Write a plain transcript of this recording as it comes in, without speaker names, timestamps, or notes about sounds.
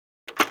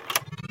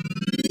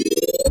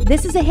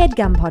This is a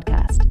HeadGum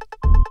podcast.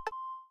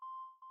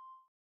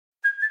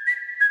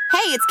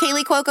 Hey, it's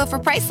Kaylee Cuoco for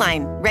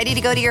Priceline. Ready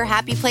to go to your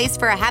happy place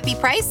for a happy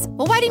price?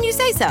 Well, why didn't you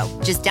say so?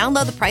 Just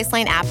download the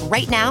Priceline app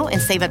right now and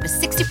save up to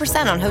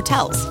 60% on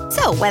hotels.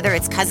 So whether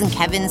it's Cousin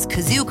Kevin's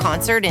Kazoo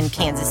Concert in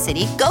Kansas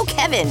City, go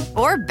Kevin,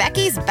 or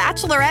Becky's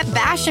Bachelorette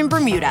Bash in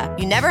Bermuda,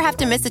 you never have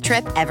to miss a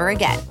trip ever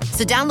again.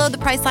 So download the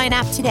Priceline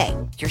app today.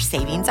 Your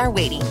savings are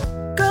waiting.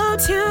 Go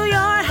to your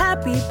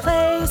happy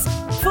place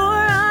for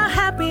a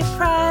happy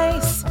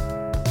price.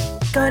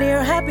 Go to your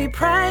happy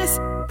price,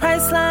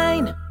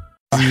 Priceline.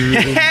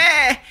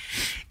 Yeah!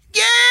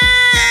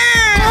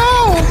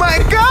 Oh my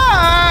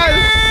God!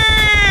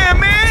 Yeah,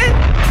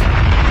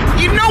 man!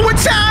 You know what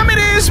time it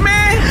is,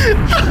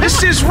 man?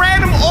 This is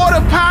Random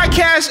Order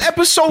Podcast,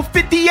 episode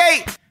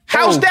 58.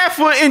 How's that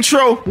for an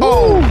intro?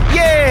 Oh,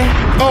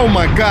 yeah. Oh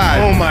my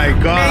God. Oh my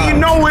God. Man, you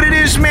know what it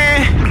is,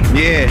 man.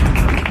 Yeah.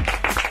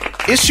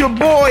 It's your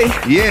boy.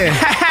 Yeah.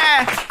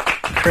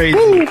 Crazy.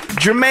 Woo.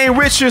 Jermaine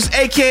Richards,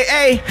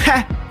 a.k.a.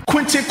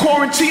 Quentin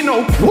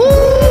Quarantino. Woo!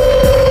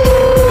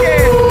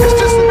 It's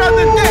just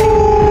another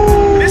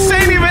day. This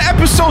ain't even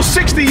episode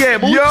 60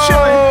 yet, but we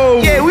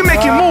chilling. Yeah, we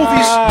making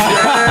movies.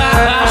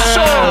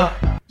 So,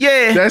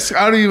 yeah. That's,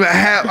 I don't even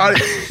have.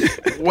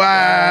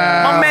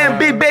 Wow. My man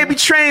Big Baby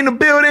Train in the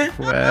building.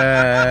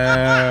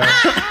 Wow.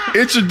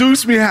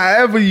 Introduce me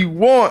however you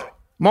want.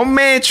 My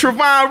man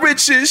Trevon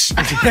Richards.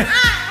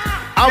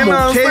 I'm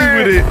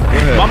okay with it.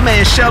 My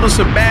man Sheldon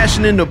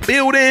Sebastian in the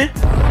building.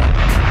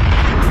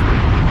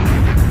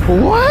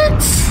 What?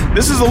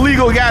 This is a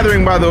legal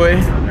gathering, by the way.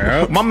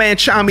 Yep. My man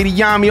Chami the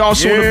Yami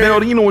also in the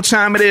building. You know what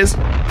time it is.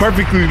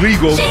 Perfectly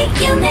legal.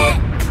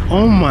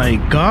 Oh my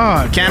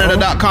God.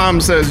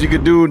 Canada.com says you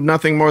could do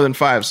nothing more than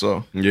 5,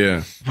 so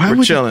Yeah.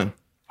 we're chilling.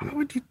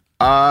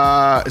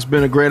 It's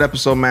been a great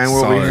episode, man.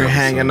 We're over here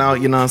hanging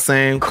out, you know what I'm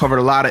saying? Covered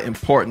a lot of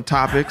important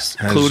topics,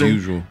 As including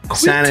usual.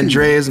 San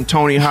Andreas and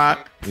Tony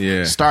Hawk.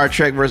 Yeah. Star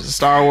Trek versus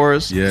Star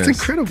Wars. Yes. It's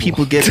incredible.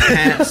 People get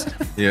pants.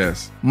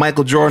 Yes.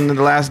 Michael Jordan in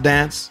The Last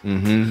Dance.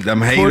 Mm-hmm.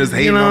 Them haters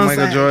hating You know on what I'm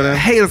Michael saying? Jordan.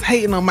 Haters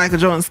hating on Michael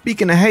Jordan.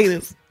 Speaking of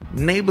haters,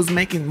 neighbors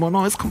making more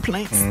noise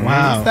complaints.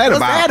 Wow. What's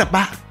that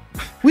about?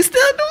 We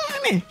still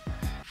doing it.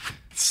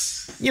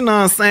 You know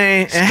what I'm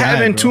saying? And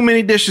having too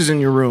many dishes in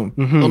your room.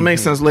 It'll make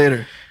sense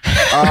later.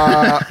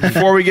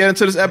 Before we get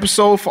into this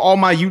episode, for all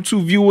my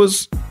YouTube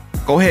viewers,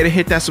 go ahead and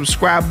hit that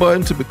subscribe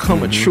button to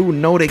become a true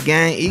Know the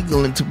Gang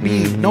Eagle and to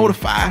be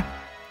notified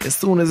as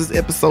soon as this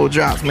episode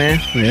drops, man.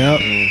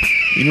 Yep.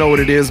 You know what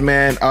it is,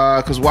 man.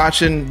 Because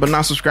watching but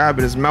not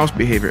subscribing is mouse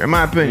behavior. In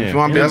my opinion, if you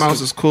want to be a mouse,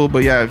 it's cool.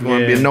 But yeah, if you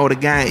want to be a Know the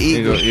Gang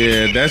Eagle,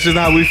 Yeah, that's just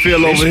how we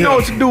feel over you here. know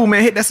what to do,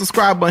 man. Hit that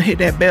subscribe button, hit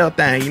that bell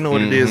thing. You know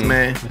what it is,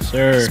 man. Yes,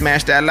 sir.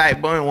 Smash that like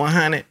button,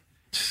 100.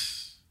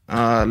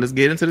 Let's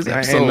get into this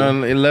episode. Ain't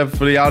nothing left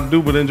for y'all to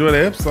do but enjoy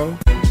the episode.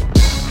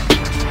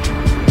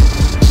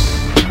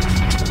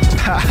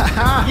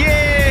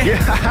 Yeah.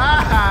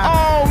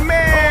 Oh,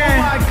 man.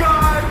 Oh, my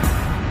God.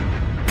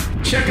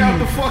 Check out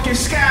the fucking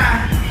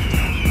sky.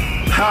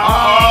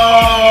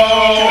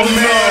 Oh,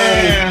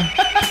 man.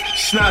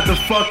 It's not the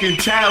fucking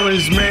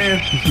challenge, man.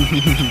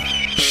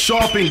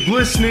 Sharp and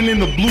glistening in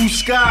the blue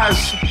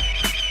skies.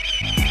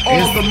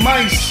 All the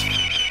mice,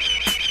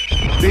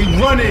 they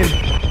running.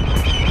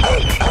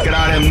 Get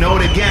all them Know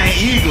the Gang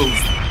Eagles.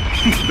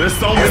 There's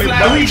so It's many.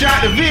 like we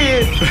dropped the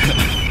vid.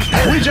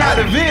 We dropped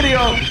the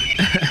video.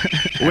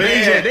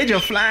 Where They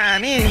just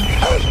flying in.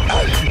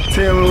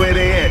 Tell me where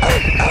they at.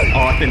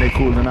 Oh, I think they're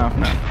cooling off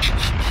now.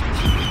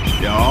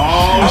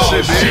 Oh,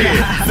 shit.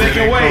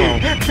 Second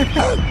wave.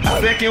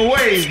 Second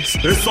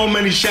wave. There's so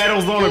many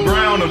shadows on the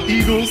ground of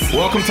eagles.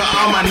 Welcome to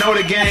all my Know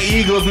the Gang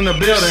Eagles in the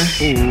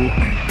building.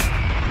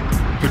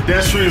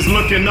 Pedestrians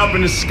looking up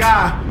in the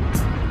sky.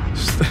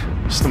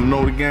 It's them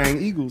Know the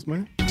Gang Eagles,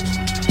 man.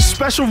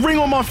 Special ring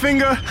on my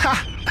finger.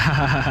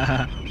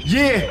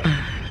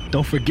 Yeah.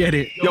 Don't forget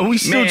it. Yo, we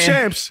still Man.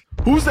 champs.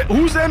 Who's the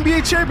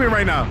NBA champion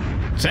right now?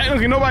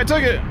 Technically, nobody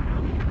took it.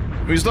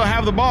 We still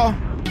have the ball.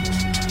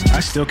 I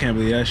still can't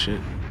believe that shit.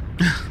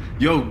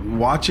 Yo,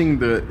 watching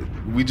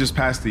we just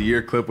passed the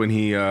year clip when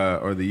he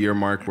or the year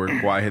mark where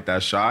Kawhi hit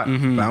that shot,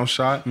 bounce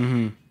shot.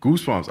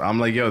 Goosebumps. I'm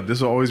like, yo,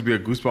 this will always be a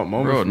goosebump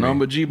moment. Bro, for me. nothing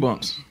but G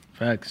bumps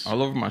Facts.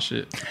 all over my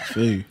shit.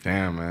 Feel you.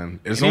 Damn, man.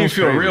 It It's didn't almost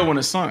feel crazy. real when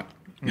it sunk.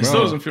 It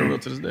still doesn't feel real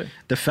to this day.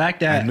 The fact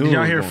that, I knew did it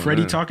y'all was hear going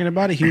Freddie in. talking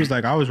about it? He was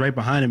like, I was right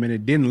behind him and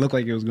it didn't look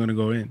like it was going to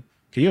go in.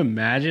 Can you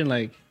imagine?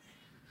 Like,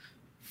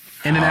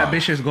 and then that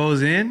bitch just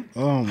goes in?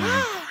 Oh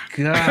my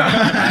God.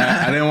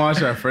 I didn't watch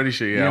that Freddie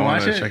shit yet. I didn't want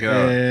watch to it? check it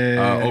out.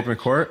 Yeah. Open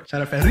court.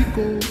 Shout out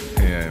Federico.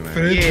 Yeah,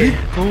 man.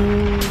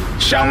 Yeah.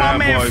 Shout my out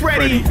man boy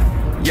Freddie.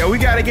 Yo, we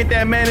got to get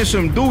that man in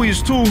some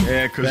Deweys too.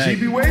 Yeah, because he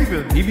be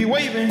waving. He be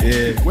waving.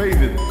 Yeah,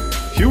 waving.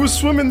 He was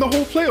swimming the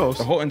whole playoffs.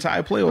 The whole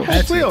entire playoffs.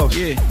 Whole playoffs.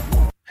 Yeah.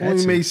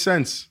 Only made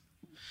sense.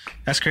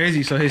 That's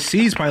crazy. So his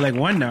C's probably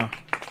like 1 now.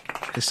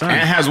 His son.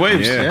 And has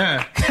waves.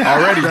 Yeah.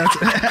 Already.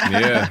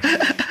 Yeah.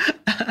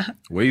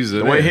 Waves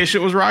The way his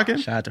shit was rocking.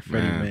 Shout out to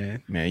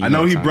Freddie, man. I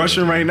know he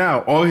brushing right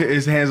now. All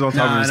his hands on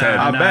top of his head.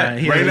 I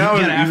bet. Right now,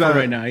 he's got afro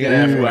right now. He got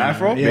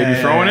afro.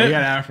 Maybe throwing it. He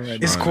got afro right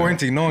now. It's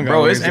quarantine. No one got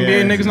Bro, it's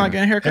NBA niggas not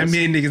getting haircuts.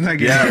 NBA niggas not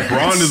getting Yeah,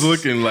 Braun is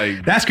looking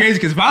like... That's crazy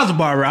because if I was a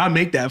barber, I'd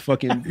make that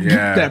fucking...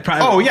 that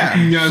private. Oh, yeah.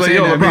 You know what I'm saying?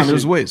 Yo, LeBron,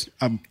 there's ways.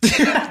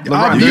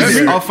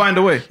 LeBron, I'll find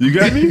a way. You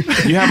got me?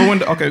 You have a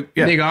window? Okay,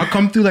 yeah. Nigga, I'll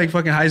come through like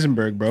fucking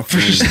Heisenberg, bro. For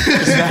sure.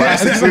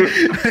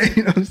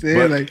 You know what I'm saying?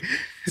 But like,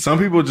 some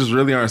people just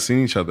really aren't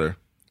seeing each other.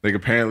 Like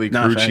apparently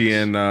Crucci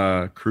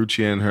facts.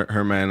 and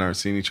her man aren't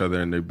seeing each other,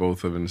 and they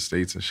both live in the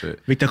States and shit.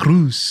 Victor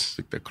Cruz.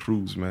 Victor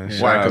Cruz, man. Why?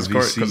 Shout out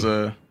Because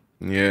VC.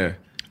 Yeah.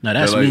 No,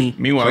 that's They're like- me.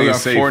 Meanwhile, we got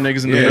safe. 4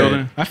 niggas in the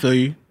building. I feel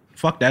you.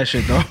 Fuck that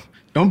shit, though.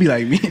 Don't be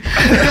like me. Yo,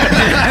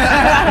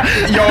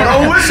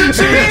 don't listen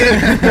to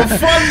me. But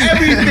fuck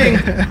everything.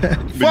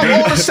 Fuck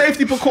all the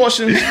safety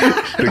precautions.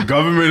 The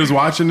government is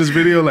watching this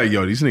video like,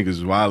 yo, these niggas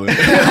is wilding.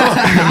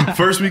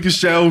 First week of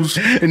shelves,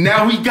 and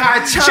now we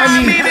got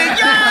Chami.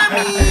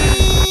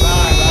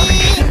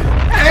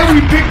 And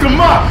we picked them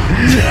up.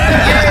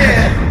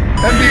 Yeah.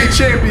 NBA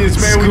champions,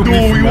 man. We do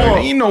what we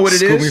want. You know what it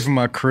Scoop is. me from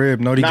my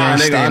crib. No, the Nah,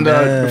 game nigga,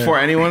 stand before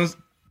anyone's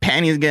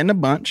panties getting a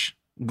bunch,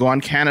 go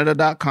on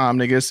Canada.com,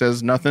 nigga. It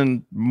says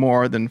nothing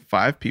more than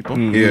 5 people.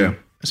 Yeah.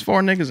 There's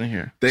 4 niggas in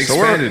here. They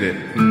expanded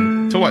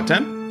it. To what,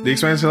 10? They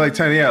expanded to like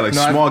 10, like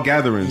small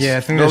gatherings. Yeah,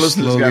 I think Go they're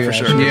listen to this guy slowly for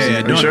sure. actually- Yeah, Are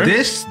you no, sure?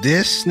 this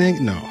nigga,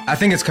 no. I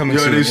think it's coming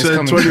Yo, soon. they It's said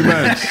coming 20 soon.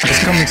 men. It's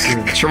coming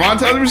soon. Trevon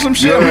telling me some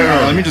shit. Yeah,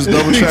 yeah. Let me just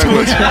double check.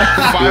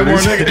 5 more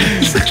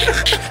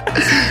niggas.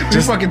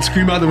 Just fucking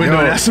scream out the window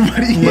and ask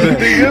somebody. But the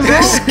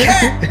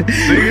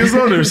thing is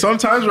though, there's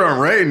sometimes where I'm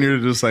right and you're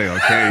just like,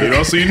 okay, you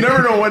know, so you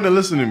never know when to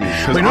listen to me.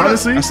 Because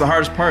honestly, that's the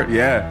hardest part.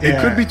 it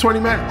could be 20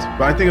 minutes,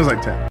 but I think it's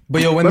like 10.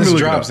 But yo, when Let me this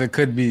look it drops, up. it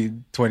could be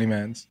 20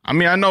 mans. I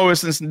mean, I know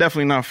it's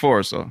definitely not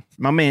 4, so.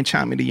 My man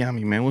Chami the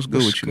Yami, man. What's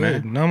good with you,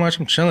 Good. man? Not much.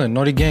 I'm chilling.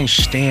 Naughty gang,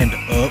 stand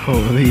up.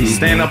 Holy.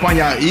 Stand up on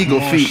your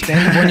eagle feet.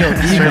 Stand up on your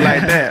Straight ego.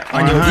 like that.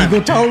 On your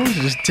ego toes,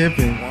 just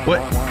tipping.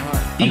 What?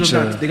 Eagles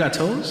chilling. they got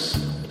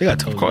toes? They got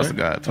toes. Of course, right?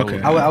 the guy. Totally.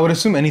 Okay. I would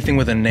assume anything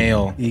with a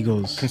nail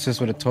Eagles. consists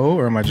with a toe,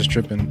 or am I just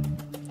tripping?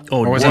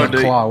 Oh, Or was what that a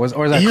they- claw?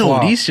 Or is that Ew,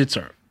 claw? these shits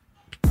are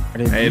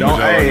Hey, don't.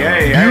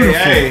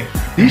 Hey.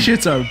 these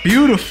shits are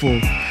beautiful.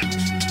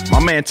 My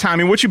man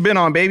Tommy, what you been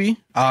on, baby?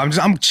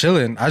 I'm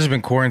chilling. I just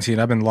been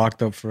quarantined. I've been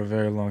locked up for a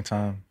very long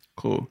time.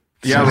 Cool.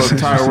 Yeah, the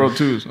entire world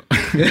too. So.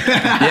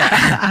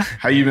 Yeah.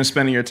 How you been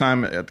spending your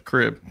time at the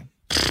crib?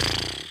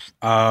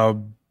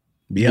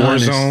 Be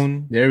honest.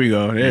 Warzone. There we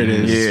go. There it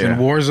is. It's been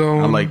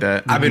Warzone. I like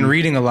that. I've been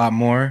reading a lot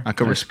more. I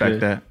could respect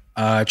good.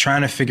 that.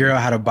 Trying to figure out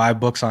how to buy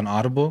books on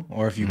Audible,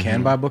 or if you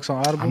can buy books on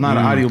Audible. I'm not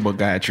an audiobook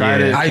guy. I tried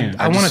it.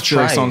 I want to just feel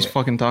like try someone's it.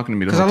 fucking talking to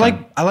me. Because I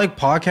like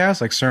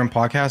podcasts, like certain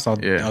podcasts.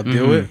 I'll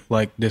do it,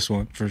 like this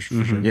one for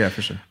sure. Yeah,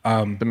 for sure.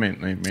 The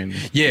main.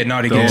 Yeah,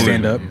 Naughty Gang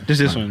stand up. Just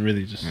this one,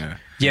 really. Just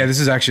Yeah, this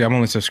is actually I'm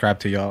only subscribed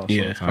to y'all. So.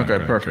 yeah. Okay,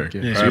 perfect.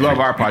 Yeah. Yeah. So you love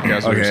our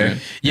podcast? What you're Okay. saying?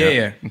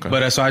 Yeah. Okay.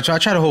 But so I try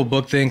the whole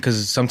book thing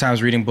because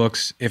sometimes reading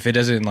books, if it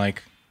doesn't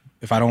like,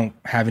 if I don't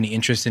have any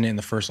interest in it in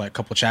the first like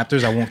couple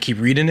chapters, I won't keep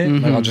reading it.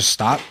 Like I'll just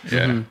stop.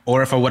 Yeah.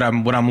 Or if what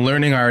I'm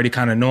learning, I already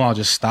kind of know, I'll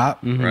just stop.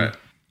 Right.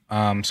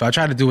 So I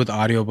try to do with the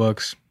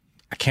audiobooks.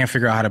 I can't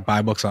figure out how to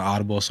buy books on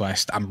Audible, so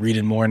I'm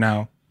reading more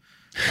now.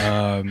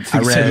 I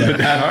read.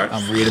 that hard?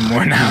 I'm reading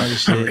more now.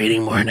 I'm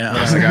reading more now.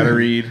 I gotta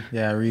read.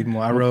 Yeah, I read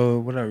more. I wrote.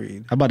 What did I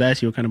read? How about to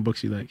ask you what kind of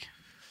books you like?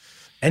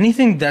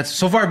 Anything that's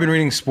so far I've been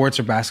reading sports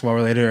or basketball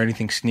related or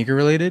anything sneaker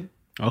related.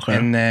 Okay.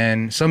 And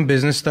then some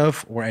business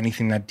stuff or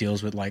anything that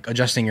deals with like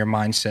adjusting your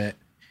mindset.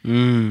 So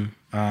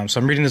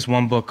I'm reading this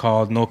one book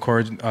called No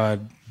Courage.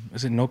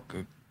 Is it No?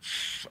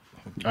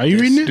 Are you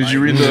reading it? Did you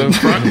read the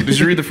front? Did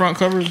you read the front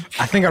covers?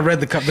 I think I read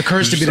the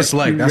Courage to be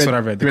Disliked. That's what I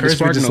read. The read the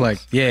Courage to be Spark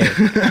Disliked. Yeah,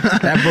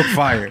 that book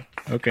fire.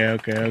 Okay.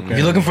 If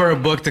you're looking for a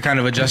book to kind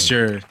of adjust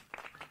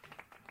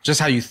just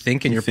how you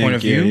think and your point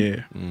of view,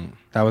 Yeah.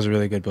 that was a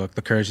really good book.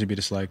 The Courage to be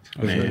Disliked.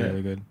 It was really,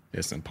 really good.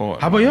 It's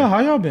important. How about y'all? How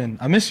y'all been?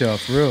 I miss y'all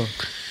for real.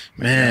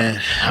 Man,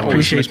 I always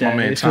appreciate miss my that.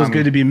 man It feels Tommy.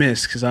 good to be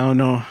missed because I don't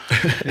know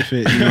if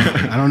it.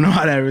 I don't know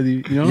how that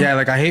really. Yeah,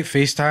 like I hate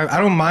FaceTime. I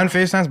don't mind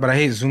FaceTimes, but I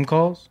hate Zoom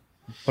calls.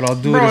 But I'll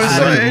do Bro, it it's at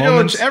certain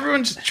moments.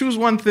 everyone just choose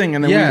one thing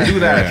and then Yeah. we do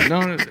that. You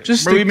know?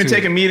 Just Bro, we've stick been to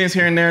taking meetings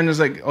here and there, and it's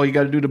like, oh, you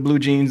got to do the blue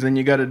jeans, then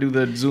you got to do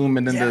the Zoom,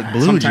 and then the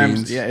Blue sometimes,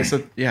 jeans? yeah, it's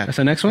a yeah. That's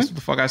the next one? That's what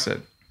the fuck I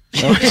said.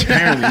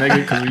 Apparently, nigga,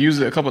 because we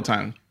used it a couple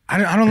times.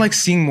 I don't like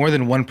seeing more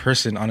than one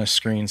person on a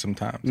screen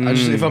sometimes.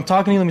 If I'm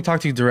talking to you, let me talk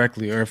to you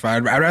directly. Or if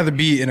I'd rather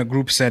be in a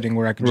group setting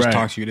where I can just Right.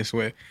 talk to you this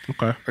way.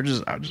 Okay. Or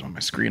just I just want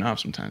my screen off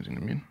sometimes. You know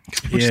what I mean?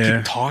 People just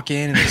keep talking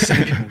and they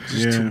send people. It's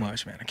just too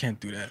much, man. I can't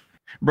do that.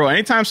 Bro,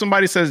 anytime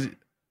somebody says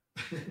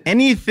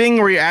anything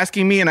where you're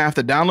asking me and I have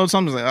to download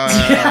something, it's like,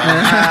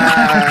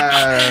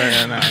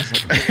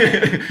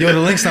 Yo, the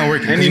link's not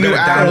working. and You you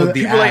gotta download the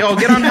people like, app. oh,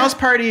 get on House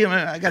Party.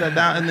 I gotta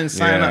down and then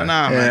sign up.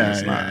 Nah, man,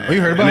 it's not. Oh,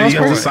 you heard And about then House you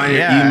have to Party? sign your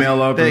Yeah.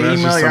 email up The and that's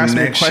email, just you're some asking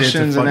me next shit to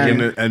questions and fucking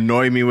then-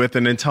 annoy me with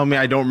and then tell me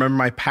I don't remember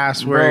my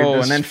password. Bro,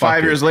 Just and then fuck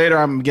 5 years it. later,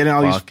 I'm getting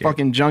all these Fuck it.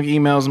 fucking junk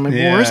emails. I'm like,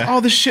 well, Yeah. where's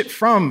all this shit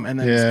from? And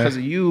then it's because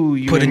of you.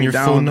 You Put made in me your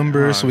down. phone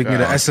number so we can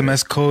get an God.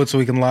 SMS code so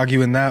we can log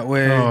you in that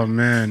way. Oh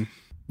man.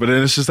 But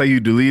then it's just like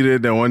you delete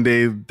it, then one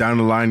day down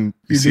the line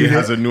you see it delete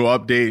has a new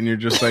update and you're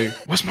just like,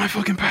 What's my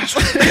fucking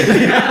password?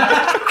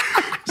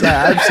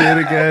 I'd say it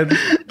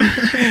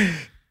again.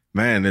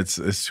 Man,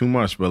 it's too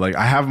much. But like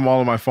I have them all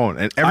on my phone.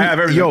 And I have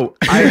everything. yo,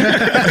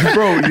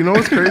 bro, you know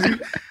what's crazy?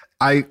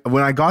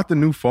 When I got the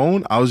new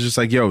phone, I was just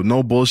like, yo,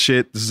 no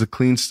bullshit. This is a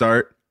clean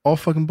start. All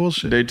fucking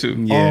bullshit. Day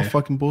two. All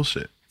fucking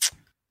bullshit.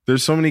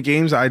 There's so many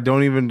games I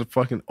don't even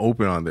fucking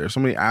open on there.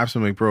 So many apps.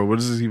 I'm like, bro, what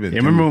does this even Yeah,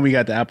 do? remember when we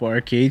got the Apple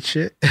Arcade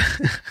shit?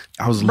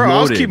 I was Bro, loaded.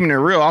 I was keeping it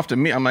real off to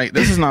me. I'm like,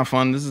 this is not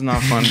fun. This is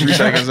not fun. 3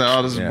 seconds.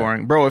 Oh, this is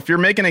boring. Bro, if you're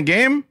making a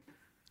game,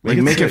 like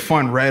make it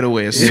fun right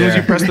away. As soon as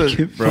you press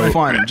the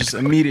fun, just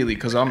immediately,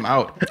 because I'm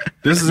out.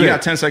 This is You it.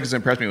 got 10 seconds to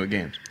impress me with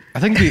games. I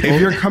think If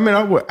you're coming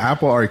out with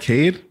Apple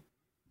Arcade,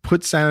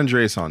 put San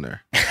Andreas on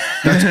there.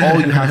 That's all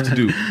you have to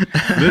do.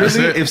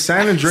 Literally, if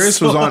San Andreas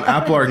was on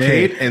Apple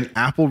Arcade and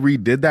Apple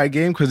redid that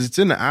game, because it's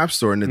in the App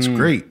Store and it's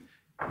great.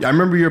 I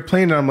remember you're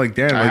playing it. I'm like,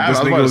 damn, like this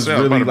I was about nigga to was say, I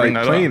was really about to bring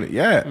like that playing up. it.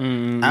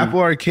 Yeah, Apple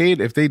Arcade.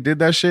 If they did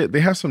that shit,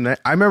 they have some. I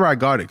remember I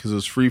got it because it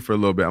was free for a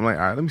little bit. I'm like,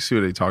 all right, let me see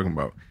what they talking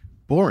about.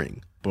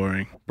 Boring,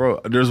 bro.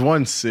 There's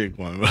one sick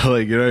one, but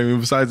like you know what I mean.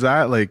 Besides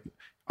that, like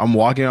I'm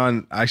walking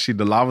on actually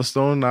the lava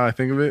stone. Now I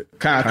think of it,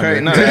 Kind of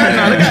crazy. No, they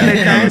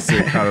got kind of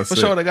sick. Kind of for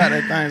sick. sure, they got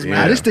their things, man.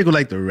 I just stick with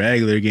like the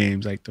regular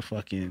games, like the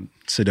fucking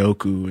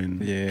Sudoku and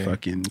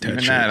fucking Tetris.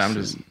 Even that, I'm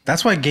just.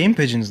 That's why Game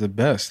Pigeon's the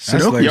best.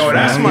 That's Sudoku. like Yo,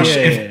 that's my Yeah.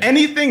 shit. If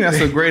anything, that's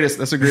the greatest.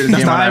 That's the greatest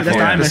That's game the on that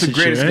phone. iMessage That's the shit,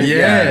 greatest right? game.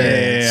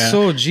 Yeah.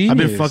 So genius. I've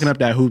been fucking up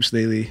that hoops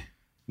lately.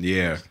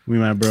 Yeah, We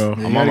my bro.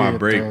 I'm on my Yeah,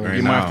 break though. right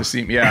You now. might have to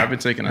see me. Yeah, I've been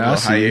taking a I'll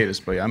little see you. hiatus,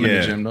 but I'm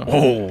in the gym though.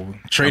 Oh,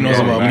 Trey knows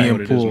Yeah, about man, me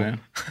what and it is, pool. man.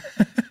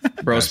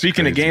 Bro,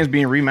 speaking of crazy. games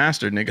being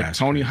remastered, nigga,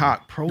 Tony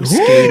Hawk Pro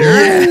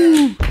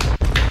Skater.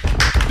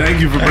 Thank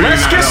you for bringing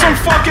Let's that get some up.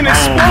 fucking Oh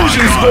my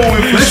explosions God.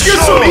 going. for Let's get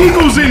sure. some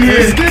eagles in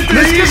here.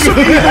 Let's get some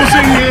eagles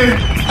in here.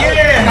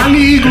 Yeah. I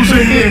need eagles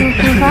in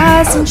here.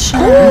 Rise and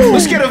shine.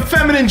 Let's get a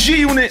feminine G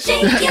unit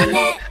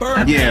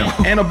Yeah.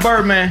 and a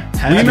Birdman.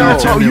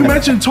 You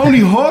mentioned Tony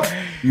Hawk.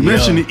 You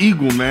mentioned the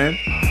eagle, man.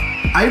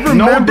 I remember.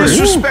 No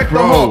disrespect to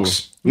Bro,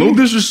 Hawks. No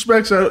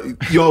disrespect.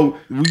 Yo,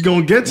 we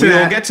gonna get to We that.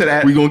 gonna get to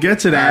that. We gonna get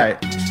to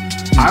that. All right.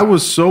 I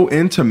was so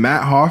into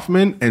Matt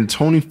Hoffman and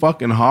Tony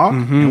fucking Hawk.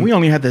 And we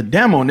only had the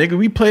demo, nigga.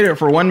 We played it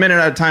for 1 minute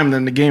at a time,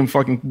 then the game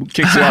fucking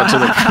kicks you out to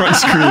the front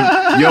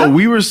screen. Yo,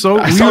 we were so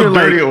That's we how were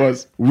dirty like,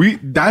 it was.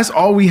 That's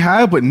all we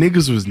had, but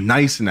niggas was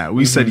nice in that.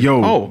 We said,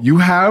 yo, Oh. you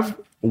have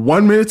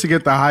 1 minute to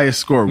get the highest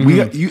score.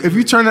 If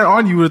you turn that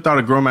on, you would have thought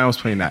a grown man was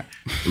playing that.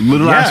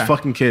 Little Yeah. ass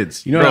fucking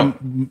kids. You know,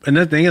 what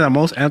another thing is I'm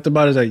most amped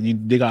about is like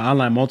they got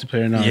online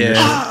multiplayer now.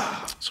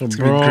 Yeah. So gonna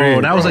be bro,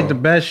 great, that was bro. like the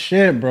best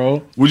shit,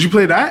 bro. Would you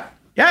play that?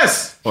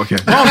 Yes. Okay.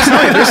 Well, I'm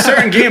telling you, there's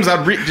certain games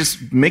I'd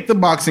just make the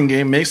boxing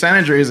game, make San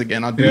Andreas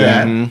again. I'll do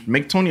that.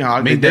 Make Tony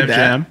Hawk. Make They did Def that.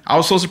 Jam. I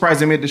was so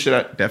surprised they made this shit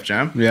at Def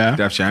Jam. Yeah.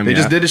 Def Jam. They yeah.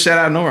 just did this shit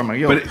out of nowhere. I'm like,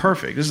 yo, But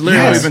perfect. This is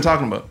literally what Yes. we've been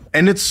talking about.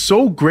 And it's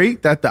so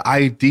great that the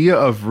idea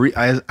of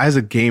as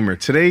a gamer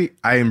today,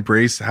 I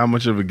embrace how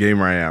much of a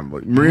gamer I am.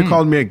 Like, Maria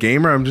called me a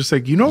gamer. I'm just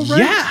like, you know,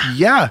 right?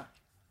 Yeah.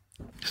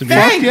 It's a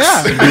beautiful,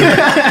 Yeah.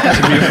 it's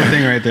a beautiful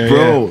thing right there,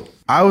 Bro,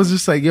 I was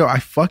just like, yo, I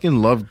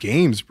fucking love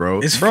games, bro.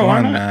 It's Bro, why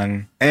fun, not?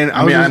 man. And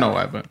I was mean, I just- know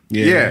why, but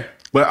Yeah.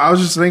 But I was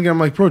just thinking, I'm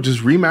like, bro,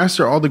 just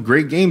remaster all the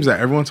great games that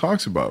everyone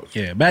talks about.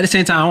 Yeah, but at the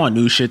same time, I want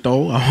new shit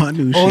though. I want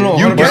new shit. no,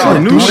 You 100%. get all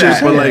new do shit,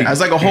 that. but like,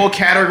 as like a whole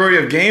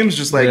category of games,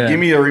 just like Yeah. give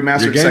me a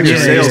remastered Your section.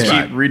 games- Sales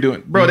yeah. keep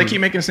redoing. Bro, they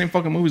keep making the same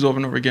fucking movies over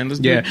and over again.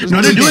 Let's do- Yeah, let's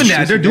no, do they're doing this that.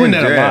 shit. They're doing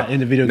that a Yeah. lot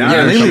in the video Now game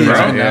they're industry doing right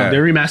that, now. yeah.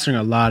 They're remastering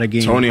a lot of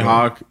games. Tony bro.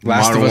 Hawk,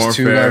 Last Modern of Us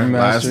 2 Warfare, got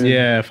last- remastered.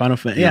 Yeah, Final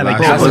Fantasy. Yeah, like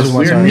Last that of Us was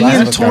was weird. Me Last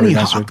and of Us got Tony remastered.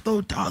 Hawk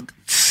though, dog.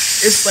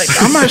 It's like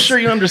I'm not sure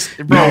you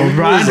understand, bro.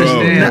 Bro, I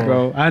understand,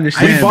 Bro. bro. I We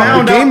understand. bought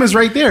found the out- game is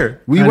right there.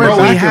 We I went know.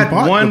 back We had and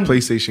bought one- the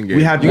PlayStation game.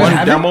 We had You one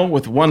have demo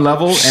with one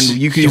level, and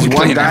you could Yeah, use we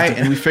one played guy, that.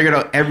 and we figured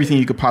out everything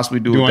you could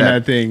possibly do Doing with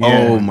that thing.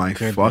 Yeah. Oh my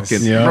fucking!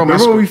 Yeah. Bro, my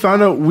Remember when we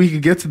found out we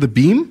could get to the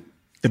beam?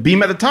 The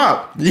beam at the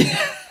top. Was it,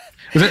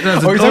 Oh, you're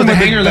talking the about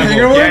hangar the level?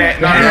 hangar one?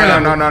 Yeah,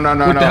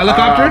 no. With the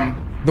helicopter?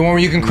 The one where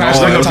you can crash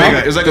It's on like the a top.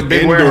 big- it's like a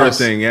big indoor warehouse.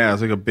 thing. Yeah,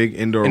 it's like a big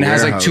indoor. And it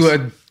has like warehouse.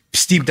 two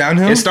steep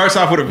downhill. It starts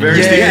off with a very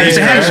Yeah, steep yeah, base it's a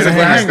crash. hangar, it's a There's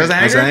hangar. There's a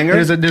There's a hangar.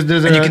 hangar?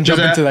 There's And you can jump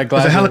into that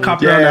glass. There's a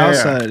helicopter Yeah, on the yeah, yeah.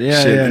 outside.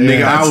 Yeah, Shit, yeah, nigga,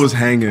 yeah. I was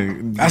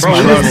hanging. That's Bro, my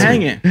it was level.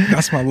 hanging.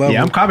 That's my level.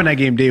 Yeah, I'm copping that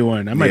game day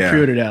one. I might Yeah.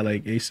 pre-order that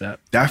like ASAP.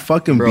 That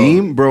fucking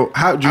beam, bro.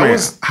 How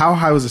was- how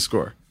high was the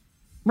score?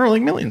 Bro,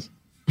 like millions.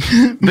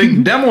 The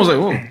demo was like,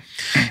 whoa.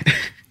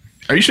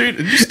 Are you sure?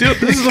 Did you still?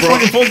 This is a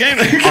fucking full game.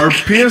 Our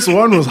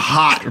PS1 was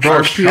hot. Bro,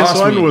 Our trust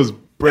PS1 me. was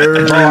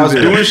Burned Bro, I was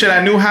it. doing shit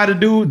I knew how to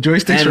do.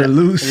 Joysticks and- are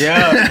loose.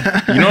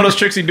 Yeah. You know those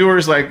tricksy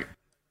doers, like,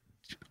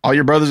 all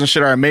your brothers and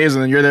shit are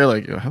amazing, and you're there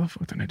like, yo, how the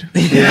fuck did I do?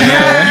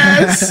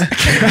 Yes.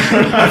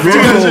 I'm doing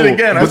this shit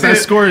again. But that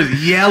score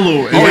is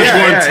yellow. And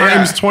yeah,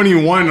 times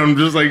 21. I'm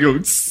just like, yo.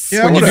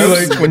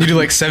 When you do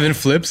like 7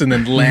 flips and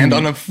then land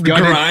on a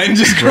grind,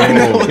 just Bro,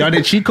 grind. y'all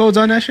did cheat codes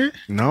on that shit?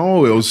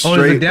 No, it was straight. Oh, it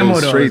was a demo, it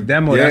was though. straight It was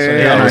demo. Yeah, That's what-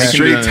 yeah, it was yeah.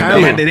 straight They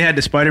talent. had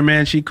the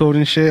Spider-Man cheat code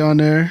and shit on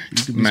there.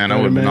 You could be Man, I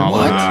would've been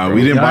Spider-Man. all over it.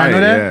 We didn't Y'all buy know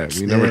it. that? Yeah,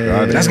 we never Yeah,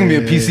 got it. That's gonna be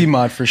a PC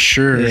mod for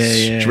sure.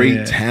 Yeah.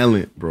 Straight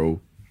talent, bro.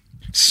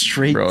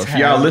 Straight. Bro, if talent.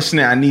 y'all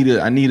listening, I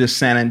need a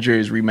San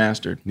Andreas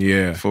remastered.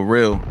 Yeah. For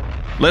real.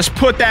 Let's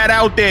put that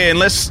out there and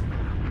let's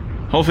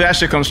hopefully that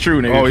shit comes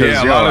true, nigga. Oh, yeah,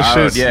 'cause, a lot of I-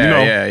 shits, Yeah, you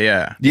know. yeah.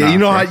 Yeah, Nah, you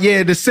know for- how?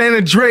 Yeah, the San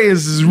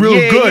Andreas is real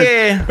Yeah, good.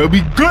 yeah. It'll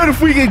be good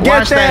if we can get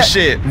Watch that that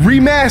shit.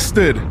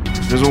 remastered.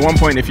 There's one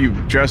point if you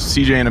dress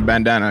CJ in a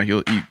bandana,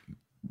 he'll eat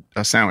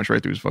a sandwich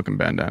right through his fucking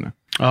bandana.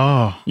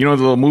 Oh. You know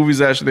the little movies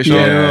that they show?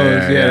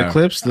 Yeah, the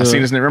clips. I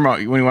seen this name. Remember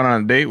when he went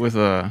on a date with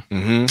I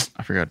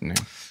forgot the name.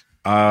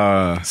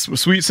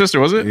 Sweet Sister,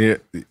 was it?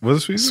 Yeah, was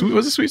it Sweet?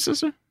 Was it Sweet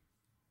Sister?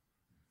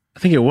 I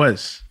think it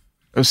was.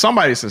 It was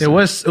somebody's sister. It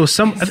was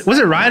some. Was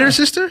it Ryder's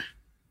sister?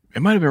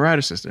 It might have been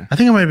Ryder's sister. I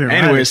think it might have been.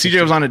 Anyway, Ryder's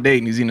CJ was on a date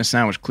and he's eating a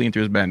sandwich clean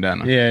through his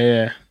bandana.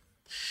 Yeah.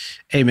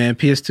 Hey man,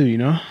 PS2, you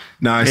know?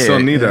 Nah, I still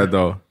need that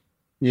though.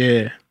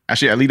 Yeah.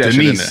 Actually, I leave that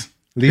shit in there.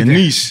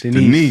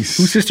 Denise.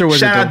 Whose sister was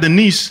Shout it? out though?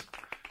 Denise.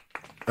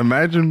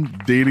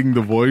 Imagine dating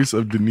the voice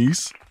of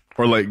Denise,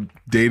 or like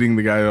dating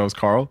the guy that was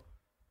Carl.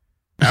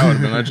 That would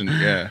have been legendary.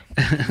 Yeah.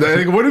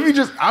 Like, what if you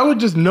just? I would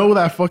just know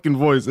that fucking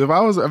voice. If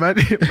I was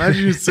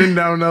imagine you sitting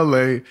down in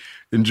L.A.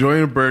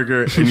 enjoying a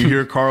burger and you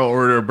hear Carl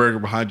order a burger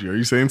behind you. Are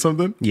you saying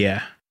something?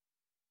 Yeah.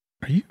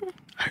 Are you?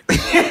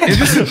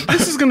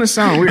 This is gonna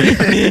sound weird.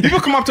 People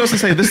come up to us and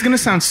say, "This is gonna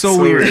sound so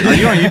weird." Are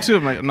you on YouTube?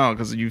 I'm like, no,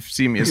 because you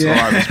see me. It's so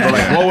obvious. But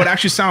like, what would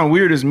actually sound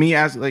weird is me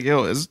asking, like,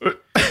 "Yo, is?"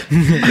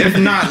 If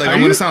not, like,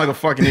 I'm gonna sound like a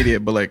fucking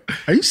idiot. But like,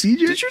 Are you CJ?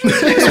 did you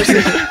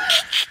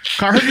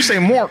just I heard you say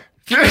more.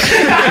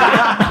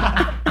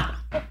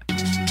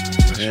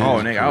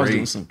 Oh, nigga, I was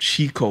doing some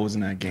cheat codes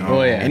in that game.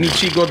 Oh, yeah. Any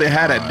cheat code they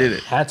had, I did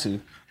it. Had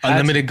to.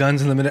 Unlimited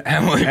guns, unlimited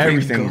ammo,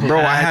 Everything, bro.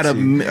 I had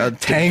a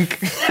tank.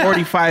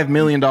 $45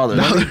 million.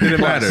 Didn't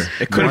matter.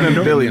 It could have been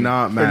a billion.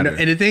 Not matter.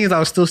 And the thing is, I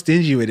was still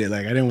stingy with it.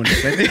 Like I didn't want to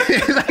spend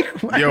it.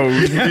 Like, Yo,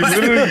 you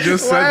literally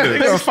just said Nigga,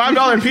 this. a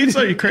 $5 pizza?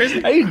 Are you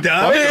crazy? are you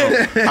dumb?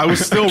 I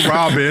was still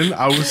robbing.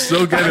 I was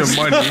still getting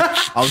money.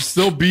 I was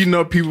still beating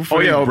up people for Oh,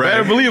 their yeah, bread.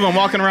 better believe I'm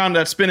walking around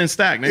that spinning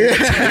stack, nigga.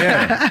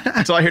 Yeah.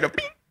 Until I hear the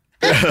beep.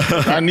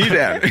 I need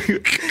that.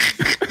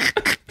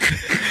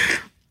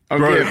 I'm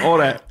Bro. getting all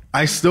that.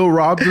 I still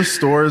robbed the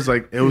stores.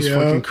 Like, it was Yeah.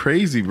 fucking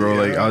crazy, bro.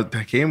 Like,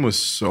 that game was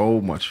so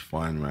much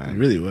fun, man. It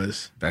really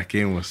was. That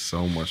game was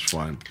so much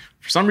fun.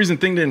 For some reason,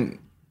 Thing didn't.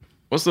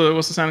 What's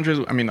the San Andreas?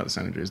 I mean, not the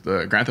San Andreas.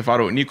 The Grand Theft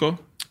Auto with Nico.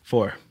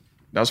 4.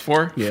 That was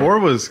 4. Yeah. 4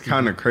 was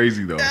kind of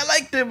crazy, though. I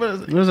liked it,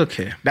 but It was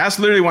okay. that's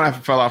literally when I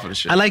fell off of the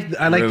shit. I like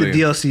Really?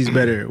 the DLCs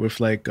better with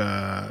like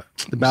the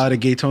Ballad of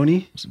Gay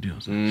Tony. What's the deal?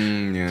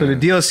 Yeah. So the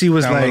DLC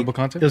was like Downloadable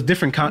content? it was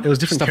different. It was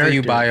different Stuff that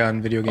you characters. buy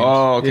on video games.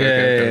 Oh, okay.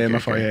 Yeah, okay, my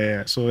fault.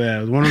 Yeah. So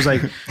yeah, one was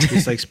like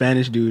this like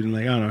Spanish dude, and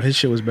like I don't know, his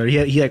shit was better.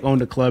 He like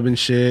owned a club and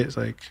shit. It's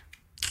like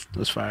it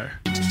was fire.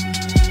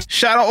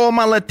 Shout out all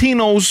my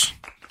Latinos.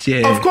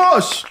 Yeah, Of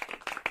course.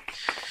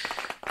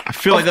 I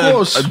feel Of like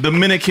course. a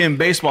Dominican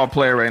baseball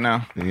player right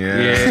now.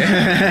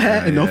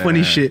 Yeah. no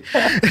funny shit.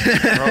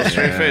 Bro,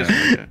 straight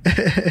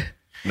face.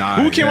 Nah,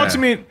 Who came yeah. up to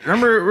me?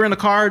 Remember, we were in the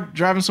car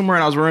driving somewhere,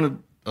 and I was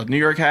wearing a New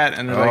York hat,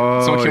 and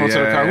like someone came up to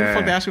the car. Who the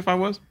fuck they asked you if I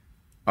was?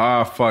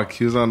 Ah, fuck.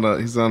 He's on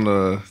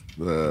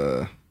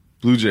the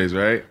Blue Jays,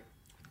 right?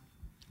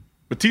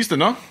 Batista,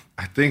 no?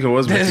 I think it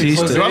was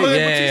Batista. Jose, Do I look like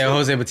yeah, Batista?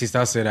 Jose Batista.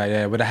 I'll say that.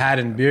 Yeah, with a hat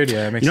and beard.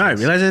 Yeah, it makes You know, I sense.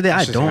 realized that I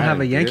It's just don't hat have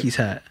a and beard. Yankees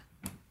hat.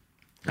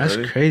 That's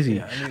Really?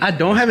 crazy. I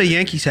don't have a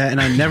Yankees hat,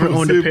 and I never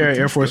owned a pair of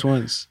Air Force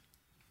Ones.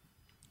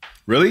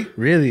 Really?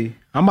 Really?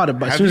 I'm about to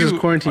buy as soon as this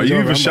quarantine. are you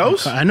even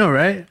shows? I know,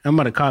 right? I'm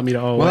about to cop me the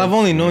all. Well, white. I've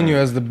only known you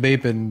as the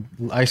Bape and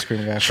ice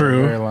cream guy for True.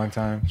 a very long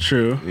time.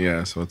 True,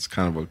 Yeah, so it's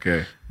kind of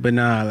okay. but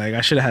nah, like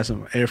I should have had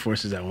some Air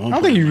Forces at one I point.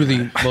 don't think you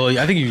really. Well,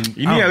 I think you.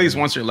 You need at least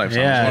once in your life.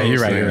 Yeah, you're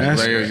right, you're right.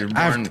 Like, you're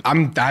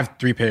born- I have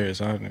 3 pairs.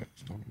 I don't know.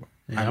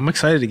 Yeah, I'm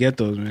excited to get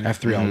those, man. I have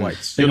 3 all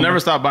whites. You'll never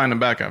stop buying them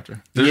back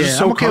after. They're Yeah, just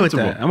so I'm okay with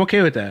comfortable. that. I'm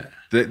okay with that.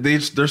 They're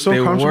so They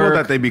comfortable work.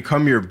 that they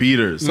become your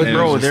beaters. But And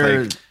bro, it's just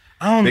they're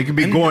like, they could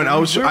be going.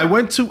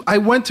 I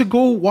went to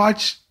go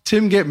watch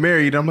Tim get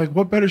married. I'm like,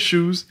 what better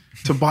shoes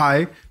to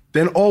buy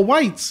than all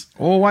whites?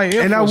 all white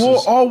Air And I Forces. wore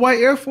all white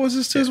Air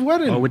Forces to his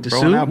wedding. Oh, with the Bro,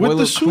 suit. and that boy with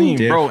the look suit. clean,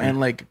 bro. Different. And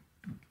like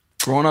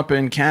growing up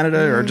in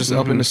Canada or just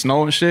up in the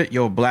snow and shit,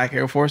 yo, black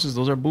Air Forces,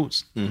 those are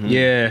boots.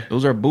 Yeah,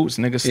 Those are boots,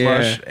 nigga.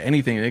 Slush,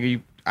 anything,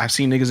 nigga. I've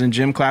seen niggas in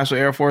gym class with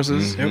Air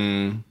Forces. I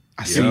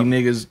see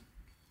niggas.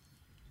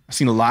 I've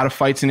seen a lot of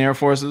fights in Air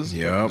Forces.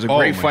 Yeah, It's a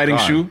great fighting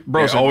shoe,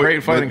 bro. It's a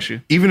great fighting shoe.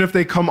 Even if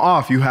they come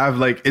off, you have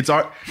like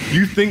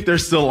you think they're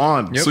still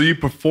on, so you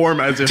perform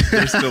as if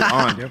they're still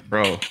on.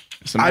 Bro,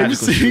 It's a I've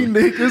magical seen shoe.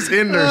 niggas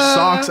in their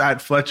socks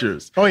at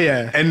Fletcher's. Oh,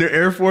 yeah. And their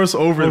Air Force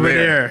over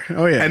there.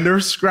 Oh, yeah. And they're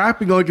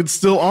scrapping like it's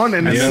still on,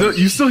 and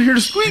you still hear the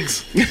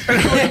squeaks.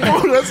 Like,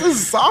 bro, that's a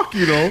sock,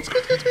 you know.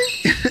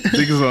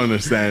 Niggas don't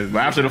understand. But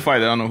after the fight,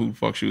 I don't know who the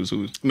fuck shoes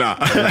who's. Nah.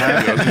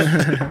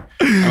 I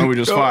know we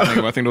just fought, nigga,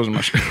 but I think those are my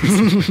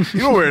shoes.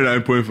 You don't wear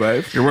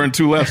 9.5. You're wearing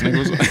 2 left,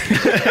 nigga.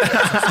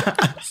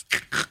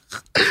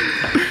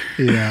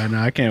 Yeah, no,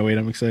 I can't wait.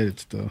 I'm excited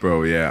still.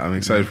 Bro, yeah, I'm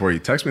excited for you.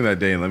 Text me that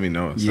day and let me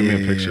know. Send me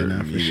a picture.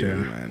 nah, for sure.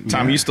 Man.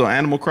 Tom, you still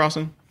Animal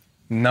Crossing?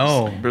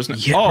 No.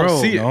 Yeah, oh, bro,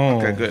 see it.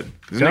 no. Okay, good.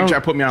 This nigga tried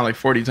to put me on like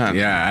 40 times.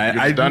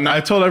 Yeah, You done that? I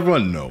told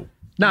everyone no.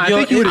 Nah, Yo, I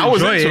think you would I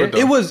was enjoy into it.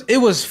 it, though. It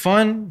was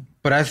fun,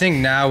 but I think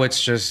now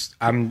it's just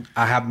I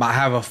have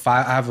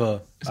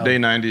a It's day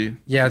 90.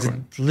 yeah, it's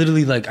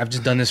literally like I've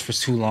just done this for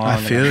too long. I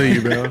and feel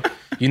you, bro.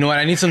 You know what?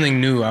 I need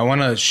something new. I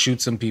want to shoot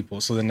some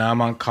people. So then now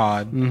I'm on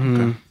COD,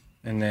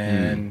 and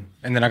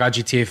then I got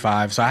GTA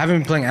 5. So I haven't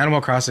been playing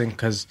Animal Crossing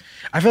because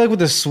I feel like with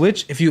the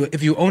Switch, if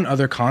you own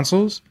other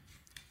consoles,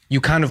 you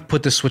kind of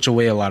put the Switch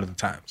away a lot of the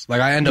times. Like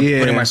I end up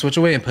putting my Switch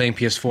away and playing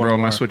PS4. Bro,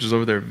 my more. Switch is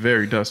over there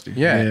very dusty.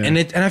 Yeah, and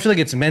I feel like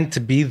it's meant to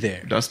be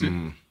there. Dusty?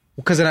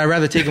 Because then I'd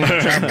rather take them on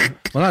a trip.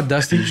 Well, not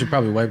dusty. You should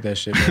probably wipe that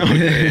shit. Bro. I'm gonna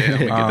get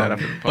that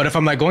after the But if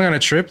I'm like going on a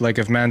trip, like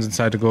if man's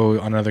decide to go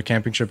on another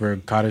camping trip or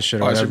cottage shit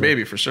or Oh, it's whatever. your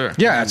baby for sure.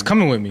 Yeah, it's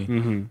coming with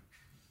me.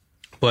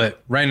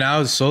 But right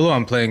now, solo,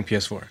 I'm playing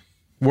PS4.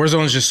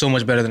 Warzone is just so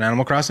much better than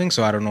Animal Crossing,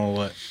 so I don't know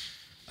what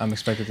I'm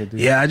expected to do.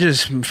 Yeah,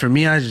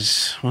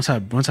 once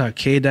I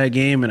K'd that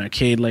game and I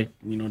K'd like,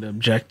 the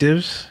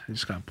objectives, it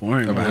just got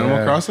boring. Of bro.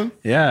 Animal Crossing?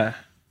 Yeah.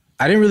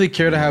 I didn't really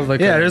care to have like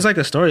There's like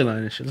a storyline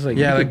and shit. It's like,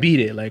 Yeah, you like- could beat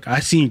it. Like,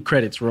 I seen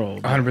credits roll.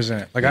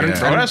 100%. Like I didn't.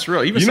 Bro, that's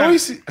real. Even You know,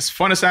 as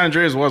fun as San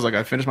Andreas was, like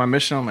I finished my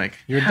mission, I'm like,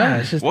 You're Yeah, done.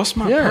 it's just- what's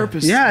my Yeah.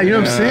 purpose? Yeah, you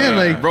know what I'm saying?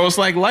 Like, Bro, it's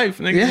like life.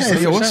 Nigga. Yeah, Just like,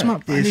 it's yo, what's my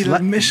it's I need a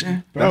like-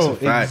 mission? That's bro, a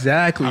fact.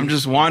 exactly. I'm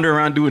just wandering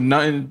around doing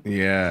nothing.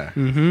 Yeah.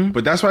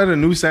 But that's why the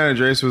new San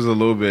Andreas was a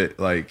little bit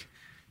like,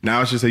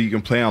 now it's just like you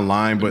can play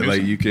online, but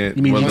like you can,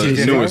 You mean well, the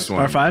GTA newest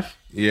one. R5?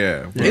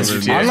 Yeah. It's whatever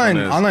the online.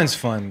 one is. Online's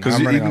fun. Because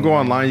I'm you running can go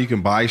online, you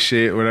can buy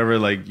shit, whatever.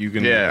 Like you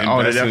can Yeah.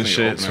 Oh, they invest in definitely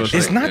shit. open So that it's shit.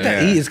 It's like, not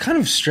that yeah. easy. It's kind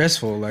of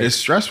stressful. Like It's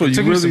stressful. It took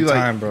You me really some like,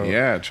 time, bro.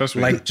 yeah, trust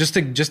me. Like just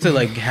to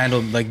like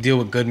handle like deal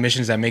with good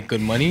missions that make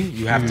good money,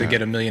 you have to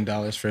get $1 million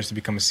first to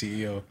become a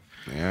CEO.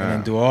 And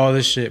then do all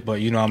this shit. But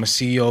I'm a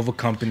CEO of a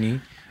company.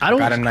 I don't-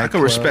 got a I I nightclub.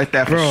 can respect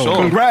that for Bro, sure.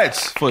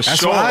 Congrats. For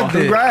That's sure. what I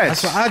did.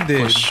 Congrats. That's what I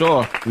did. For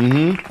sure.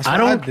 That's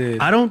I what don't. did.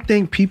 I don't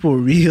think people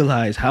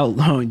realize how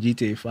long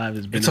GTA 5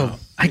 has been It's a- out.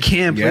 I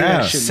can't play Yeah.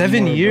 that shit. 7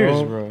 no more,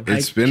 years, bro.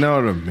 It's been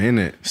out a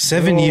minute.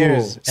 7 Bro.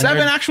 years. And 7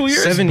 they're- actual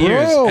years? 7 Bro.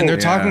 years. And they're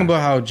talking Yeah.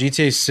 about how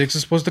GTA 6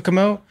 is supposed to come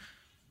out,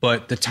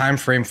 but the time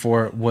frame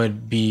for it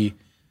would be,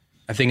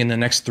 I think, in the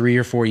next 3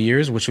 or 4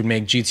 years, which would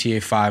make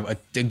GTA 5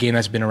 a game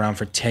that's been around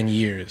for 10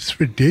 years. It's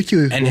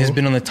ridiculous, And has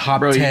been on the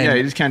top Bro, 10. yeah,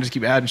 you just can't just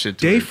keep adding shit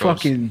to They it. bro.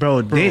 fucking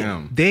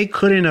they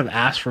couldn't have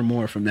asked for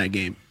more from that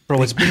game.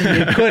 Bro, it's been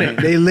They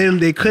couldn't.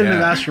 They couldn't have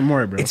Yeah. asked for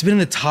more, bro. it's been in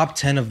the top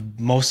 10 of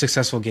most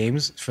successful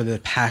games for the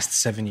past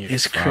 7 years.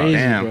 It's crazy,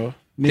 damn. bro.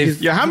 They've-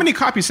 Niggas, Yeah, how many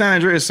copies San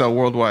Andreas sell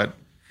worldwide?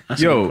 that's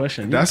a good Yo,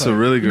 question. You that's can a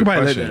really you good can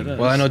probably let question. that up.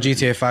 Well, I know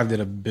GTA 5 did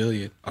 $1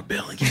 billion. $1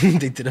 billion?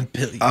 They did $1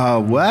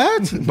 billion.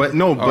 What? But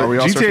no, but we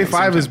all searching GTA at the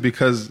 5 same is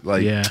because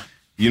like Yeah.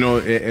 it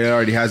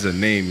already has a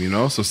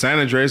name, So San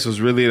Andreas was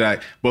really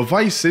like, but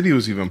Vice City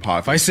was even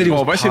popular. Vice City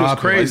was Vice City was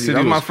popular. crazy. That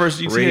was my first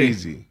GTA.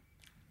 Crazy.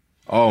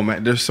 Oh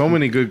man, there's so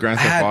many good Grand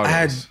Theft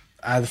Autos.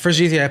 The first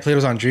GTA I played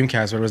was on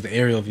Dreamcast, where it was the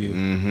aerial view.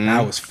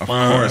 That was fun.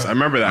 Of course, I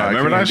remember that.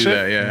 Remember that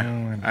shit?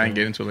 Yeah. I didn't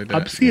get into it like that.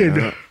 I'm seeing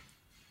that.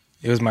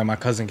 It was my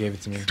cousin gave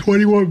it to me.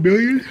 21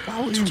 billion?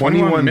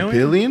 21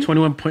 billion?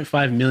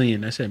 21.5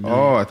 million. I said million.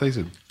 Oh, I thought you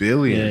said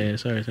billion. Yeah,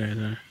 sorry.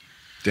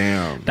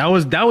 Damn. That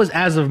was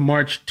as of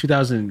March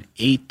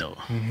 2008 though.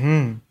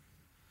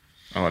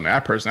 Oh, and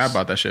that person, I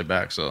bought that shit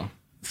back, so.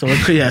 So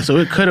it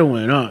could have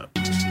went up.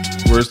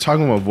 We're just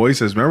talking about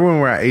voices. Remember when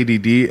we were at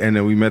ADD and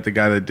then we met the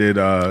guy that did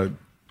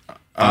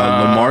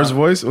Lamar's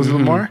voice? Was it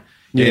Lamar?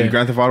 Yeah. In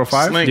Grand Theft Auto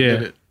 5? Slink Yeah.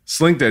 did it.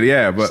 Slink did,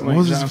 yeah. But Slink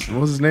what Johnson.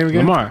 was his name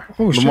again? Lamar.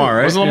 Lamar,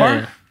 right? Was it Lamar? Yeah,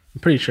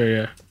 I'm pretty sure,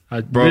 yeah.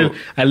 Bro.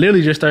 I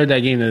literally just started that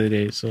game the other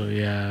day, so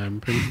yeah,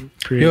 I'm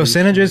pretty Yo,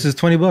 San Andreas is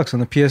 $20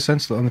 on the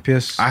PSN on the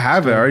PS. I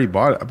have it. I already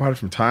bought it. I bought it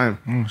from Time.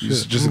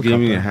 Just a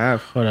game and a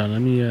half. Hold on, let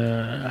me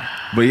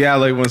But yeah,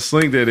 like when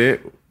Slink did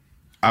it,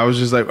 I was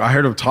just like, I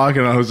heard him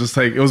talking. I was just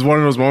like, it was one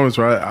of those moments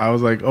where I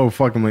was like, oh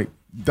fuck, I'm like,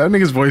 that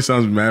nigga's voice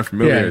sounds mad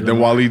familiar. Yeah, Then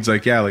Waleed's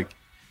like, yeah, like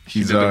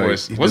he's Did the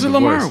voice. he Was did it the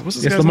Lamar? voice. What's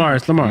this It's guy's Lamar. name?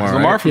 It's Lamar. Lamar,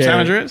 Lamar from San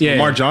Andreas? Yeah.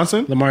 Lamar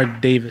Johnson? Lamar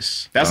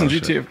Davis. That's in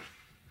shit. GTA.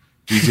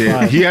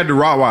 GTA. He had the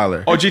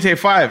Rottweiler. Oh, GTA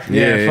 5.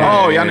 Yeah,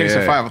 Oh, yeah, y'all niggas yeah.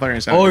 said 5. I thought you were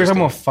in San Oh, you're Andreas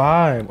talking still.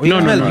 about 5. Oh,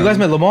 No. You guys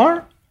met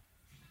Lamar?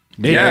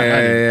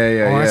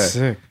 Yeah. Oh, that's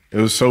sick. It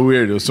was so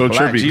weird. It was so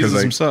Black trippy because Jesus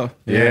like, himself.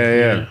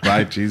 yeah.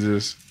 Black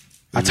Jesus.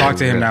 I talk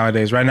to him Yeah.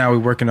 nowadays. Right now, we're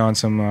working on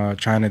some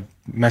trying to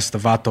mess the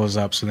Vatos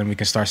up, so then we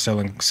can start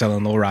selling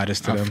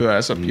lowriders to I them. feel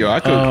that's up. Yo, I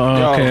could.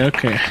 Oh, yo,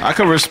 okay. I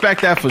could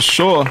respect that for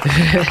sure.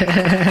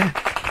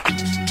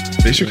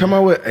 They should come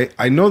out with.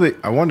 I know they.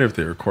 I wonder if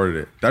they recorded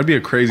it. That'd be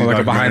a crazy like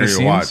a behind documentary the to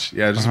scenes? watch.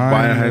 Yeah, just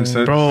behind the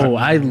scenes. Bro,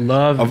 I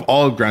love Of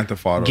all Grand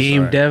Theft Auto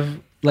game dev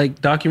like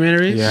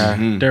documentaries.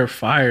 Yeah. They're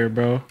fire,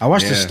 bro. I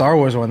watched the Star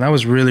Wars one. That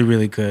was really,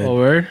 really good. Oh,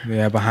 word?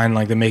 Yeah, behind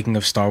like the making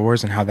of Star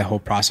Wars and how that whole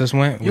process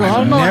went. Yo, I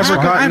don't know.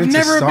 I've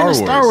never been a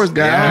Star Wars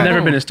guy. Yeah. I've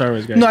never been a Star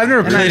Wars guy. No, I've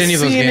never And played I've any of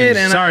those seen games. it,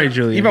 and Sorry,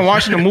 Julian. Even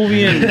watching the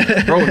movie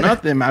and bro,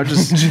 nothing. I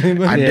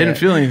didn't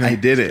feel anything. I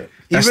did it.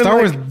 That Even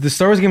Star like- Wars, the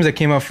Star Wars games that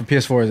came out for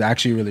PS4 is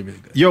actually really, really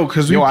good. Yo,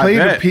 because Yo,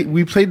 I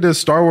we played the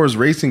Star Wars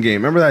racing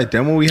game. Remember that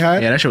demo we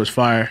had? Yeah, that shit was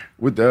fire.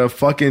 With the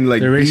fucking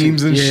like The racing-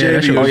 beams and yeah, shit.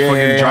 that shit You was- could yeah,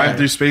 fucking yeah, drive yeah.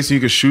 through space and you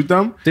could shoot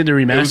them. Did the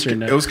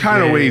remaster It was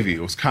kind of wavy.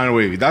 It was kind of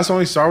wavy. That's the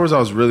only Star Wars I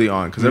was really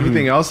on because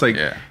everything else, like,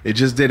 it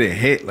just didn't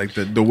hit. Like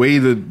the way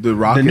the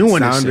rocket new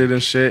one is sounded sick.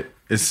 and shit.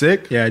 It's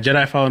sick. Yeah,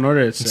 Jedi Fallen Order.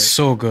 It's It's sick.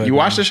 so good. You man.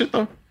 watch this shit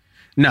though?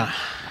 Nah,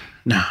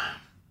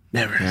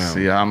 never.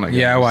 See, I'm like,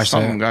 Yeah, I watched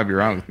something that. gotta be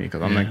wrong with me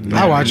because I'm like,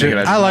 I watch it. nigga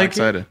that's I not like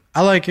excited. it.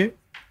 I like it.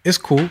 It's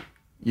cool.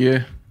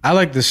 Yeah, I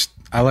like this.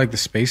 I like the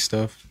space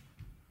stuff.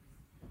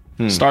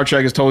 Star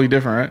Trek is totally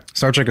different, right?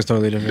 Star Trek is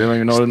totally They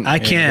different. don't even know. I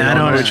can't. They I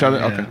don't know each other.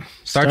 yeah. Okay.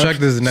 Star Trek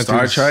is the Netflix.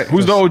 Star Trek.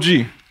 Who's the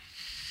OG?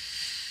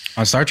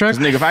 On Star Trek?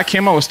 Nigga, if I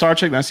came out with Star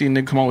Trek and I see a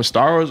nigga come out with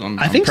Star Wars,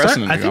 I think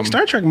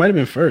Star Trek might have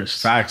been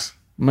first. Facts.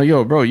 I'm like,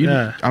 yo, bro,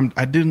 Yeah.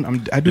 I do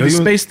the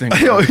space thing.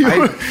 Bro.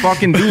 I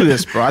fucking do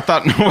this, bro. I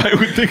thought nobody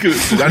would think of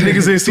this. That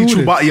niggas ain't see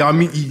Chewbacca. Yeah, I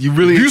mean, you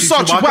really You ain't see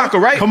saw Chewbacca,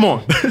 right? Come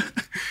on.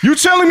 You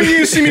telling me you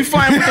didn't see me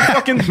flying with the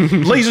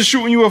fucking laser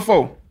shooting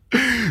UFO?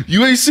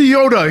 You ain't see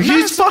Yoda.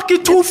 He's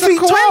fucking 2 feet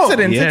tall.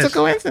 Coincidence. Yes. It's a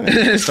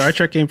coincidence. Star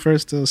Trek came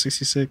first till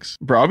 66.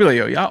 Bro, I'll be like,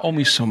 yo, y'all owe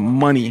me some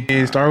money.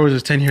 And Star Wars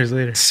was 10 years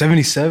later.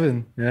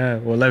 77. Yeah,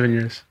 well, 11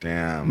 years.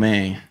 Damn.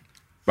 Man.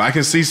 But I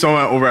can see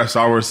someone over at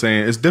Star Wars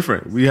saying it's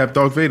different. We have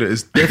Darth Vader.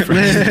 It's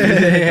different.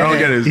 I don't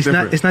get it. It's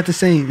different. It's not the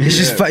same. It's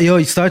just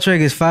Star Trek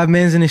is 5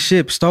 men in a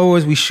ship. Star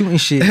Wars, we shooting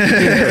shit. We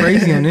getting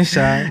crazy on this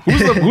side.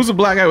 Who's the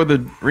black guy with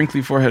the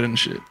wrinkly forehead and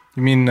shit?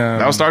 You mean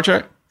That was Star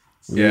Trek?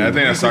 Yeah, I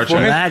think that's Star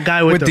Trek. that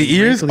guy with, with the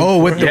ears? wrinkly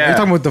Oh, with the Yeah. you're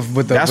talking with the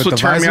That's with what the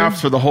turned me visor? off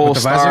for the whole With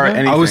the visor Star guy?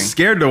 anything. I was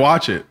scared to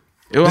watch it.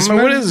 It was, I'm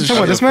like, what is this? Talking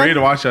about I was this man? afraid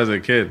to watch it as a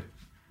kid.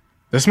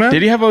 This man?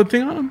 Did he have a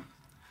thing on him?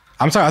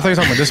 I'm sorry, I thought you were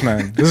talking about this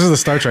man. This is the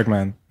Star Trek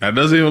man. That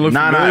doesn't even look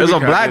Nah, familiar. it was a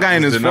because black I guy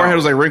and his just forehead didn't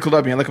was know. like wrinkled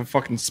up. He had like a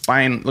fucking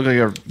spine. Looked like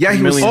a Yeah,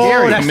 he was million-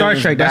 scary. Oh, that's Star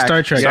chameleon Trek. That's back.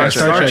 Star Trek. Yeah, That's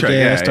Star Trek.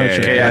 Yeah, that's Star Trek.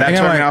 Yeah, that I think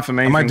turned I me might- off from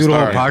I anything might do the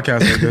whole Star.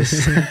 podcast like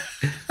this.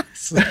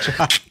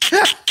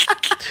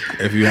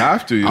 If you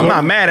have to, I'm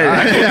not mad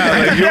at it.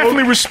 I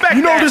definitely respect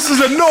You know that. this is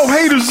a no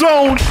hater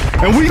zone,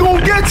 and we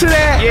gonna get to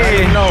that.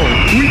 Yeah, no.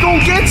 We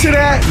gonna get to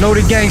that. Know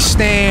the gang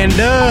stand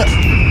up.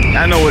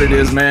 I know what it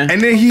is, man.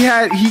 And then he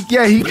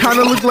kind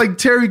of looked like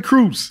Terry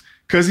Crews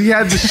because he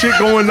had the shit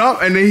going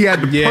up, and then he had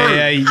the perm.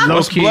 Yeah, low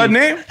What's key. blood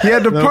name? He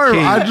had the Low perm. key.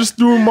 I just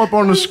threw him up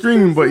on the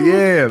screen, but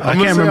yeah, I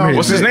can't remember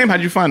What's his name?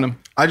 How'd you find him?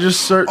 I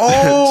just searched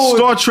Oh.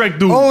 Star Trek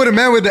dude. Oh, the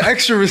man with the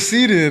extra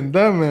receding.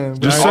 That man.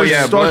 Just Oh, search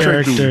yeah, Star blood.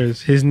 Trek dude.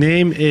 Characters. His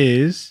name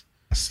is.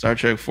 Star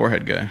Trek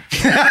forehead guy.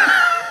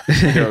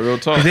 Yo, real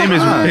talk.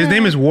 His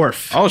name is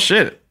Worf. Oh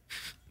shit.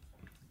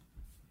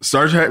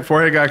 Star Trek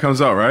forehead guy comes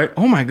out, right?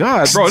 Oh my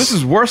god, bro, this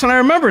is worse than I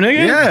remember,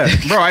 nigga.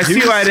 Yeah. bro, I see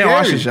was why I didn't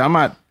watch scary. this shit. I'm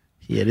not.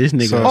 Yeah, this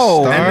nigga.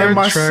 Oh, And then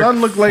my Trek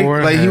son looked like he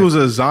forehead. was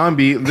a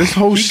zombie. This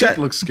whole shit got-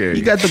 looks scary.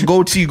 He got the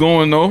goatee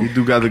going though. He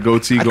do got the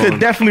goatee I going. could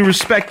definitely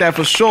respect that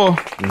for sure.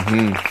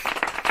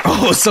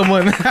 Oh,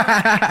 someone. Wait,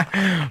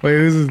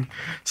 who's this?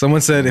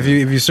 Someone said if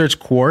you search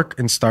Quark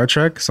in Star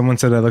Trek, someone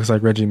said that looks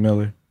like Reggie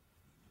Miller.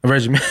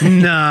 Reggie Miller.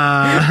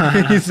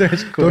 Nah. You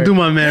search Don't Quark. do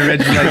my man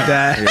Reggie like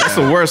that. That's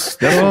the worst.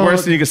 That's the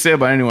worst thing you can say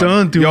about anyone.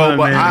 Don't do my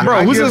but man.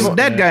 Bro, who's give this him-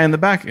 dead guy in the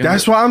back?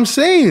 That's what I'm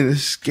saying.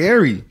 It's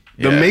scary.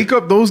 The Yeah.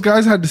 makeup those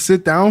guys had to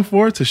sit down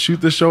for to shoot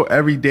the show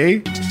every day.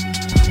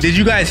 Did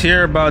you guys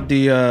hear about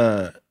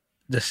the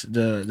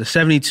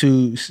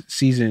 72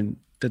 season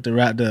that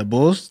the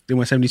Bulls they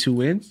went 72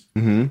 wins?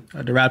 Mm-hmm.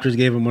 The Raptors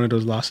gave them one of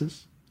those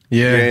losses.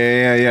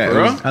 Yeah. Yeah.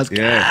 Bro? It was,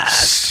 yeah.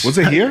 Was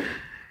it here?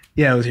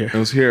 Yeah, it was here. It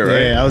was here,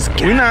 right? Yeah, I was.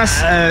 We not.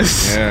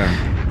 Yeah.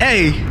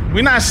 Hey,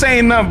 We not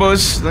saying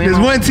numbers. there's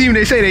one team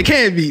they say they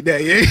can't beat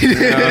that.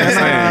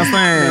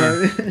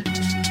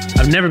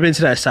 I've never been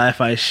to that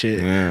sci-fi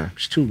shit. Yeah.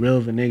 It's too real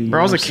of a nigga. Bro,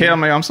 I was a kid.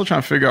 I'm like, I'm still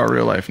trying to figure out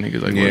real life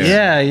niggas. Like, Yeah. what-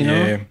 Yeah, you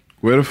know. Yeah.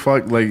 Where the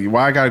fuck, like,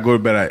 why I gotta go to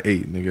bed at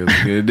 8, nigga?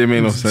 It didn't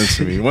make no sense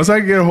to me. Once I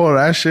get a hold of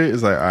that shit,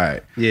 it's like, all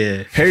right.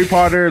 Yeah. Harry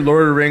Potter,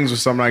 Lord of the Rings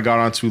was something I got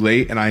on too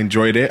late, and I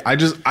enjoyed it.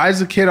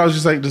 As a kid, I was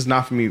just like, this is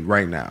not for me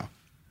right now.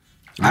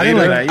 I didn't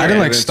Later like. that I year, didn't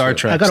like into Star it.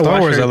 Trek. I gotta Star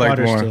watch Wars. Harry I like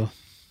Potter more. still.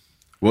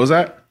 What was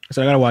that?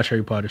 So I gotta watch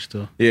Harry Potter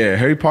still. Yeah,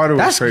 Harry Potter was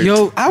That's crazy.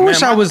 yo. I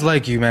wish Man, I was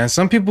like you, man.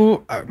 Some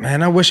people,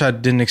 man. I wish I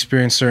didn't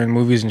experience certain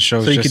movies and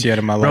shows you just could- yet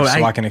in my bro, life,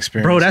 so I can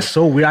experience. Bro, it. that's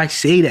so weird. I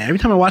say that every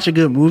time I watch a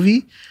good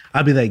movie,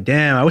 I'd be like,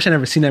 damn, I wish I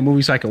never seen that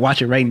movie so I could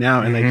watch it right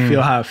now and like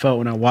feel how I felt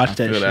when I watched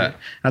that shit. that.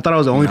 I thought I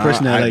was the only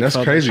person that like that's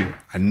felt crazy. that shit.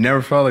 I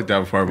never felt like that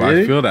before, but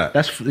Really? I feel that.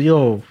 That's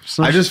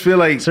I just feel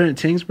like certain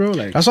things, bro.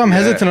 Like That's why I'm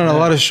hesitant on a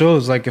lot of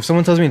shows. Like if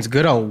someone tells me it's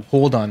good, I'll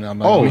hold on. I'm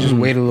like, let me just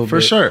wait a little for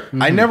bit. sure.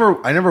 I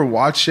never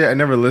watch shit. I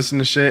never listen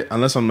to shit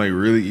unless I'm like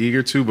really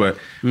eager to. But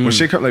when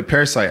shit comes like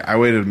Parasite, I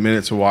waited a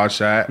minute to watch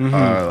that.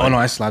 Oh no,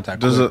 I slapped that.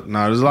 There's Quick.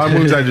 there's a lot of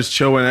movies I just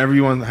chill when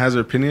everyone has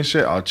their opinion.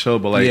 Shit, I'll chill.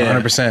 But like,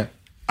 100%.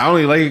 I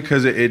only like it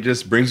because it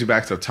just brings you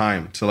back to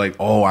time. To like,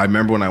 oh, I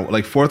remember when I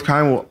like Fourth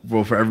Kind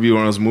will forever be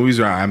one of those movies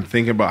where I'm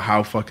thinking about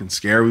how fucking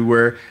scared we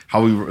were,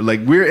 how we were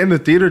like we're in the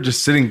theater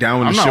just sitting down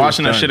when I'm the not shit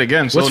watching was that done. shit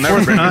again, so What's it'll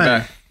never bring me Fourth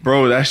back.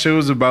 Bro, that shit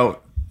was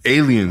about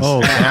aliens.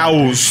 Oh,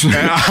 owls.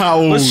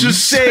 Owls. Let's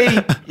just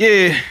say,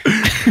 yeah.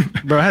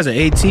 bro, it has an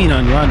 18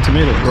 on Rotten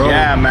Tomatoes. Bro.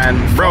 Yeah, man.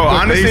 Bro, Fuck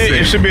what honestly, they say.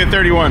 it should be a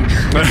 31.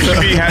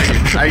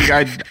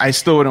 I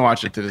still wouldn't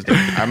watch it to this day.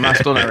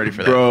 Still not ready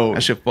for that. Bro.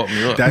 That shit fucked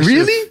me up. That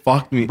Really? shit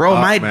fucked me Bro,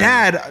 up, my man.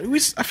 dad,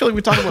 I feel like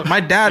we talked about my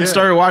dad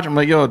started watching. I'm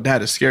like, yo,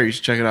 dad, it's scary. You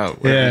should check it out.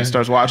 Yeah. He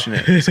starts watching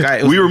it. This guy,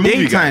 it We were was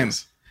movie daytime.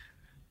 guys.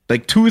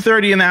 Like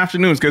 2:30 in the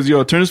afternoons, because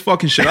yo, turn this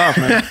fucking shit off,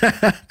 man.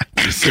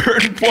 At a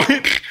certain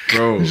point,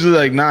 Bro. he's just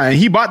like, nah. And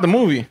he bought the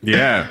movie.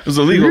 Yeah. It was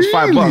illegal. It was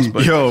 $5,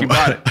 but Yo. he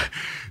bought it.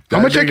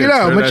 I'ma check it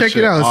out. I'ma check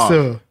it out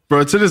still.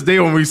 Bro, to this day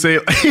when we say,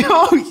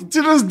 yo,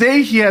 to this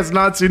day he has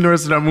not seen the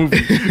rest of that movie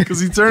because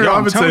he turned it Yo, off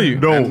I'm and telling said you,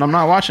 no, and I'm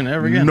not watching it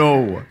ever again.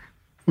 no.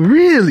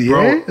 Really,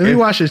 Bro, eh? Let me if-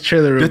 watch this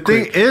trailer real The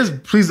thing quick. is,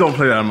 please don't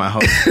play that in my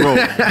house, bro.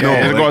 No,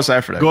 Yeah, go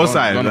outside for that. Go Don't-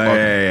 outside. don't Like,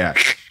 bother. yeah.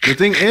 The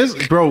thing is,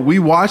 bro, we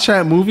watched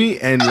that movie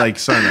and like,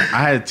 son,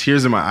 I had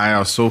tears in my eye. I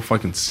was so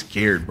fucking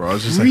scared, bro. I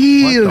was just like, what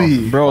Really?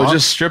 the Bro, it fuck?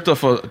 just stripped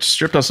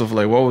us of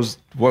like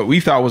what we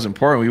thought was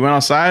important. We went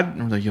outside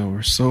and we're like, yo,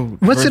 we're so.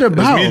 What's it it was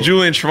about? me and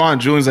Julian and Siobhan.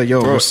 Julian's like,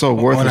 yo, we're so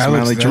worthless, that man.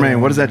 looks Like, good. Jermaine,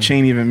 what does that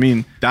chain even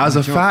mean? That was a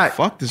Yo, fact.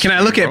 Fuck this. Can I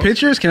shit, look at bro.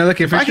 pictures? Can I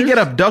look at If pictures? I could get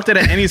abducted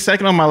at any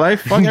second of my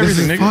life, fuck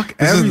everything, nigga. Fuck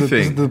This is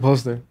everything. the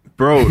poster.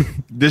 Bro,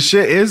 this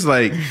shit is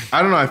like,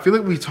 I don't know. I feel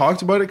like we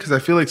talked about it because I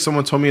feel like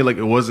someone told me like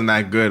it wasn't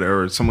that good,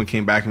 or someone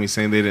came back and me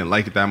saying they didn't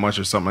like it that much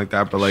or something like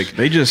that. But like,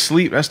 They just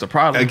sleep. That's the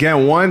problem.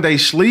 again, one, they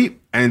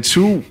sleep, and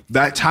two,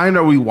 that time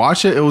that we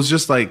watch it, it was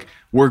just like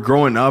we're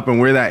growing up and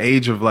we're that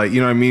age of like, you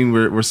know what I mean?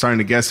 We're starting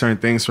to get certain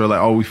things. So we're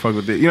like, oh, we fuck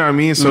with it. You know what I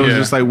mean? So it's Yeah.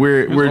 just like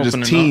we're just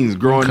opening teens up.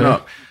 growing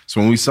up. So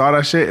when we saw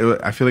that shit,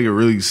 I feel like it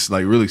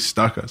really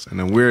stuck us. And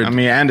then we're, I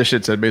mean, and the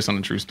shit said based on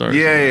the true story.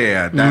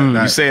 yeah.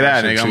 You say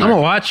that, shit nigga, too. I'm I'm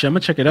gonna watch it. I'm gonna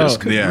check it This out.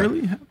 could Yeah.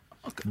 really.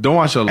 Don't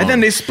watch it alone. And then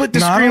they split the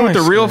No, I screen don't with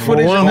the like real screen.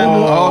 footage. And then,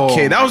 Whoa.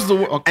 okay, that was the.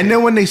 Okay. And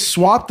then when they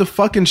swap the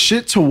fucking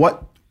shit to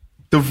what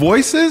the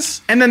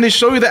voices, And then they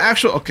show you the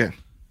actual. Okay,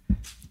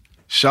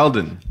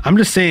 Sheldon. I'm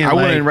just saying. I like,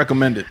 wouldn't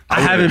recommend it.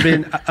 I haven't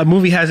been. A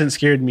movie hasn't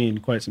scared me in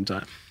quite some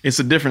time. It's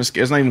a different.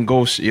 It's not even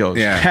ghost. Yo,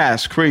 Yeah. yeah,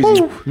 cast crazy.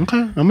 Okay,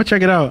 I'm gonna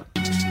check it out.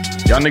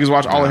 Y'all niggas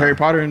watch all of Harry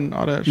Potter and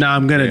all that. Shit? Nah,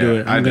 I'm gonna do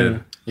it. I I'm did.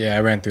 gonna. Yeah,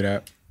 I ran through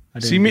that.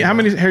 See me? How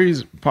many Harry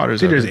Potters?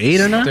 I think there's 8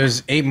 or not.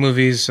 There's 8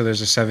 movies, so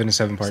there's a 7 and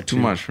 7 part Too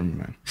 2. much for me,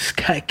 man. This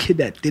guy kid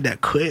that did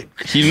that quick.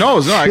 He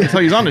knows. No, I can tell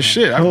he's on the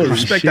shit. I Holy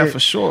respect shit. that for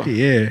sure.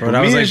 Yeah, Bro, For that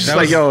me, was like- it's just that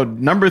like, was- yo,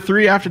 number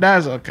 3 after that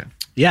is okay.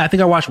 yeah. I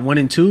think I watched 1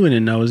 and 2, and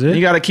then that was it.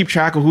 You got to keep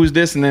track of who's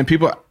this, and then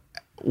people.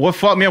 What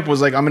fucked me up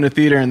was like I'm in the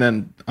theater and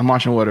then I'm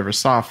watching whatever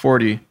Saw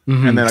 40,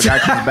 and then a guy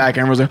comes back and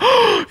everyone's like,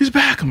 "Oh, he's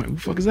back!" I'm like, "Who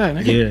the fuck is that?"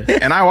 nigga?" Yeah.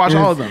 And I watch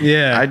all of them.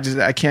 Yeah.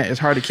 I can't. It's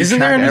hard to keep. Isn't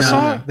track there a new of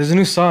Saw? everything. There's a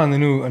new Saw and a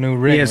new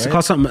Ring, yeah, it's right?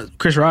 called something.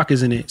 Chris Rock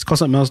is in it. It's called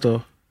something else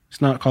though.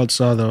 It's not called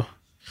Saw though.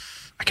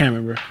 I can't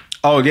remember.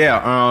 Oh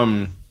yeah,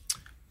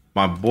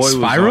 my boy was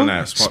Spiral? on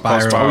that.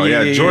 Spiral. Spiral. Oh,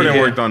 Yeah, yeah, Jordan yeah.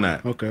 worked on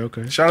that.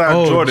 Okay. Shout out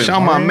Oh, Jordan.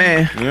 Shout my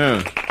man.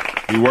 Yeah,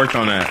 he worked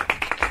on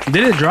that.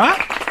 Did it drop?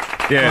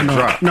 Yeah, it no,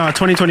 dropped. no,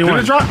 2021.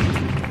 Did it drop?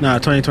 No,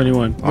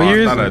 2021. What year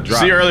is thought it? it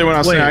dropped. See earlier when I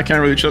was saying Wait. I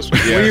can't really trust.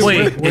 Yeah.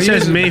 Wait, it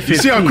says May 15th. You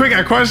see how quick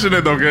I questioned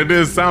it though? Cause it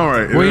didn't sound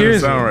right. It What year didn't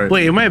is sound it? right.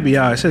 Wait, it might be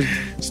out. It says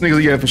This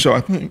nigga's yeah for sure.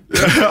 I think.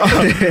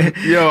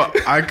 Yo,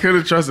 I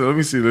couldn't trust it. Let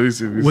me see.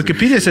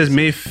 Wikipedia says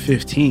May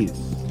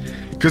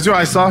 15th. Because yo,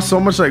 I saw so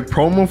much like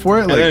promo for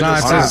it. Like then it on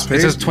just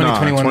his says page.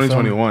 2021 Nah,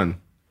 2021.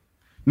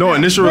 No,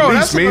 initial Bro, release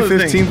that's May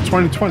another thing. 15th,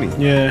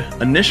 2020. Yeah.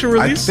 Initial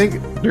release. think-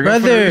 they're gonna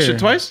put Brother. this shit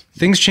twice.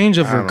 Things change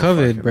over don't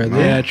COVID, fucking brother. know.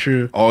 Yeah,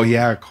 true. Oh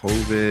yeah,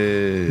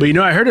 COVID. But you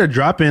know, I heard they're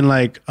dropping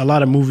like a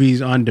lot of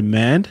movies on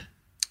demand.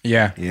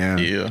 Yeah. yeah.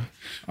 Yeah,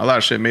 a lot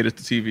of shit made it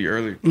to TV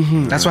early.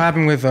 That's what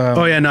happened with.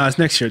 Oh yeah, no, it's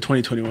next year,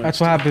 2021.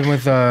 That's what happened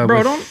with. Bro,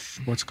 with-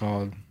 don't- What's it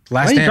called?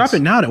 Why Last you Dance. drop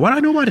it now? Why do I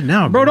know about it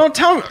now, Bro, bro? don't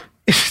tell me.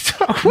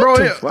 what Bro,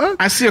 the yeah, fuck?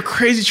 I see a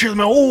crazy trailer.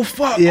 Man, oh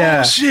fuck!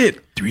 Yeah. Oh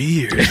shit! 3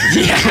 years.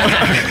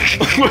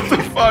 What the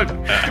fuck?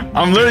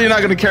 I'm literally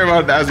not gonna care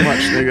about that as much,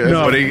 nigga.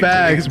 No, But it,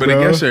 facts, but bro.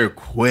 it gets there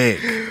quick.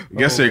 It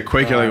gets there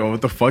quick. You're like, oh,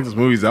 what the fuck? This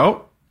movie's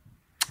out?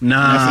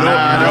 Nah,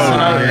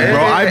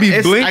 Bro, I be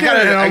blinking I gotta,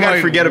 and I'm I gotta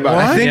like, forget about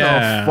what? it. I think.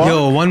 Yeah. fuck?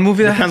 Yo, one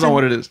movie that Depends on happened-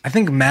 what it is. I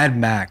think Mad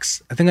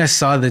Max. I think I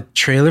saw the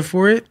trailer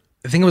for it,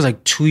 I think it was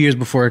like 2 years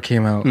before it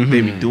came out.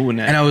 They be doing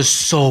that. And I was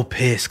so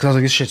pissed because I was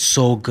like, this shit's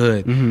so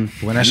good.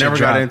 When I never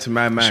got into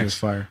Mad Max. Shit was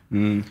fire.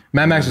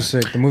 Mad Max was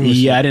sick. The movie was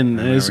Yeah, I sick. didn't.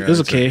 It was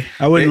okay.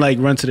 I wouldn't like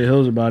run to the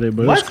hills about it,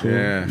 but it was cool.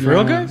 Yeah. For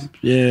real, guys?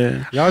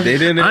 Yeah. They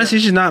didn't. Honestly,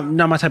 it's just not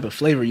my type of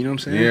flavor. You know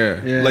what I'm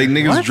saying? Yeah. Like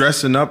niggas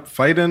dressing up,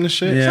 fighting and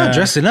shit. Yeah. It's not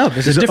dressing up.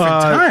 It's a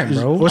different time,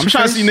 bro. What's I'm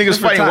trying to see niggas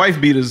fighting wife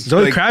beaters.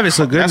 Zoe Like, Kravitz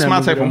look good. That's in my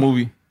that type of though.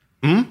 movie.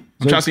 I'm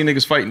trying to see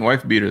niggas fighting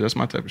wife beaters. That's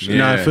my type of shit.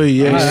 Nah, I feel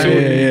you.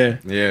 Yeah.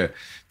 Yeah.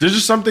 There's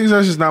just some things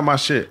that's just not my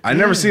shit. I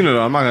never seen it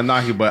though. I'm not gonna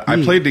knock you, but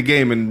I played the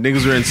game and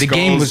niggas were in The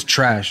game was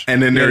trash.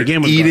 and then they're the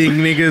game was eating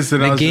niggas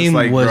and I The was game just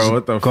like, was bro,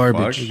 what the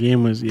garbage. The fuck?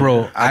 game was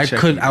Bro, I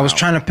check you was out.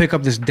 trying to pick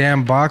up this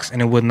damn box and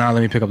it would not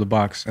let me pick up the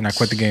box. And I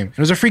quit the game. It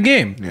was a free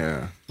game.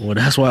 Yeah. Well,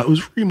 that's why it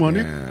was free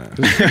money.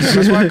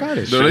 That's why I got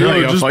it. No,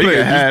 yo, just play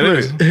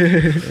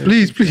it.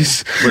 Please.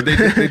 But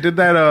they did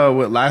that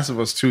with Last of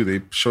Us 2.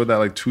 They showed that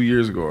like 2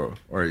 years ago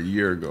or a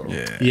year ago.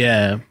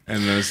 Yeah.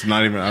 And then it's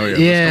not even out yet.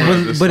 Yeah. It's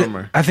coming out this But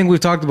summer. I think we've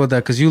talked about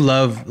that because you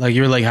love, like,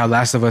 you're like how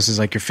Last of Us is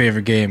like your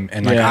favorite game.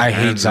 And like, Yeah, I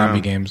hate hands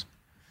zombie down. games.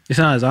 It's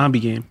not a zombie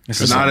game.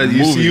 It's It's just not a a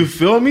you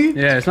feel me?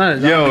 Yeah, it's not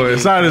a zombie Yo, game.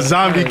 it's not a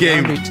zombie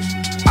game.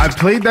 I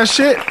played that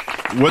shit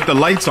with the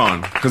lights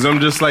on because I'm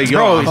just like, yo,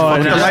 Bro, I'm with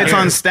fucking the lights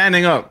scared. on,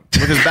 standing up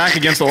with his back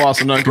against the wall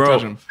so no one can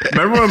touch Bro, him.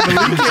 remember when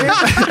Malik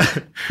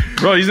came?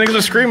 Bro, these niggas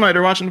are screaming like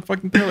they're watching the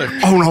fucking killer.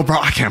 Oh no, bro,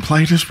 I can't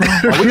play this, bro.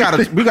 We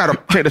gotta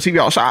take the TV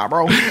outside,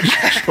 bro.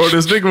 Bro,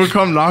 this nigga would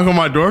come knock on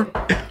my door.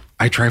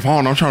 Hey,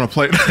 Trayvon, I'm trying to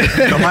play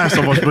The Last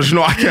of Us, but you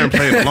know I can't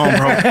play it alone,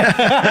 bro.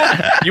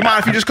 You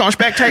mind if you just come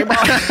spectate, bro?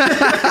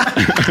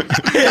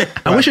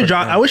 I wish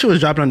it was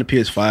dropping on the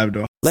PS5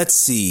 though. Let's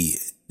see.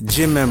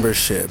 Gym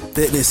membership,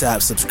 fitness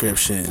app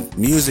subscription,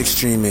 music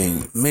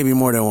streaming, maybe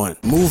more than one.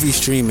 Movie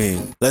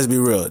streaming, let's be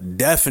real,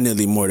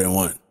 definitely more than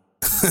one.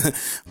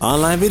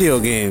 Online video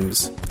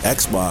games,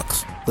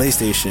 Xbox,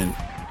 PlayStation,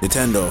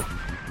 Nintendo.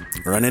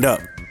 Run it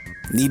up.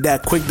 Need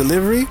that quick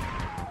delivery?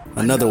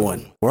 Another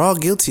one. We're all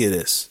guilty of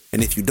this.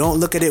 And if you don't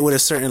look at it with a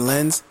certain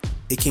lens,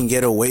 it can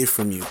get away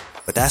from you.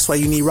 But that's why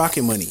you need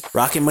Rocket Money.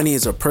 Rocket Money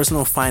is a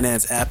personal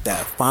finance app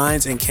that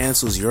finds and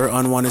cancels your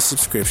unwanted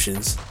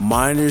subscriptions,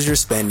 monitors your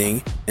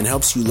spending, and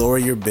helps you lower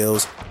your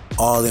bills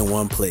all in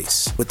one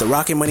place. With the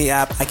Rocket Money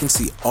app, I can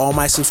see all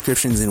my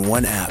subscriptions in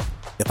one app.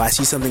 If I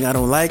see something I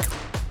don't like,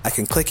 I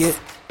can click it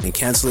and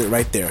cancel it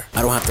right there.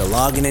 I don't have to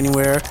log in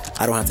anywhere.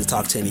 I don't have to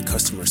talk to any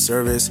customer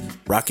service.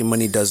 Rocket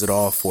Money does it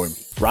all for me.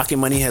 Rocket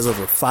Money has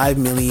over 5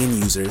 million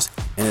users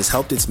and has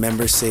helped its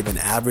members save an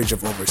average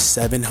of over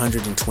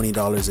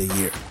 $720 a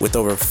year, with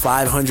over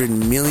 $500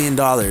 million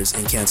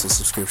in canceled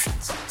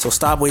subscriptions. So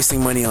stop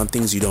wasting money on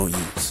things you don't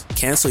use.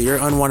 Cancel your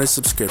unwanted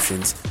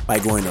subscriptions by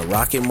going to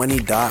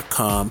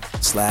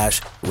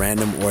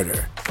rocketmoney.com/random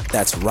order.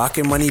 That's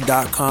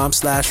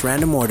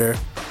rocketmoney.com/random order.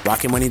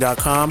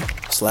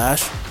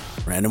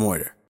 rocketmoney.com/random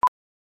order.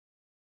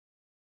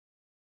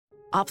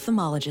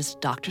 Ophthalmologist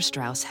Dr.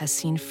 Strauss has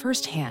seen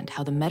firsthand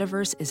how the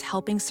metaverse is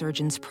helping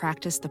surgeons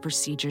practice the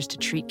procedures to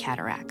treat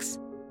cataracts.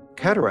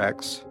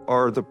 Cataracts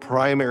are the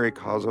primary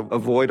cause of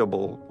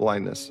avoidable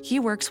blindness. He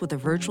works with a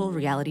virtual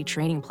reality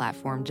training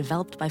platform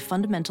developed by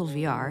Fundamental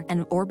VR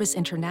and Orbis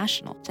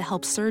International to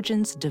help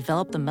surgeons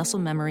develop the muscle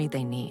memory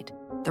they need.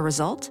 The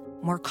result?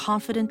 More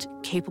confident,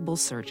 capable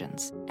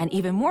surgeons. And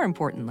even more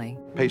importantly,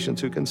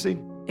 Patients who can see.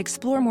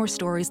 explore more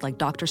stories like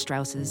Dr.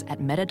 Strauss's at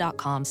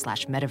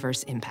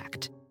meta.com/metaverse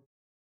impact.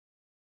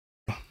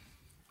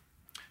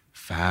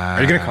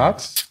 Are you getting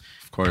Cox?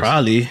 Of course.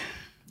 Probably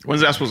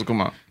When's that supposed to come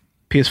out?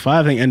 PS5.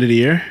 I think end of the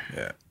year.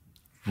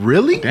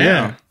 Really?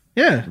 Damn.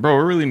 Yeah. Bro,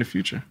 we're really in the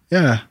future.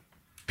 Yeah.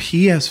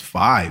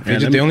 PS5.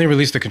 They only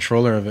released the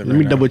controller of it. Let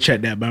me double check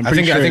that, but I'm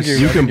pretty sure you're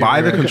You right. can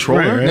buy the Right.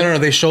 controller? Right. No,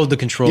 they showed the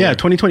controller. Yeah,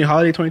 2020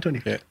 holiday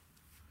 2020. Yeah.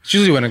 It's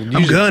usually when I'm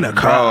gonna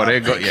call. Bro, they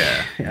go.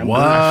 Yeah.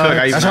 What? I feel like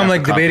I used That's to why I'm have like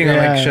a copy. debating. I'm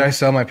like, Yeah. should I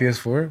sell my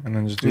PS4 and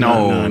then just do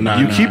No,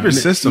 you keep your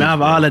system. I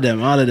have all of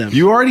them.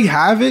 You already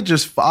have it.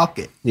 Just fuck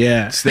it.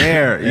 Yeah. It's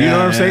there. You Yeah, know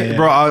what I'm yeah, saying, yeah.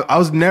 bro? I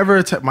was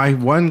never my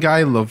one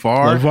guy,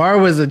 LeVar.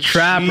 LeVar was a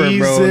trapper, bro.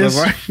 Jesus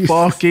LeVar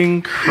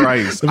fucking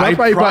Christ! LeVar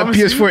probably bought promise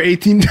you, PS4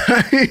 18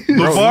 times.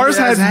 LeVar's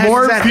he has had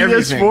more had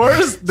everything.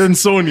 PS4s than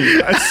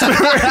Sony. I swear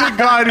to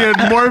God, he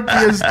had more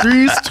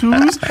PS3s,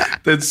 2s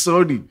than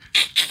Sony.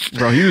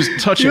 Bro, he was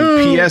touching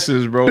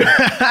PSs, bro.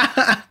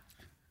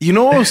 You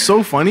know what was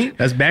so funny?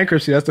 That's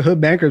bankruptcy. That's the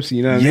hood bankruptcy.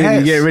 You know what I mean? Yes.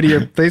 You get rid of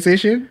your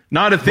PlayStation.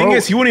 No, the thing Bro.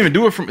 is, he wouldn't even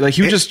do it from like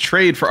he would just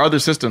trade for other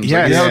systems.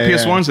 Yeah, like, you have a yeah,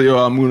 PS1, so yo,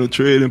 I'm gonna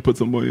trade and put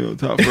some money on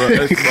top for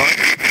an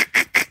Xbox.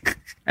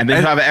 And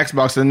then you have an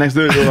Xbox, and the next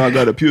day, yo, I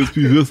got a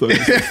PSP. This, I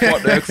just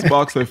fuck the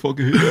Xbox. I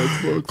fucking hate the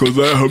Xbox. Because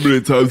how many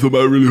times am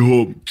I really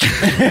home? You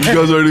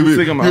guys already been.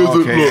 Thinking about, Here's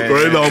okay, the look, yeah,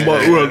 right yeah, now,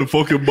 yeah, we're on the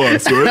fucking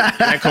bus, right?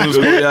 That comes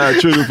with, yeah, I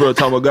traded for a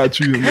time I got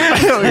you.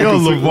 Yo,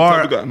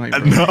 LeVar, I'm like,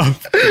 bro,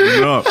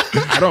 enough.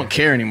 I don't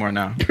care anymore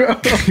now.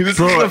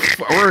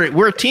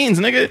 We're teens,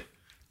 nigga.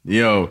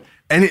 Yo.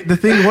 And the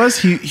thing was,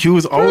 he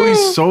was always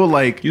so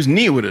like, He was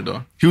neat with it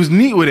though. he was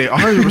neat with it,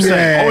 100%.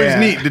 Yeah, always yeah.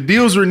 neat. The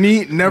deals were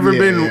neat. Never Yeah,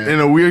 been yeah. in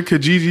a weird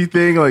Kijiji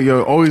thing. Like,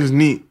 yo, always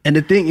neat. And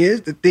the thing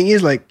is,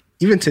 like,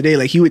 even today,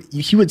 like he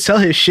would sell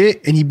his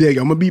shit and he'd be like,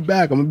 I'm gonna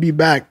be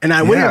back. And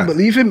I wouldn't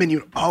believe him, and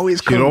you'd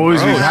always come He'd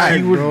always be back,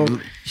 back, bro.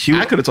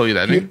 I could have told you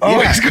that. Nigga.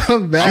 Always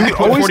come back. He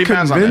would always 40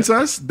 pounds on convince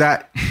us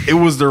that it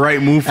was the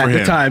right move for At him.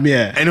 the time,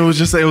 yeah. And it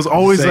was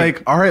always It's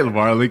like, all right,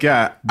 LeVar, like,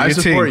 yeah, I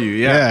Good support team. you.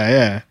 Yeah.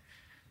 Yeah.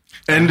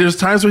 And there's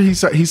times where he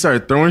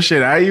started throwing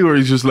shit at you, or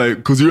he's just like,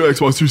 because your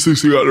Xbox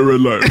 360 got the red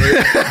light,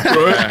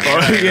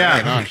 right?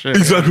 Yeah. shit.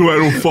 Exactly why I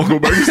don't fuck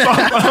with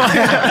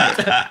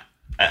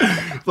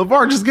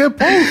LeVar, just get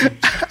both.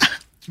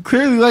 You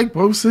clearly like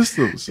both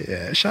systems.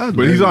 Yeah, shout out to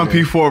But he's on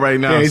Benji. P4 right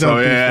now. Yeah, he's so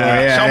on P4,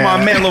 yeah. Shout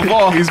my man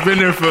LeVar. He's been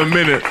there for a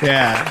minute.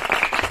 Yeah.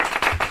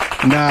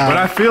 Nah. But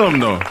I feel him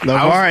though.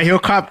 LeVar, he'll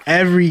cop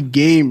every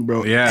game,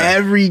 bro. Yeah.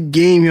 Every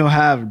game he'll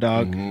have,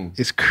 dog.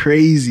 It's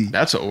crazy.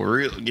 That's a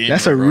real gamer.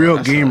 That's a bro. real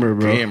That's gamer, a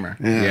bro. Gamer.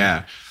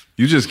 Yeah.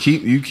 You just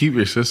keep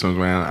your systems,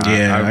 man.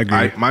 Yeah, I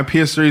agree. My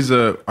PS3's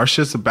our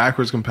shit's a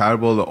backwards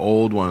compatible. The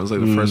old one, it was like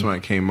the first one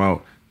that came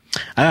out.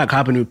 I got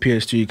copping new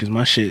PS3 because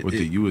my shit With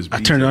the USB I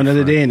turned it on the other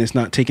front. day and it's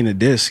not taking a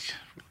disc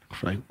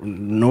for like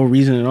no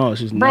reason at all.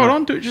 It's just Bro, not.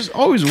 don't do it. Just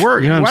always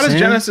work. You know what Why I'm does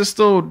saying? Genesis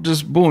still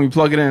just boom? You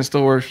plug it in, it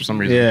still works for some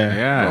reason.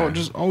 Yeah. Bro, it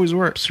just always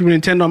works. Super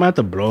Nintendo, I'm gonna have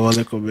to blow a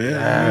little bit.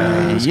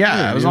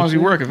 Yeah, as long as you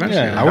work eventually.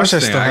 Yeah. I wish I That's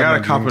the still thing. had I my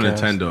got a copy of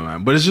Dreamcast. Nintendo,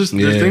 man. But it's just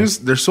Yeah. there's things,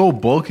 they're so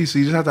bulky, so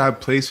you just have to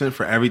have placement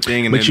for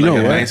everything, and But then you like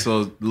know a what? nice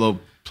little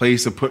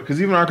place to put. Because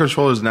even our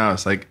controllers now,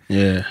 it's like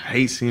Yeah. I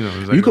hate seeing them.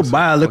 It's like, You could it's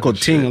buy a like little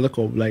fucking thing, shit. a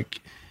little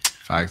like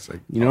Facts, like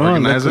you know,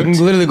 organizer. You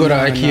can literally go to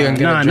IKEA and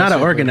get not dresser.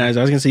 an organizer.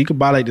 I was gonna say you could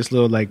buy like this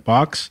little like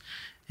box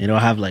and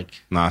it'll have like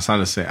Nah, it's not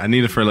the same. I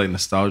need it for like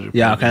nostalgia.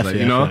 Yeah, purposes. okay, like,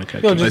 yeah, you know, okay.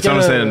 Yo, like just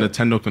someone get said, a a-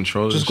 Nintendo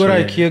controller. Just go to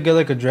shit. IKEA, get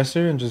like a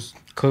dresser, and just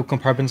clip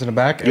compartments in the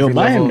back. yo, every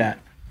buy level. him that.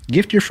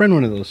 Gift your friend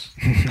one of those.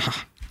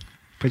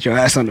 Put your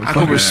ass on the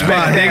fucking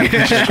spot,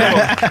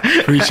 nigga.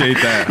 Appreciate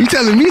that. You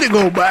telling me to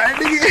go buy it,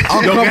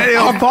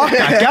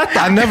 nigga?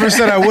 I never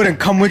said I wouldn't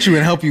come with you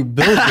and help you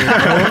build it,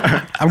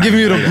 bro. I'm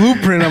giving you the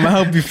blueprint. I'm gonna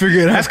help you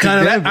figure it out. That's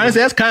kind of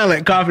honestly, that's kind of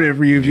like confident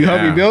for you if you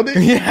help me build it.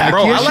 Yeah,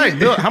 Bro, IKEA I shit. like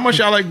build. How much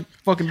y'all like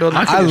fucking building?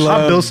 I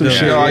love build some building.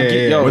 shit. Yo, I Yeah,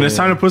 get- yeah, yo, When it's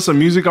time to put some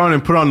music on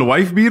and put on the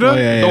wife beater, Oh,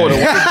 yeah, Oh, yeah.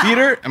 the wife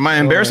beater? Am I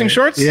embarrassing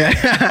shorts? Yeah.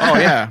 Oh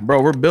yeah,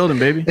 bro, we're building,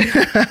 baby.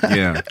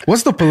 yeah.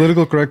 What's the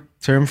political correct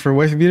term for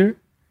wife beater?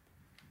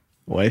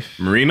 Wife.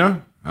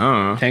 Marina, I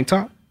don't know. Tank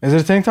top? Is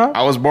it a tank top?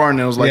 I was born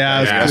and it was like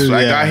Yeah, that. it's-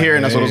 I yeah, got here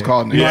and that's what it was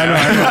called. I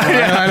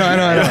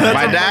know.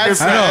 My dad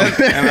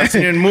said, and I've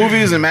seen it in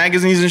movies and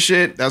magazines and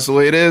shit. That's the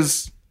way it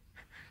is.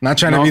 Not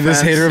trying No to be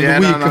this offense. hater of Yeah,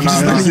 the week. No, I'm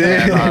just no, not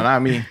yeah, saying. no,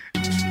 not me.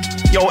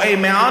 Yo, hey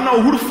man, I don't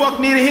know who the fuck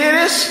need to hear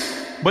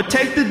this, but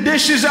take the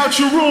dishes out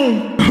your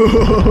room.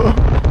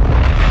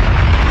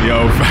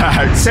 Yo,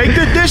 facts. Take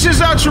the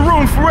dishes out your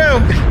room for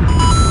real.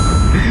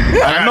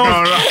 I know.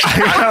 No.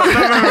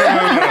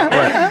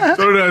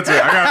 Don't do that to me.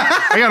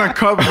 I got a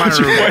cup in my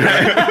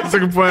room. It's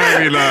like a point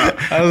at me now.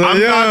 I'm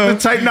not the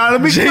type. Nah,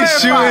 let me clarify.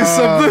 shooting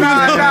something.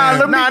 Nah,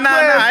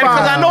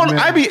 because I know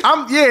I be.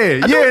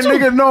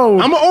 Nigga, no.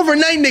 I'm an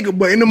overnight nigga,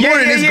 but in the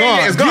morning it's gone.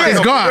 It's gone. It's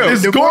gone.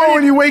 It's The gone morning-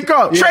 when you wake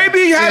up. Trey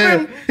be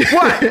having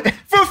what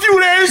for a few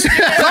days?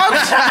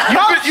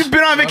 Cups? You've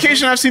been on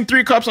vacation. I've seen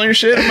 3 cups on your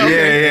shit. I'm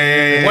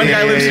okay. One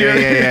guy lives here.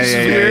 This is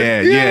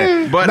weird.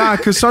 Yeah. But Nah,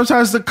 because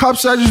sometimes the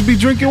cups I just be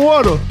drinking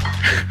water.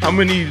 how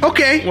many?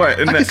 Okay. What?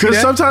 And I that- can see Because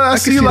that. sometimes I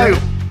see see like,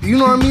 that. you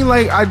know what I mean?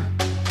 Like I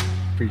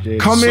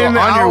come So in on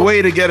and your out.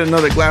 way to get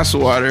another glass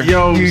of water.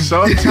 Yo,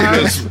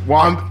 sometimes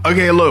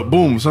okay, look,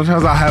 boom.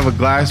 Sometimes I have a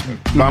glass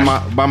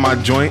by my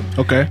joint.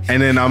 Okay.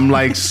 And then I'm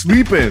like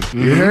sleeping.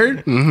 You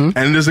heard? And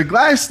there's a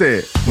glass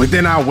there. But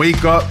then I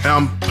wake up and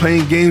I'm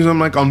playing games. I'm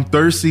like, I'm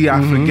thirsty.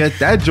 I forget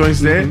that joint's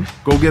there.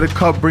 Go get a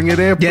cup, bring it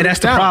there. Yeah, put that's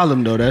it the down.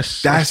 problem though.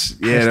 That's That's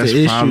the the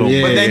issue. problem.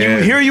 Yeah. But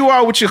then here you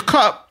are with your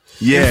cup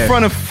Yeah. in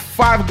front of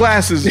 5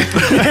 glasses,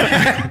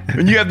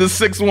 and you have the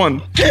 6th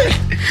one.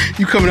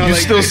 you coming out You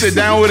like still this. sit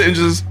down with it and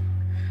just.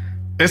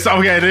 It's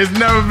okay. There's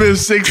never been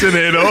 6 in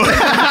there though.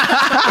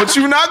 What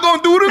you not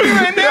gonna do to me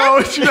right Yo, now?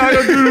 what you not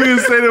gonna do to me and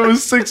say there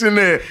was 6 in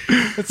there?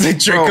 It's like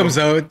Drake comes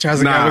out, tries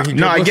to grab Nah. a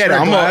No, I get it.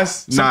 I'm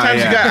glass.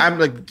 sometimes I'm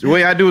like the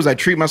way I do is I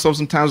treat myself.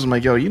 Sometimes I'm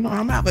like, yo, you know,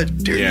 I'm having a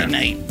dirty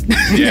night.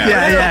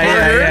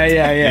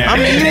 Yeah.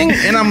 I'm eating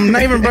and I'm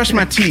not even brushing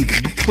my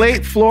teeth.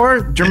 Plate,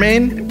 floor,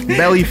 Jermaine,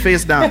 belly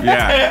face down.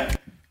 Yeah.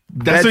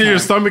 That's when your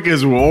stomach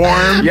is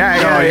warm.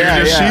 Yeah.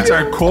 Your sheets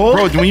are cold.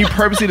 Bro, when you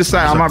purposely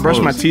decide I'm not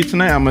brushing my teeth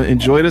tonight, I'm gonna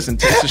enjoy this and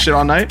taste this shit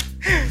all night.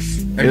 It's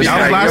that was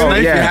last yo,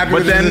 night? yeah. You happy But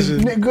with the then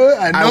decision?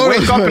 Nigga, I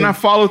wake up and I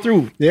follow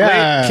through.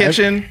 Yeah. Plate,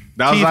 kitchen,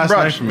 That was teeth, last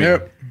brush. night for me.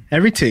 Yep.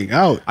 Everything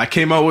out. I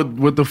came out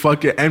with the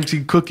fucking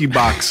empty cookie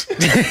box.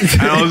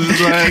 And I was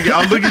just like,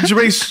 I'm looking at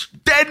Jermaine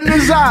dead in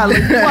his eye.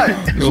 Like,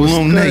 what? It was a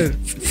little night.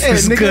 Hey,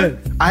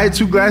 nigga, I had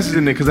 2 glasses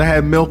in there because I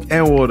had milk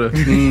and water.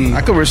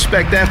 I could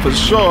respect that for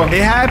sure.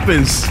 It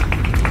happens.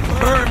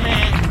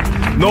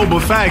 No,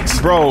 but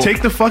facts. Bro.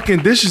 Take the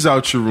fucking dishes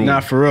out your room. Nah,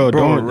 for real.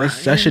 Bro,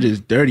 Don't. That shit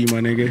is dirty, my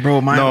nigga. Bro,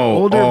 my no.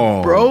 older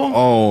bro.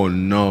 Oh,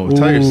 no.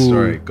 Tell your Ooh.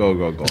 story. Go.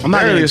 I'm not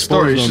gonna really a expose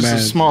story. It's no just a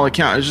man. small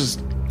account. It's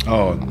just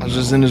Oh, I was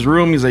just in his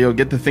room. He's like, yo,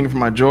 get the thing from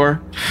my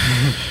drawer.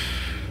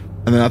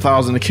 And then I thought I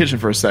was in the kitchen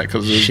for a sec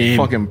because there's a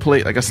fucking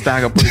plate, like a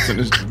stack of plates, and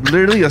there's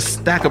literally a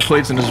stack of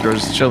plates in his drawer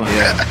just chilling.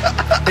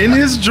 Yeah. In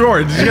his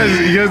drawer. Did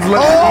you guys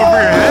let it over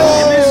your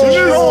head? In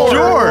his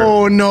drawer.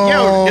 Oh no!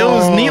 Yo, it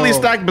was neatly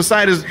stacked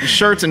beside his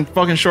shirts and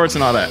fucking shorts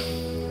and all that.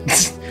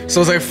 So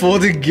it's like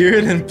folded,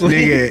 geared, and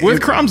plain.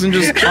 With crumbs and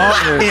just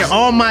In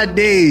all my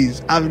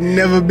days, I've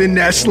never been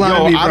that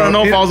slimy. Yo, I don't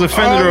know if I was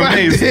offended or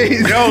amazed.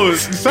 Yo,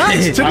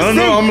 I don't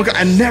know.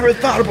 I never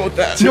thought about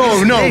that. No.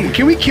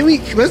 Can we?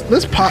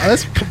 Let's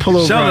pull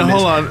over. Sheldon,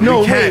 hold on.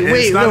 No, We can't.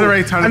 wait. It's not the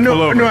right time to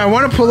pull over. No, I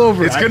want to pull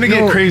over. It's gonna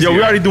get crazy. Yo,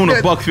 we already doing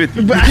a buck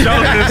 50.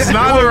 Sheldon, it's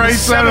not the right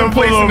time to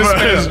pull over.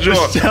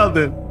 Just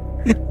Sheldon.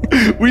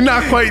 We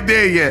not quite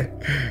there yet.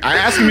 I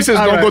asked him. He says,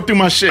 "Don't go through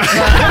my shit."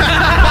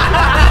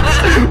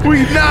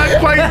 We not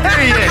quite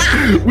there yet.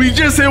 We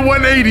just hit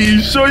 180.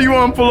 You sure you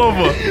want to pull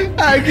over? All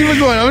right, keep it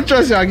going. I'm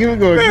trust y'all. Keep it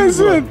going.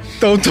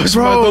 Don't touch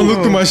my. Don't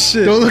look through my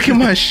shit. Don't look at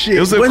my shit. It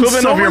was the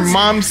equivalent of your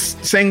mom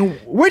saying,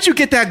 "Where'd you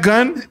get that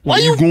gun? Why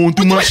you going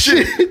through my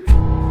shit?"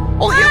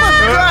 Oh, give a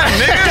gun,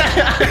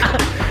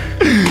 nigga.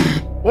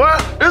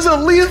 What? There's a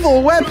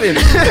lethal weapon.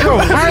 Bro,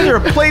 why are there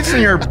plates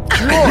in your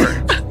drawer?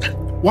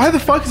 Why the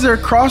fuck is there a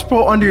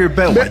crossbow under your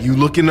bed? Why you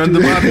looking under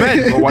my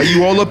bed? Bro, why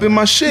you all up in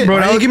my shit? Bro,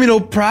 that don't give me no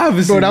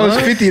privacy. Bro, that was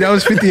 50. That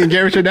was 50 and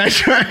Garrett that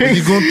trying.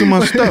 You going through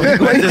my stuff? At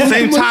the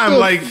same time,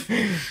 like,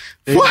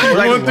 What?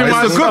 going through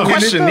my It's a good stuff.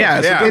 question. Yeah,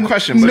 it's a good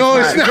question. But No,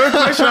 it's it's not. Good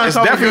question. It's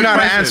definitely not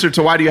an answer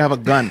to why do you have a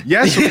gun?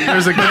 Yes,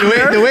 there's a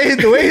good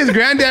The way his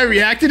granddad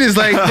reacted is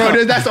like,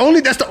 bro, that's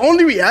the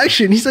only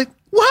reaction. He's like,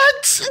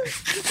 what?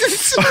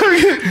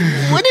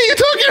 What are you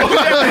talking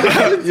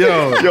about?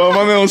 Yo,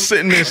 my man was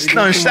sitting there.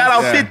 Shout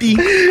out 50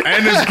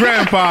 and his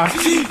grandpa.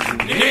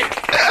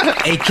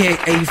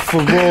 AKA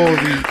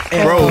Ferrari.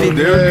 Bro,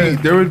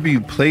 there would be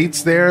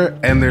plates there,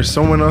 and there's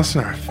someone else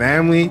in our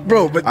family,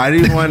 Bro, but- I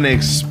didn't want to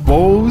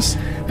expose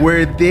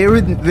where there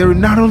would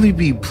not only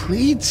be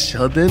plates,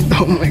 Sheldon.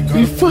 Oh my God.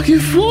 Be fucking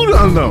food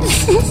on them.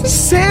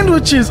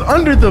 Sandwiches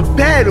under the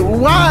bed.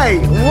 Why?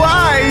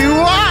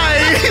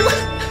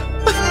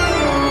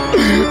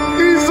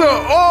 These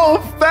are all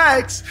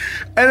facts,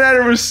 and out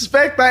of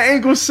respect, I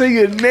ain't gonna say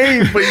your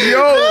name, but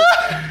yo.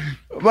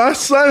 My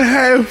son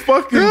had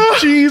fucking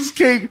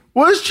cheesecake.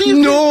 What's cheesecake?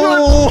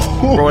 No.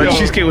 Bro, that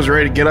cheesecake was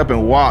ready to get up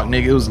and walk,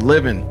 nigga. It was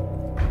living.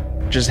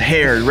 Just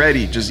hair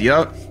ready. Just,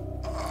 yup.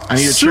 I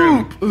need a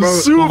trim. Soup. Bro,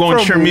 Soup who gonna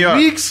from trim me up?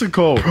 weeks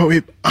ago. Bro,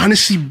 it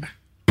honestly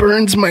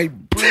burns my brain.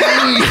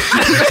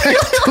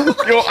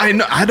 Yo,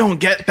 I don't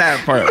get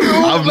that part.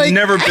 I've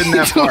never been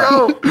that far.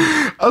 Bro,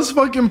 I was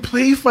fucking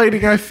play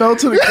fighting. I fell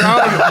to the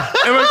ground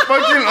and I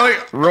fucking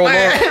my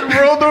head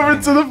rolled over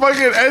to the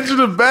fucking edge of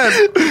the bed.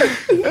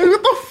 Like,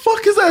 what the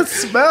fuck is that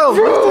smell?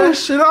 What's that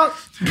shit up?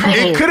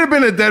 It could have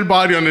been a dead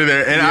body under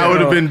there, and I would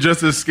have been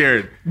just as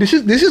scared. This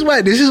is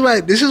why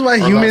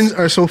humans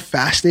are so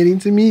fascinating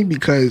to me,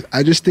 because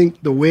I just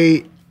think the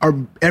way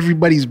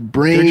everybody's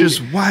brain They're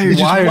just wired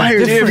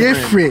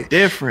different.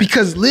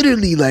 Because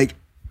literally, like,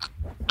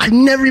 I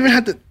never even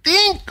had to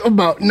think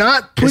about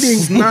not putting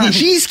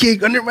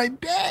cheesecake under my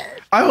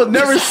bed. I will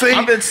never say,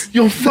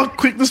 yo, fuck,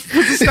 quick, let's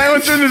put the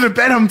sandwich under the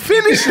bed. I'm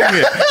finishing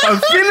it.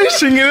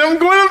 I'm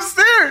going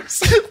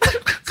upstairs.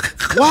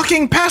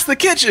 Walking past the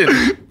kitchen.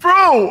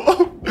 Bro,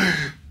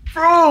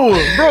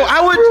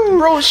 I would,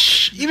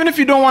 even if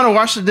you don't want to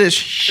wash the dish,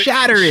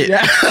 shatter it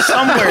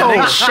somewhere.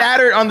 Nigga,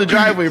 shatter it on the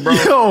driveway, bro.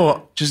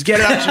 Yo. Just get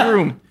it out your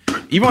room.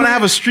 Even when I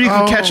have a streak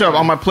of ketchup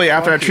on my plate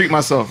after I treat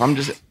myself, I'm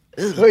just...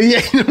 Yeah, you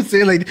know what I'm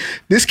saying? Like,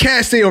 this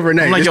can't stay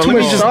overnight. I'm like, There's yo, too let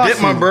me much just sauce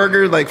dip my in it.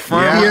 burger like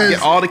firm,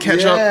 get all the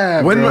ketchup.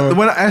 Yeah, When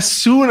bro. as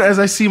soon as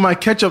I see my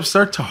ketchup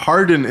start to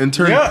harden and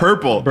turn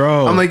purple,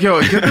 Bro. I'm like, yo,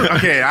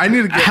 okay, I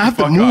need to get I have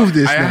the to fuck move off.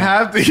 this I now.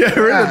 have to get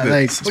rid of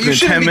this. like, But you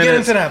shouldn't be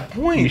getting to that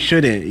point. you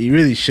shouldn't. You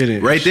really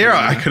shouldn't. Right there,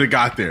 I could have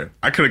got there.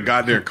 I could have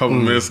got there a couple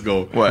minutes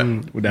ago. What?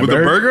 With that the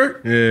burger?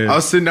 burger? Yeah. I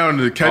was sitting down and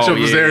the ketchup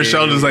was there and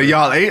Sheldon's like,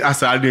 y'all ate? I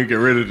said, I need to get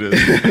rid of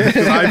this.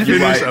 'Cause I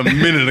finished a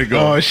minute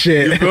ago. Oh,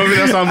 shit. You feel me?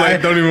 That's why I'm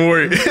like, don't even worry.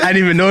 I didn't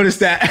even notice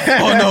that.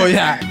 Oh no,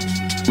 yeah.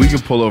 We can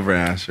pull over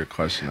and answer your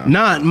question now.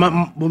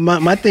 Nah,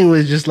 my thing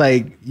was just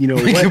like, you know,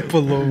 can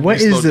pull over. what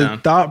Slow is the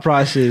down. thought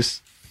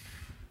process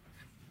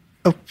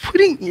of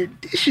putting your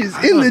dishes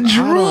in the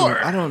drawer?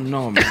 I don't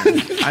know, man.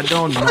 I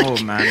don't know,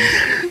 man.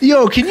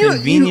 Yo, can you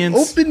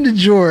Convenience. open the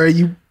drawer?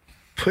 You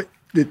put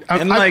the.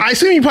 I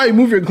assume you probably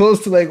move your clothes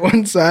to like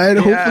one side,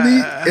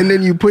 hopefully, and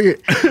then you put your,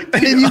 and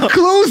then you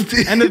closed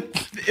it. And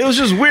it was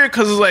just weird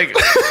because it's like,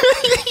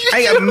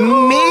 maybe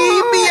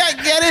I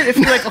get it. If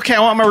you're like, okay, I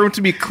want my room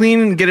to be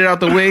clean and get it out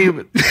the way.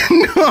 But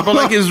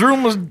like his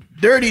room was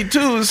dirty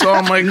too. So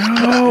I'm like,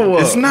 no,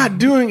 it's not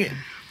doing it.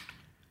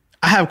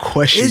 I have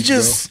questions. It's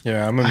just,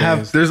 Yeah, I'm I have.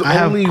 amazed. There's I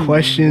have only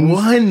questions.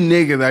 one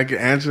nigga that can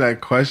answer that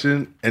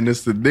question, and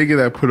it's the nigga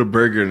that put a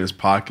burger in his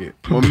pocket.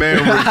 My man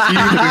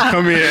refused to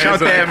come here and shout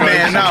answer that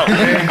man out,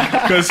 man.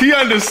 because he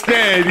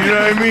understand. You know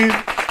what I mean?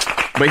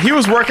 But he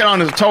was working on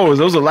his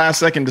toes. It was the last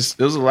second. It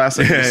was the last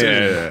second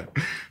decision.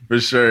 Yeah. For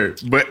sure.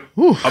 But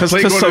because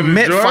to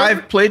submit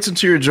 5 plates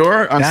into your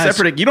drawer on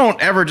separate, you don't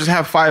ever just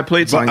have 5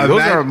 plates on you.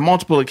 Those are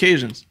multiple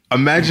occasions.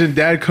 Imagine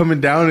dad coming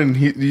down and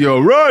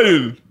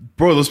Ryan.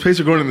 Bro, those plates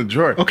are going in the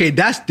drawer. Okay,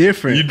 that's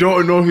different. You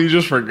don't know if he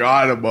just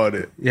forgot about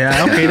it.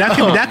 Yeah, okay,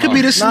 that could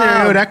be the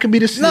scenario. That could be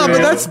the scenario.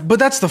 No, but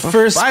that's the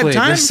first 5 plate.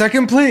 times? The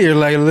second plate, you're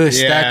like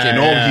stacking.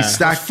 No, he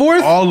stacked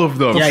fourth- all of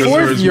them. Yeah, because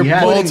fourth, there's you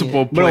had-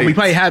 multiple Bro, plates. we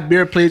probably had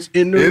beer plates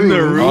in the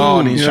room. Oh,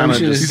 and he's You know trying what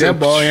to I'm just saying?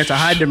 Ball, you have to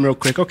hide them real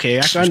quick. Okay,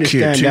 I can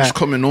understand that.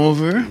 coming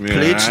over.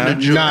 Plates in the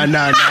drawer.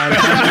 Nah.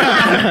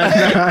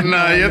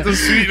 Nah, you have to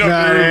sweeten up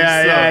Nah, the room.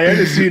 yeah, you have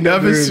to sweeten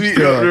up the room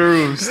Sweeten up the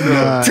room.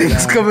 still.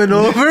 Things coming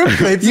over.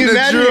 Plates in You the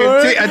imagine drawer.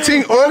 a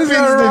thing opens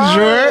the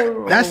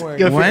drawer. That's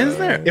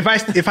Wednesday.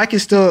 If I can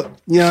still,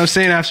 you know what I'm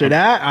saying, after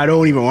that, I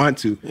don't even want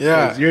to.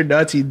 Yeah. 'Cause you're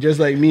nutty just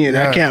like me, and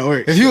that can't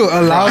work. If you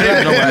allow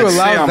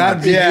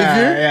that, behavior,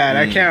 yeah,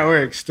 that can't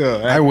work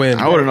still. I win.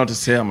 I wouldn't know what to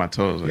say on my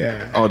toes. Like,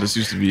 Yeah. Oh, this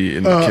used to be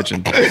in the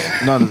kitchen.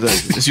 None of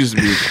this. This used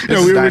to be.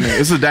 we This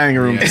is a dining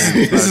room.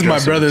 This is my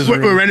brother's We're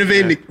room.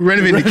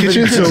 renovating the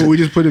kitchen, so we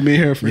just put them in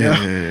here for now.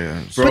 Yeah.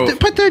 Bro,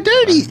 But they're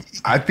dirty.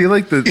 I feel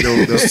like the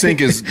The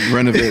sink is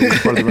renovated.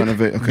 Part of the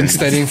renovate. Okay. Been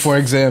studying for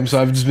exams,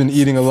 so I've just been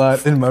eating a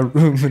lot in my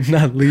room and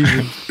not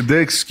leaving. the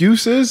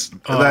excuses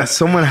that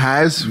someone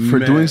has for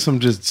doing some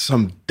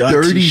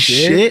dirty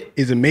shit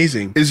is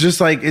amazing. it's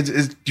just like it's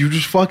you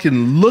just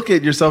fucking look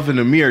at yourself in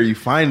the mirror. You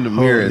find the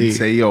mirror Holy. and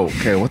say, "Yo,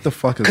 okay, what the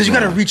fuck is?" Because you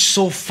going gotta on? reach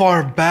so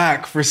far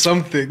back for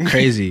something.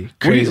 Crazy.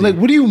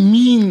 What do you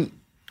mean?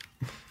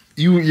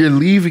 You're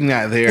leaving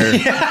that there?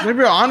 To be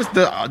real honest,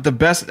 the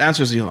best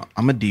answer is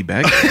I'm a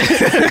D-bag.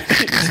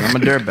 I'm a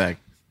dirtbag.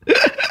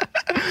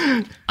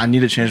 I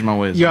need to change my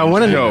ways. Yo, I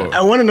want to know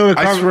the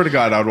I swear to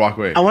God, I would walk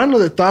away. I want to know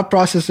the thought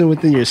processing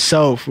within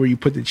yourself where you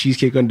put the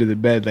cheesecake under the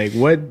bed. Like,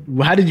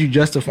 how did you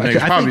justify? Like,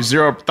 it's probably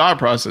zero thought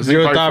process. He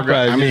Zero probably thought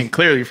forgot. process. I mean,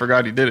 clearly he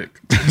forgot he did it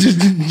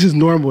just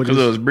normal. because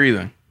it was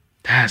breathing.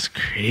 That's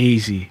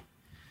crazy.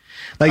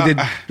 Like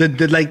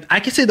the like I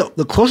can say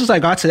the closest I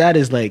got to that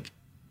is like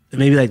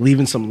maybe like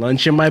leaving some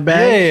lunch in my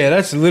bag. Yeah,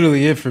 that's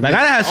literally it for me. Like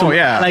I had some,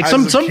 like As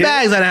some a kid-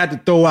 bags that I had to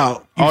throw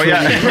out. Oh yeah.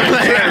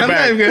 I'm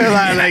not even gonna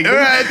lie. Like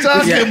We're not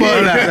talking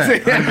about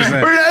that.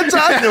 100%. We're not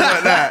talking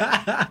about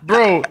that,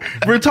 bro.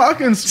 We're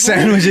talking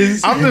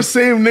Sandwiches. I'm the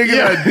same nigga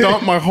that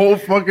dumped my whole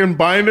fucking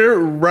binder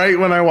right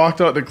when I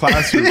walked out the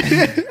classroom.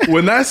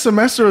 When that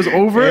semester was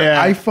over,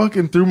 I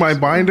fucking threw my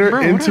binder Bro,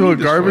 what into do I a need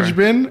this garbage for?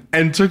 bin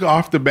and took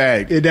off the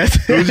bag. Yeah,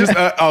 that's It was just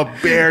a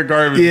bare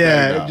garbage bag.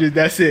 yeah, now. just,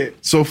 that's it.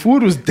 So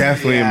food was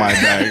definitely in my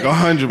bag,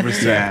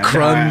 100%.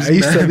 Crumbs. I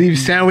used to leave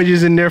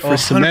sandwiches in there for 100%.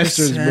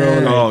 semesters, bro.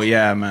 Like, Oh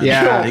yeah, man.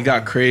 Yeah. They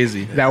got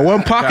crazy. that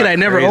one pocket got I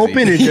never crazy.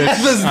 opened. It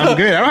just I'm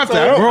good. I don't have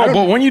to. I don't- Bro,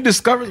 but when you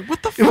discover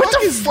what the fuck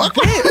is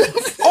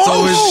this?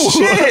 Oh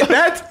shit!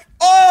 That's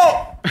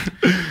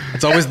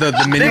It's always the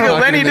mini Nigga,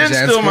 pocket Lenny in the did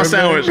Jan steal my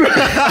square, sandwich.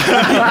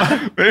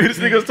 bro. Maybe this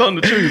nigga's telling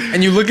the truth.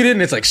 And you look at it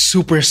and it's like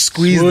super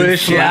squeezed and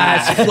Squish,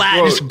 yeah, flat. it's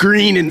flat, it's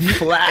green and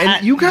flat.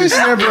 And you guys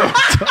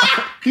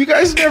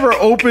never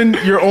opened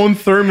your own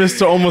thermos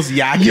to almost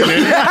yak it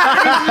in.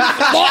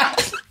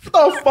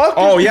 What the fuck?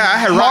 Oh yeah, I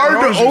had Hard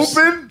rotten to oranges.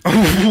 open?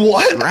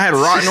 What? I had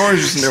rotten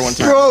oranges in there one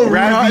time. Bro,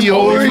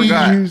 Ravioli.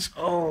 raviolis.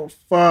 Oh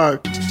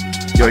fuck!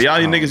 Yo, y'all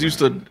you niggas used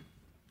to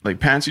like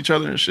pants each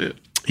other and shit.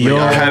 Like, Yo,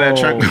 y'all had that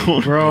trend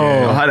going,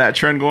 bro. Y'all had that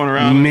trend going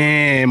around.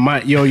 Man,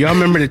 y'all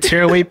remember the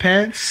tearaway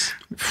pants?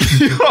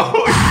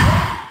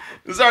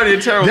 It's already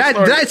a terrible story.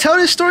 Did I tell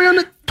this story on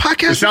the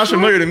podcast? It sounds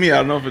before? familiar to me. I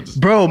don't know if it's.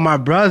 Bro, my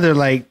brother,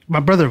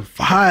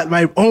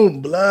 my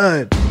own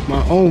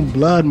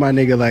blood, my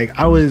nigga. Like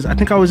I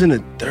think I was in the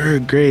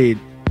 3rd grade.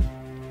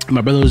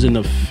 My brother was in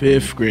the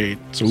 5th grade.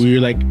 So we were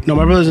like, no,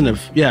 my brother was in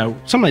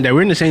something like that.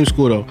 We're in the same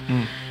school though.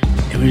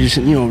 And we just,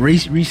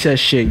 recess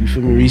shit. You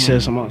feel me?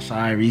 Recess. I'm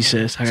outside.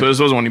 Recess. So this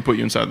was when he put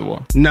you inside the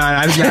wall.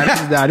 Nah, this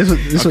was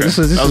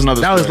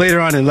another that was story. later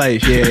on in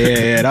life.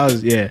 Yeah. That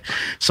was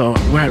So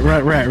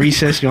we're at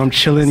recess. I'm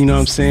chilling. You know what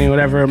I'm saying?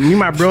 Whatever. Me and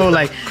my bro,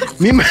 like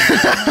me. And my,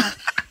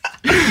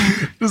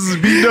 This is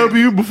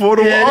BW before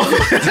the wall.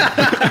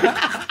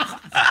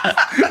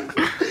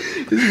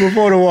 This is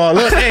before the wall.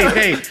 Look,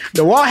 hey,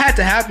 the wall had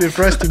to happen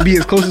for us to be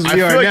as close as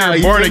we I are feel like now. you're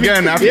You born feel me?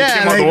 again after you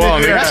came out the wall,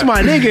 nigga. That's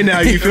my nigga now.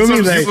 You feel me?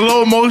 Some Like,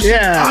 slow motion.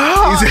 yeah.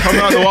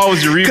 Coming out the wall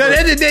was your Because rebirth. at the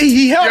end of the day,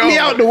 he helped me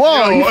out the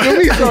wall. You feel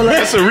me? So like,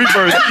 That's a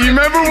rebirth. You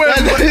remember when?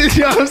 you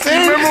know what I'm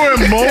saying? You remember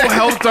when Mo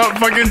helped up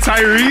fucking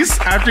Tyrese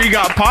after he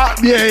got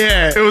popped?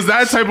 Yeah. It was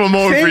that type of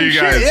mode Same for you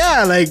guys. shit.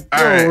 Yeah, like,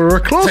 All right. we're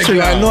closer Like,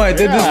 now. I know I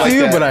did this to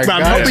you, but I But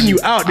I'm got helping you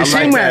out. The I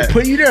same like way I that.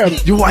 put you there.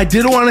 Yo, I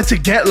didn't want it to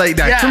get like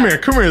that. Yeah.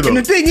 Come here though. And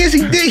the thing is,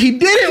 he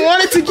didn't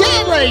want it to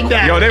get like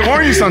that. Yo, they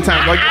warn you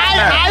sometimes. Like,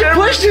 I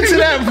pushed it to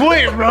that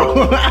point, bro.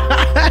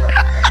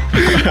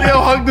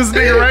 Yo, hug this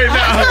nigga right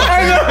now.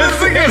 I know this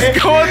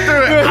nigga's going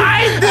through it.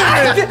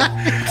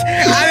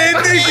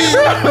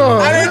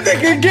 I didn't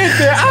think it'd get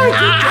there.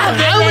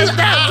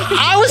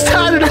 I was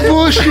tired of the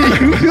bullshit.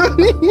 You feel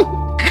me?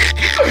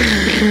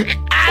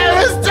 I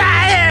was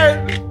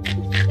tired.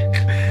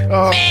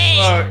 Oh,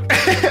 fuck.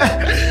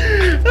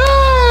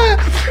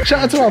 Shout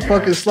out to my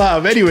fucking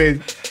slob. Anyway,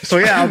 So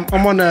yeah,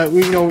 I'm on the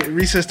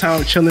recess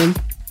time chilling.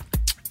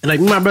 And like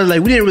me and my brother,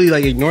 like we didn't really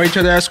like ignore each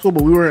other at school,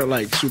 but we weren't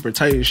like super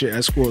tight and shit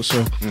at school.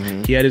 So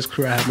he had his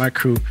crew, I had my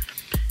crew.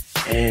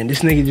 And this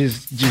nigga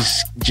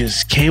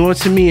just came up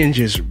to me and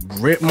just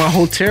ripped my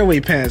whole tearaway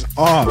pants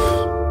off.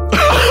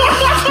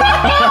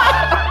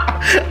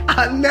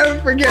 I'll never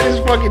forget this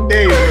fucking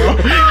day, bro.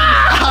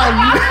 I'll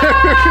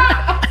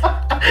never.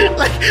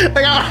 Like,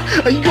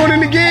 you going in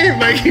the game?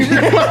 Like, All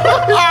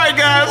right,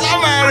 guys,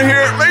 I'm out of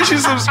here. Make sure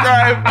you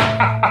subscribe.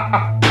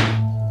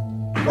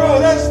 Bro,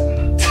 that's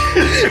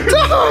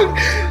dog.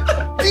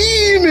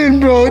 Demon,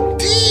 bro.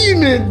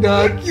 Demon,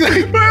 dog.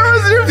 Like, where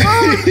was your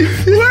phone?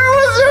 Where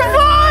was your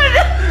phone?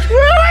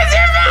 Where was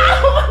your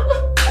phone?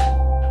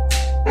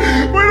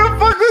 Where the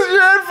fuck was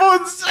your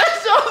headphones?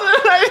 That's all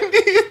that I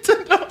need to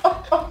know.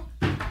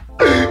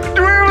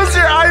 Where was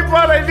your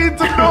iPod? I need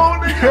to know.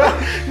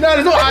 No,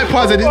 there's no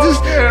iPods.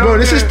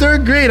 This is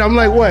third grade. I'm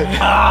like, what,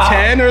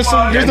 10 or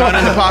something? There's nothing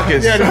in the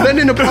pockets. Yeah, there's nothing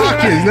in the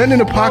pockets. Nothing in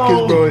the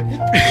pockets, bro.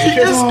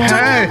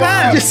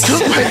 Just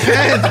took my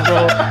pants,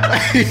 bro.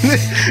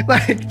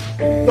 Like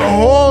the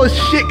whole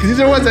shit. Because these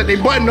are the ones that they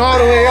button all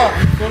the way up.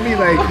 You feel me?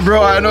 Like,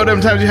 Bro, I know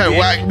them times you had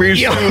whack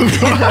briefs.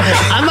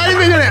 I'm not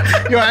even gonna.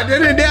 At the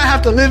end of the day, I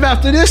have to live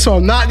after this, so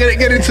I'm not gonna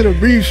get into the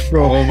briefs,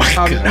 bro. I'm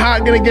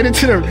not gonna get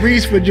into the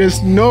briefs, but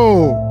just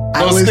know.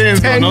 I was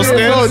 10 years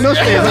old. No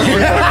stains.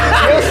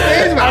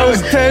 I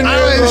was 10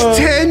 years old.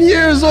 10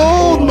 years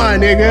old, my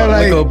nigga.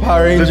 Like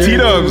Power Ranger. The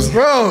T-Dubs.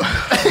 Bro.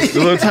 The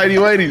little tidy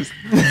whiteys.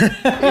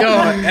 Yo,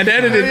 at the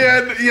end of the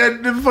day. He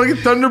had the fucking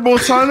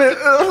Thunderbolts on it.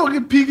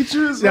 Fucking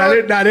Pikachu's. They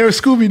were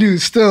Scooby-Doo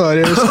still.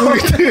 They were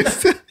Scooby-Doo.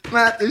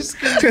 Nah, they're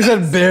Scooby. He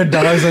had bear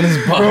dogs on his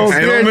box. Bro,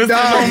 I don't miss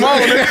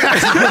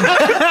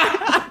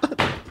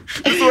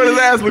That's what his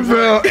ass looks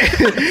bro.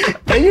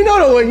 And you know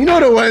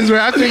the ones where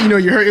after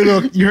you hurt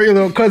your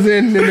little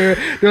cousin and they're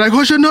like,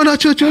 oh shit, no,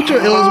 chill. It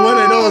was one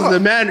of those. The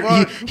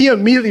man he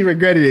immediately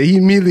regretted it. He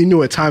immediately knew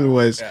what time it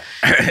was.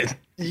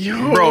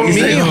 Bro, me,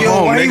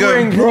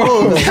 nigga,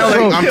 bro.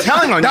 I'm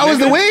telling on you. That was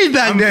the wave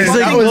back then.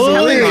 That was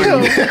the wave.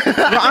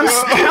 I'm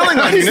telling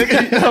on you,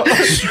 nigga.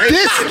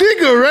 This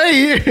nigga right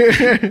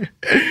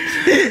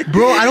here,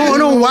 bro. I don't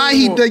know why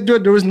he like.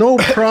 There was no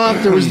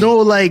prompt. There was no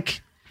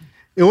like.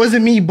 It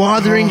wasn't me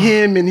bothering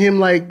him and him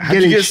like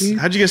how'd you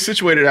get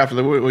situated after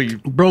the way you?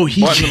 Bro,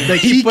 he came back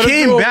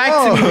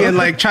to me and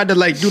like tried to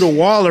like do the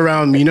wall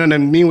around me. You know what I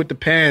mean, with the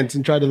pants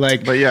and tried to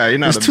like. But yeah, you're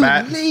not it's too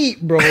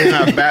late, bro. You're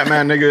not a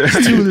Batman, nigga.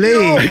 It's too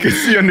late. I can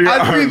see under your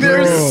arm. I'd be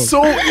there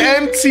so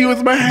empty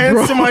with my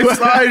hands to my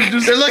side.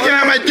 They're looking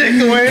at my dick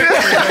away.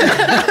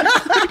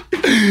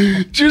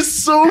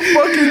 Just so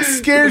fucking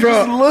scared, bro.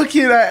 Just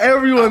looking at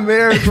everyone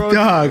there, bro.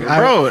 Dog,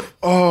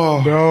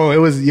 bro, it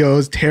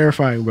was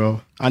terrifying,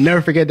 bro. I'll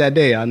never forget that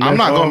day. I'm not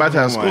going back to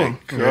that school.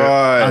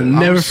 God, I'll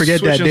never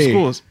forget that day.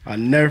 Schools. I'll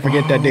never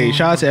forget that day.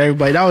 Shout out to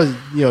everybody. That was,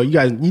 you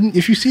guys,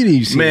 if you see it,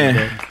 you see it.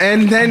 Bro.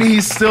 And then he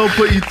still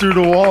put you through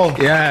the wall.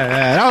 Yeah.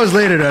 That was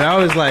later, though. That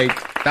was like...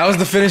 That was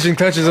the finishing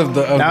touches of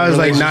the. That was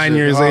like 9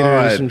 years later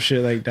or some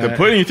shit like that. The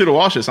putting you through the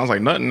wall shit sounds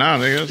like nothing now,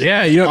 nigga.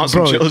 Yeah, bro.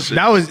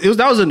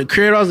 That was in the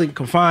crib. I was like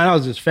confined. I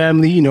was just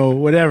family,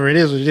 whatever it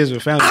is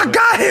with family. I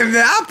got him,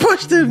 man. I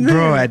pushed him, man.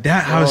 Bro, at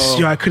that house,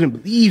 I couldn't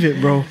believe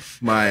it, bro.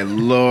 My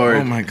lord.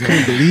 Oh my god.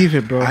 Couldn't believe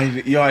it, bro.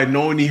 I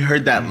know when he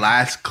heard that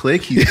last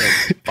click, he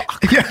said, fuck.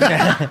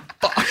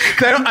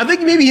 I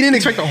think maybe he didn't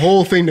expect the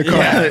whole thing to come.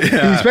 Yeah.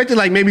 He expected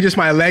like maybe just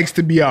my legs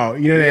to be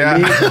out. You know what I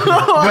mean?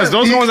 Because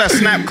those are the ones that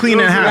snap clean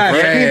in half,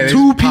 right? Yeah,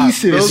 two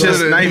pieces. It's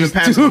just not even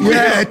pants.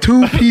 Yeah,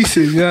 2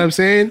 pieces. You know what I'm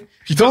saying?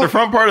 You took the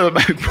front part or the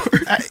back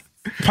part?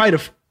 Probably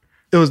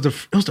it was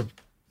the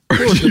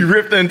you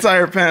ripped the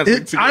entire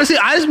pants. Honestly,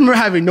 I just remember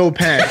having no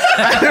pants.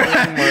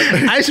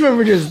 I just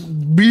remember just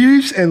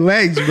briefs and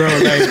legs, bro.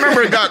 Like, I just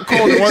remember it got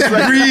cold. It was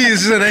like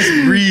breeze, just a nice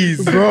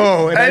breeze,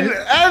 bro. And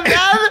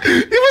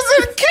it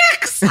was in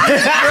kicks.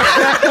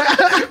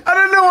 I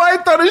don't know why I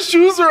thought his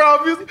shoes were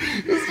obvious.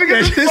 This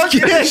nigga just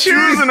fucking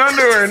shoes and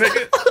underwear,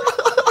 nigga.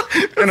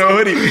 And a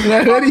hoodie.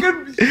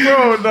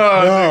 Bro,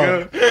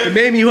 no. It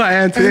made me who I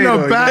am today.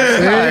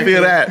 I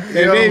feel that.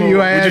 It made me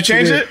who I am. Would you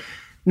change it?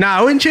 Nah,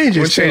 I wouldn't change it.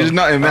 Wouldn't change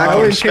nothing, man. I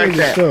wouldn't respect change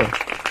that. Still.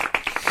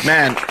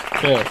 Man,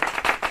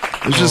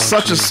 it was just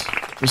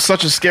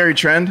such a scary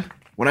trend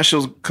when that shit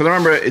was. Because I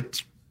remember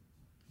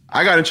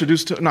I got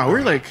introduced to. No,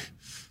 we're like.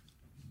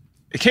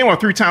 It came out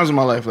 3 times in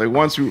my life. Like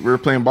once we were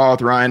playing ball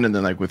with Ryan, and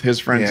then like with his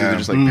friends, they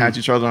just like patch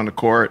each other on the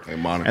court.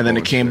 Like and then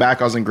it came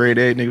back. I was in grade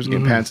 8. Niggas was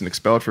getting pants and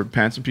expelled for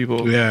pantsing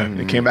people. Yeah. And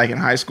it came back in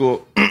high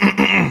school.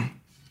 And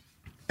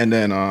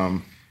then,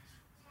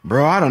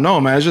 bro, I don't know,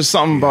 man. It's just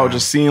something about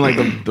just seeing like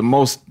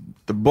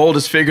the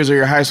boldest figures of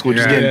your high school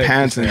just getting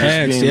pants and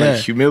just being like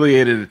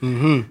humiliated.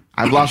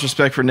 I've lost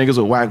respect for niggas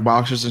with whack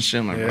boxers and shit.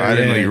 I'm like, bro, I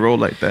didn't know you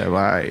rolled like that.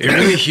 Why? It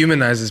really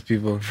humanizes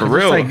people. For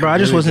real. Like, bro, I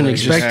just wasn't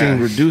expecting.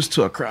 Reduced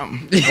to a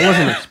crumb. I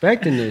wasn't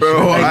expecting this.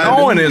 Bro,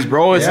 no one is,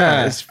 bro. It's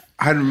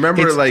I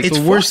remember it's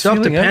the worst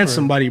stuff to pants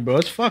somebody, bro.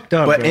 It's fucked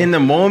up. But in the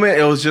moment,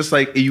 it was just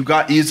like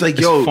it's like,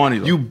 yo,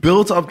 funny, you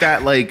built up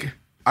that like,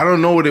 I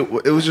don't know what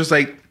it was just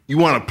like. you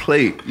want to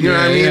play. You know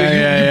what I mean?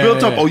 You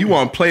built up, you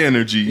want to play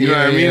energy. You know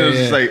what I mean? It was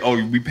just like,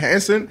 we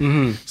pantsing.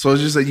 Mm-hmm. So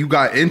it's just like you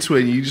got into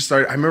it and you just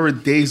started. I remember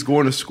days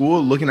going to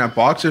school looking at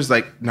boxers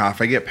like, nah, if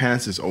I get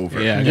pants, it's over.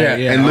 And you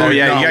gotta get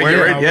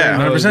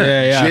right.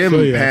 100%. Gym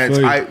pants.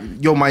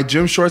 My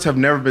gym shorts have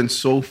never been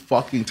so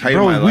fucking tight in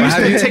my life.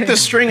 We used to take the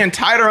string and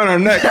tie it around our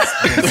neck.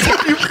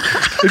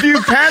 If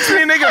you pants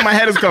me, nigga, my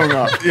head is coming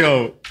off.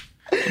 Yo.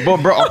 But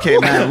bro, okay,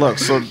 man, look.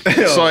 So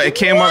it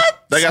came up,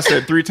 like I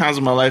said, 3 times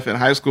in my life. In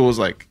high school, was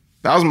like,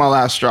 that was my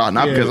last straw.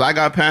 Not because I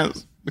got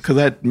pants, because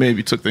that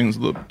maybe took things a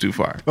little too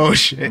far. Oh,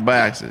 shit. By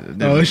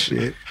accident. Oh,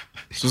 shit.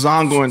 So it's an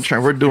ongoing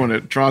trend. We're doing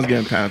it. Tron's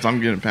getting pants.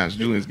 I'm getting pants.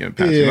 Julian's getting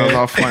pants. You know, it's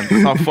all fun.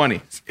 It's all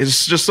funny.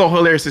 It's just so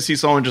hilarious to see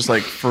someone just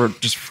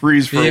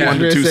freeze for 1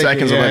 to 2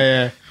 seconds.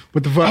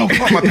 What the fuck? Oh,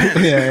 fuck my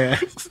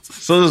pants.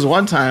 So there's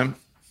one time.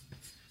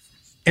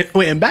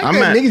 And back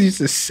then, niggas used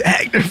to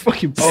sag their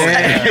fucking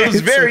pants. It was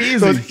very easy.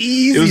 So it was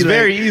easy. It was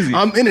very easy.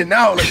 I'm in and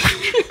out.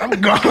 Like, I'm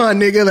gone,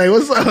 nigga. Like,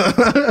 what's up?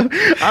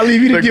 I'll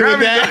leave you to deal with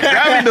that.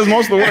 Gravity does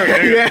most of the work.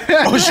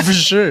 Yeah. Oh, for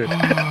sure.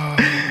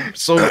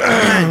 So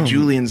at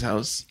Julian's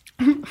house.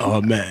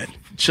 Oh, man.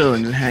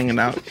 Chilling, just hanging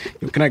out.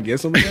 Can I get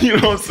something? You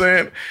know what I'm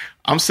saying?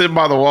 I'm sitting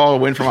by the wall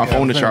waiting for my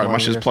phone to charge. My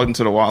shit's plugged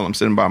into the wall. I'm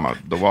sitting by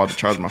the wall to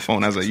charge my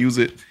phone as I use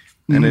it.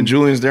 And then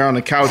Julian's there on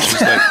the couch just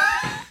like...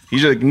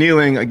 He's like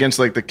kneeling against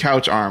like the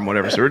couch arm,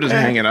 whatever. So we're just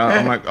hanging out.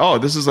 I'm like, oh,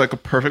 this is like a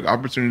perfect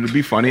opportunity to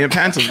be funny and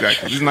pants this guy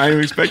because he's not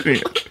even expecting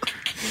it.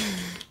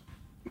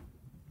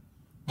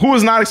 Who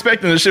was not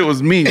expecting this shit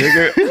was me,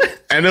 nigga.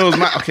 And it was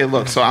my, okay,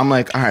 look. So I'm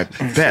like, all right,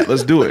 bet,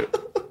 let's do it.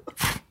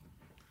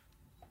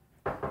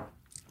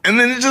 And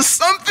then it's just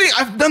something,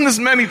 I've done this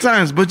many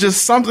times, but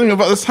just something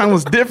about this time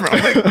was different.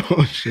 I'm like,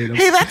 oh shit.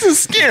 Hey, that's a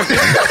skimp.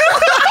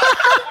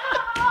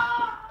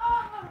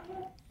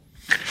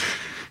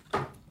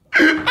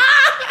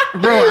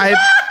 Bro,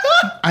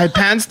 I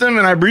pantsed him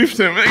and I briefed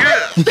him.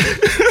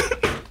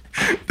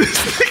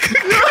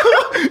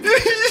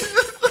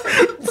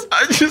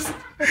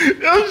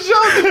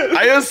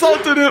 I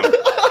assaulted him.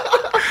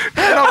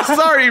 And I'm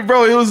sorry,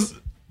 bro. It was.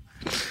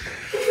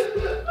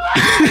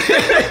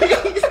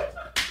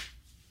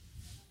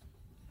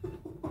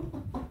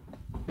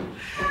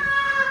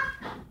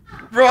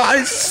 Bro,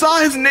 I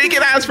saw his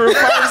naked ass for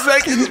 5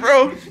 seconds,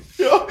 bro.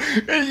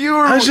 And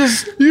you're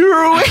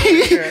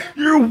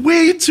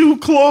way too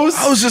close.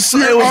 I was just,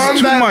 it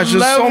was too much.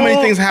 There's so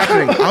many things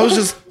happening.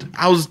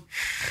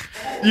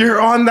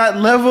 You're on that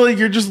level.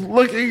 You're just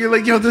looking. You're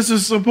like, yo, this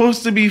is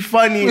supposed to be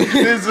funny.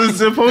 This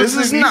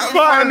is not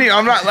funny.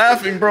 I'm not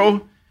laughing,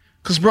 bro.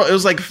 Because, bro, it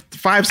was like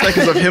 5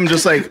 seconds of him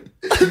just like.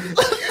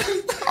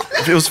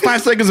 It was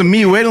 5 seconds of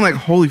me waiting, like,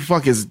 holy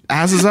fuck, his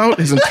ass is out.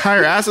 His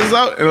entire ass is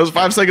out. And it was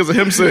 5 seconds of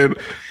him saying,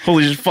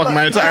 holy fuck,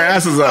 my entire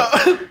ass is out.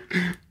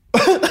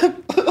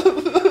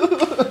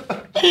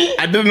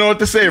 I didn't know what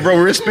to say, bro.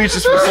 We were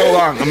speechless for so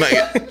long. I'm like,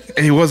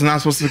 and he was not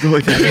supposed to go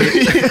like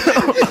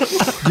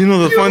that. You know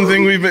the fun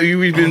thing we've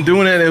been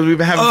doing it and we've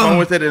been having fun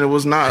with it and it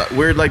was not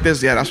weird like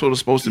this. Yeah, that's what it was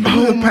supposed to be.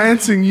 Oh,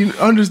 pantsing. You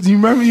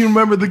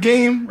remember the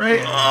game,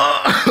 right?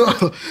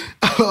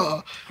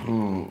 That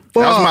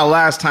was my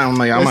last time. I'm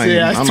like, I'm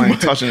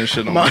not touching this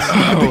shit.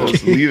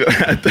 Let's leave it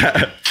at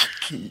that.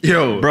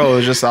 Yo, bro,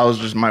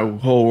 my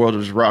whole world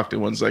was rocked in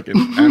 1 second,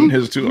 and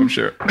his too, I'm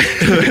sure.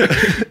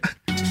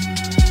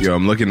 Yo,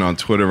 I'm looking on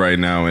Twitter right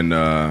now, and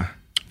the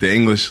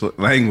English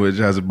language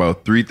has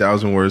about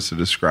 3,000 words to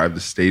describe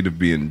the state of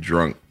being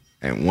drunk,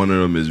 and one of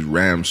them is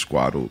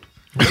ramsquaddled.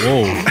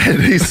 Whoa! And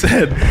they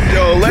said,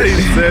 they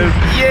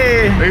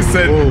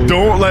said, whoa.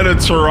 Don't let a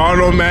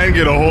Toronto man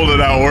get a hold of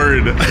that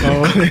word.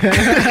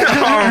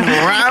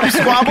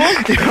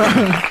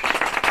 Ramsquaddled.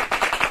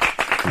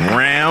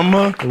 Ram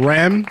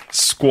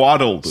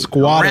squaddled.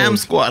 Ram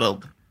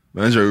squaddled.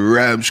 That's a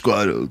ram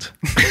squaddled.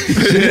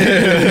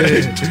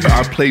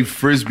 I played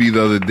frisbee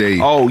the other day.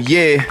 Oh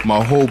yeah,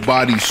 my whole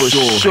body for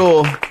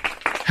sure,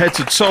 head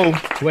to toe.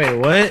 Wait,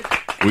 what?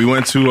 We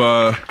went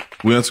to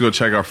go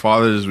check our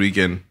father this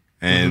weekend,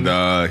 and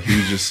he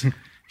was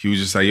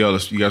just like, "Yo,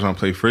 you guys want to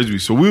play frisbee?"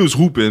 So we was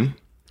hooping.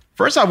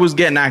 First, I was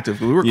getting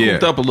active. We were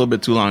cooped up a little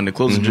bit too long. They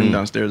closed the gym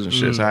downstairs and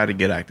shit, so I had to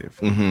get active.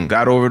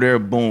 Got over there,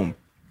 boom.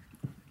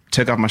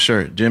 Took off my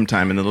shirt, gym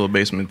time in the little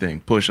basement thing,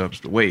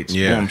 push-ups, the weights,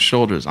 boom,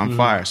 shoulders, on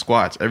fire,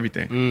 squats,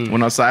 everything.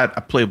 Went outside, I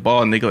played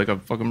ball, nigga, like a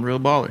fucking real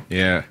baller.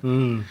 Yeah.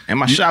 And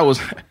my shot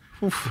was,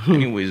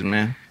 anyways,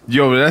 man.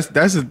 Yo,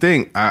 that's the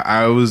thing.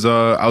 I was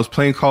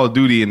playing Call of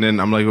Duty, and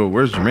then I'm like, oh,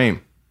 where's Jermaine?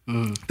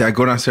 That I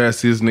go downstairs, I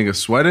see this nigga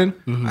sweating.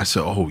 I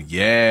said, oh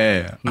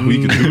yeah,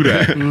 we can do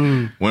that.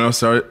 When I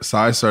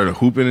started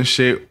hooping and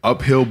shit,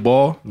 uphill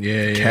ball.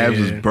 Calves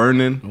was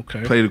burning.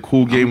 Okay. Played a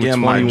cool game with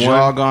 21. My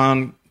jog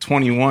on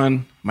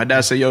 21. My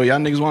dad said, yo, y'all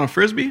niggas want a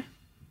frisbee?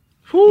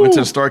 Went to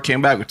the store,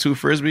 came back with 2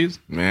 frisbees.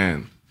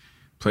 Man.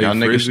 Played y'all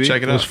niggas should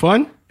check it out. It was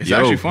fun? It's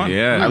actually fun.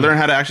 Yeah. I learned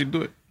how to actually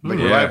do it.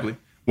 Reliably.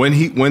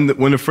 When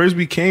the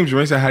frisbee came,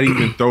 Jermaine said, how do you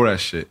even throw that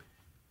shit?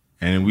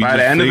 And we by just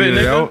the end of figured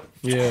it out.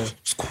 Yeah.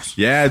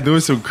 Yeah, doing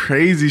some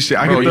crazy shit.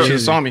 Bro, you should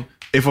have saw me.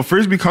 if a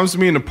frisbee comes to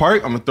me in the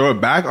park, I'm gonna throw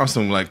it back on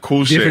some like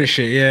cool Different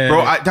shit, yeah.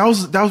 Bro,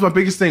 that was my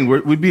biggest thing.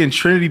 We'd be in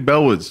Trinity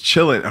Bellwoods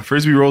chilling. A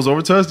frisbee rolls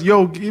over to us.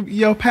 Yo,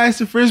 pass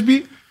the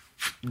frisbee.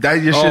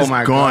 That your shit's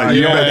gone. God,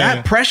 You know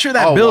that pressure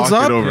that builds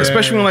up, over.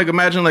 especially when like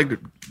imagine like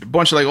a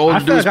bunch of like old I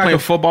feel dudes like I playing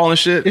could- football and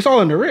shit. It's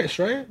all in the wrist,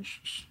 right?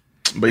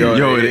 But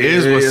yo, it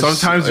is. But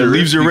sometimes it your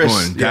leaves your wrist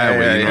wrist. be going that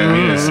way. You know what I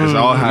mean? It's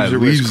all how it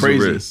leaves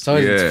crazy. the wrist. So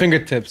it's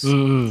fingertips.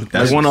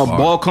 Like when a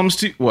ball comes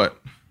to what?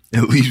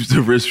 It leaves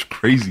the wrist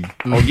crazy.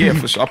 Oh yeah,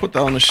 for sure. I'll put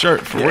that on the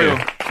shirt for real.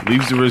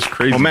 Leaves the wrist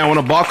crazy. Oh man, when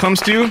a ball comes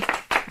to you,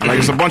 like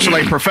it's a bunch of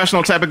like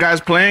professional type of guys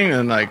playing,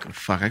 and like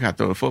fuck, I gotta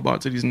throw the football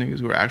to these niggas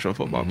who are actual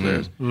football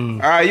players. All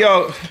right,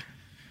 yo,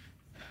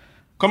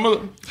 come a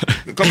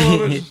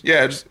little bit.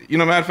 Yeah, just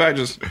matter of fact,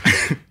 just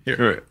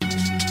here.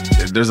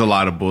 There's a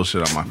lot of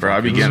bullshit on my phone. Bro,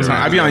 I be getting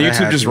I be on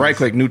YouTube, just right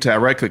click, new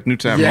tab,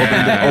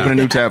 open a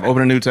new tab,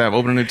 open a new tab.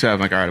 I'm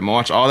like, all right, I'm gonna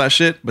watch all that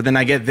shit. But then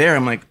I get there,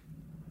 I'm like,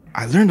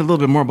 I learned a little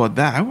bit more about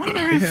that. I wonder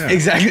if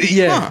Exactly.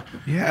 Yeah.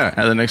 Yeah.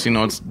 And the next thing you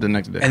know, it's the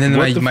next day. And then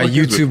my the fuck is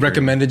YouTube with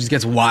recommended just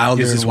gets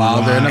wilder and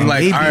wilder, and I'm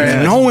like, all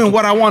right, knowing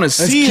what I want to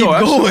see, keep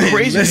that's going.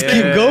 crazy. Let's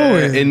keep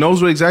going. It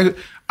knows what exactly.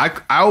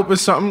 I opened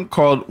something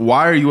called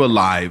 "Why Are You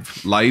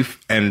Alive?" Life,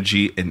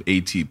 Energy, and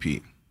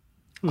ATP.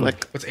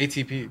 Like, What's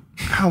ATP?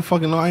 I don't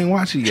fucking know. I ain't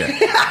watch it yet.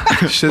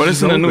 but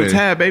it's in a new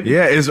tab, baby.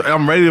 Yeah,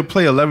 I'm ready to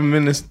play 11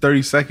 minutes,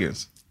 30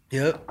 seconds.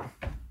 Yep.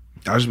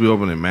 I just be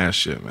opening mad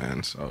shit,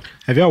 man. So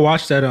Have y'all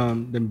watched that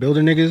them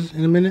builder niggas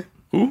in a minute?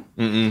 Who?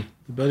 The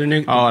builder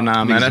niggas. Oh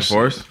nah, man, that's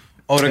force.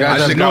 Oh, the I guys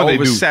just that got they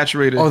do.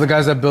 oversaturated. oh, the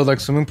guys that build like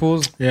swimming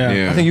pools.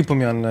 yeah. I think you put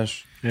me on that.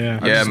 Yeah.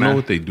 I Yeah, just man. know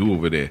what they do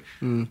over there.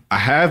 I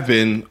have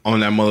been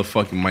on that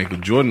motherfucking Michael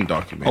Jordan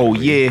documentary. Oh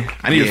yeah,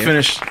 I need to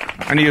finish.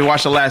 I need to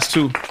watch the last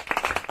two.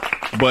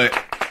 But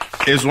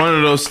it's one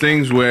of those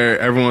things where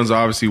everyone's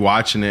obviously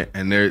watching it,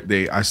 and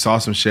I saw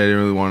some shit I didn't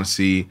really want to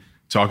see.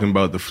 Talking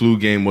about the flu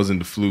game wasn't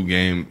the flu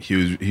game.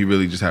 He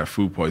really just had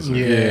food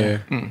poisoning. Yeah.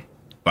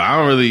 But I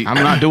don't really. I'm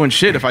not doing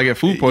shit if I get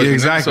food poisoning.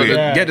 Exactly. So to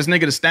Yeah. get this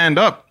nigga to stand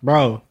up.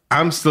 Bro,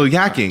 I'm still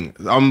yakking.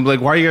 I'm like,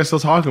 why are you guys still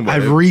talking about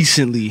I've it?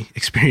 recently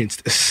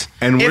experienced this.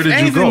 And where If did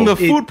anything, you go?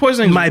 the food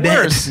poisoning my is bad.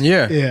 worse.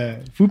 Yeah. Yeah.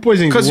 Food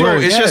poisoning is Because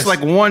worse. it's just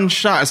like one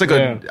shot. It's like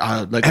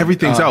like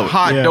Everything's a out.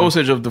 hot Yeah.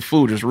 dosage of the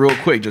food, just real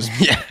quick. Just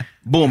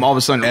boom, all of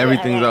a sudden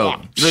Everything's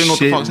out. You don't even know what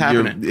the fuck's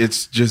happening.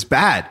 It's just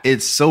bad.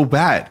 It's so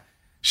bad.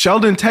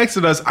 Sheldon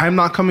texted us, "I'm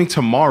not coming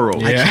tomorrow."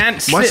 I can't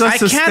Wants sit. us I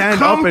to can't stand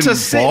come up and to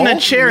sit in a ball?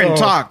 chair and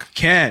talk.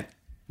 Can't.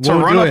 To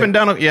Won't run do up it. and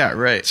down. Yeah,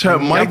 right. So Y'all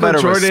Michael better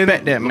Jordan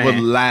respect that, man. would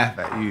laugh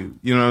at you.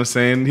 You know what I'm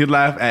saying? He'd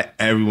laugh at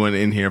everyone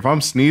in here. If I'm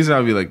sneezing,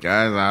 I'd be like,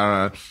 guys,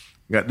 I don't know.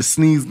 Got the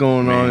sneeze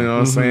going on. You know what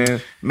I'm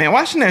saying? Man,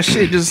 watching that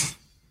shit just.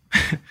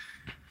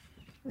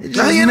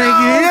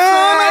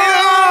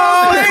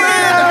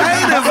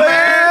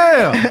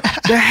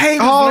 The hate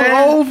all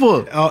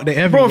over. Oh, they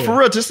Bro, everywhere. for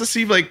real, just to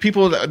see like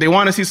people, they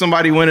want to see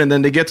somebody win, and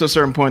then they get to a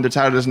certain point, they're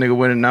tired of this nigga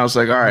winning. Now it's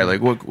like, all right,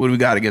 like what do we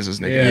got against this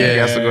nigga? Yeah. He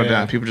has to go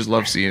down. People just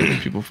love seeing it.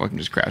 People fucking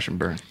just crash and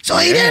burn. So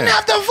he didn't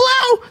have to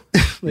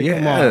flow. Like,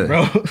 come on,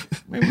 bro.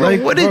 Bro,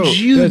 what did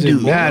you doesn't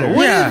do? matter.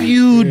 What have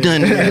you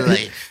done in your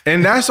life?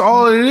 And that's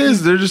all it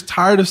is. They're just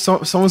tired of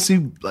someone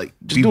see like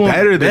be doing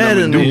better than better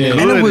them and do than good.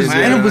 them. And it was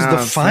man. the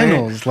I'm saying.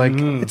 finals. Like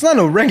it's not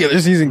a regular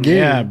season game.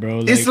 Yeah, bro.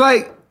 Like, It's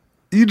like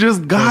you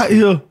just got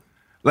here.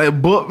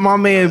 Like, but my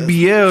man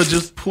BL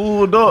just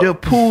pulled up. They're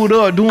pulled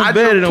up, doing I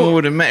better just than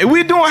what it man.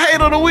 We doing hate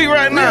of the week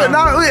right now.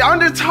 I'm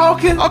just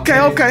talking. Okay.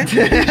 BL just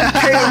came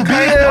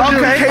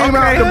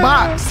out the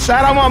box.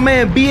 Shout out my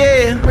man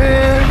BL.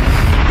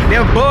 Man,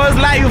 Them boys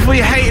like you for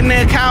you hating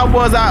them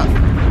Cowboys out. you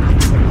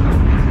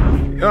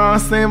know what I'm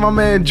saying? My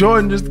man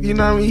Jordan just, you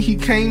know what I mean? He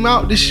came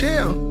out the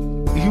shell.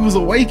 He was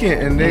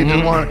awakened, and they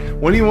just wanted,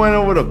 when he went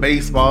over to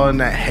baseball and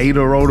that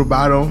hater wrote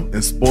about him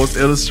in Sports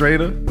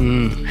Illustrated.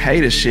 Hate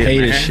this shit, hate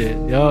man. this shit.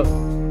 Yup.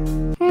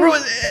 Bro,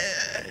 like,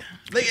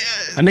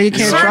 A nigga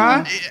can't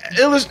try.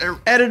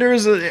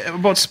 Editors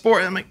about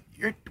sport. I'm like,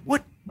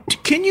 what?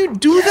 Can you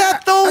do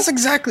that though? That's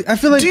exactly. I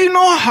feel like Do you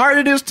know how hard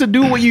it is to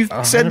do what you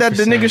said that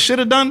the 100%. nigga should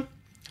have done?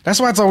 that's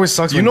why it's always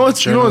sucks. You know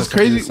what's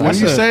crazy?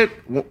 That's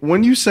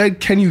When you said,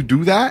 "Can you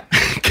do that?"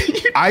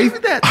 I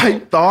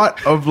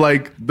thought of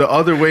like the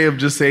other way of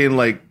just saying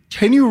like,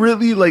 "Can you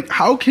really like?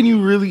 How can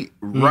you really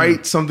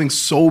write something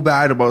so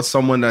bad about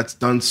someone that's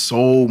done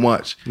so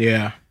much?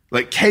 Yeah.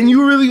 Like, can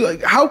you really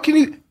like? How can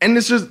you?" And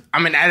it's just,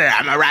 I'm an editor.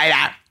 I'm a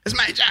writer. It's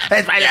my job.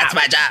 It's my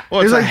job.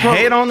 Well, It's to like, bro,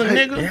 hate on the like,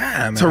 nigga? Yeah,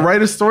 man. To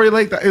write a story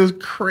like that, it was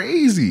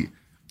crazy.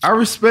 I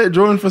respect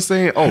Jordan for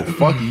saying, "Oh,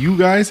 fuck you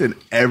guys and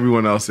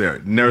everyone else there."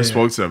 Never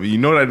spoke to him. You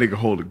know that nigga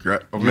hold a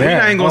grip.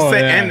 I ain't gonna Oh,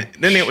 say. yeah.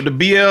 And then the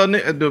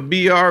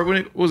BR,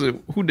 what was it?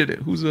 Who did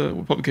it?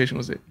 What publication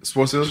was it?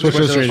 Sports Sports Illustrated.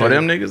 Illustrated. Oh,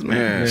 them niggas,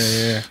 man.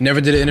 Yeah.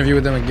 Never did an interview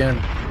with them again.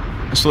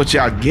 That's what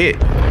y'all get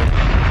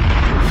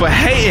for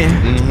hating.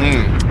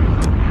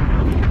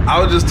 I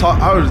was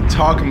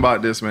talking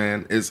about this,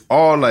 man. It's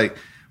all like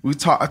I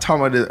talked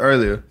about this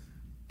earlier.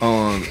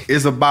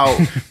 It's about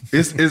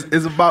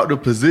it's about the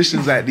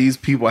positions that these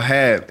people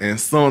have, and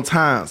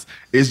sometimes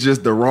it's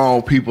just the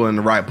wrong people in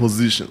the right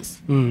positions,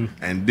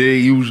 and they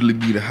usually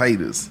be the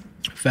haters.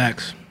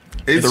 Facts.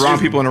 It's the wrong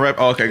people in the right.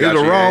 Oh, okay, got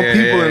the you. wrong Yeah,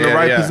 people in the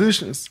right yeah.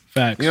 positions.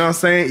 Facts. You know what I'm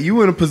saying?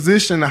 You in a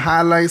position to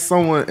highlight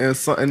someone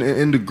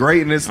in the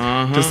greatness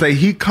to say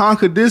he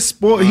conquered this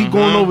sport, he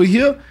going over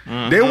here.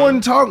 They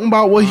wasn't talking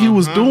about what he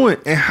was doing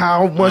and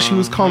how much he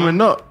was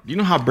coming up. You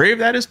know how brave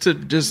that is to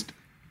just.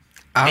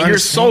 And you're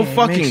so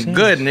fucking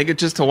good, nigga,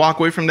 just to walk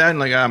away from that and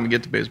like, I'm gonna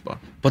get to baseball.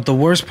 But the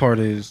worst part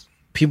is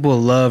people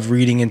love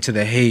reading into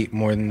the hate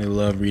more than they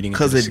love reading into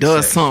the Because it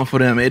does something for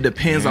them. It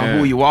depends on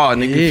who you are,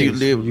 nigga. If you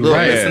live, look,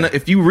 listen,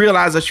 if you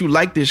realize that you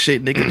like this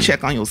shit, nigga,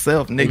 check on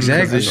yourself, nigga.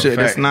 Exactly. This shit,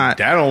 that's not.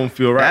 That don't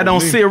feel right. That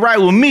don't sit right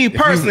with me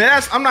personally.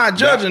 I'm not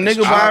judging, nigga,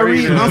 but I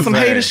read on some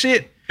hater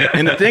shit.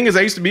 And the thing is,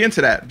 I used to be into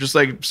that. Just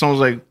like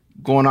someone's like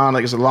going on,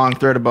 like it's a long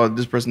thread about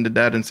this person did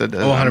that and said that.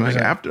 100%.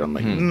 After, I'm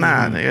like,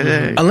 nah, nigga.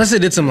 Hey. Unless they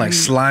did some like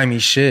slimy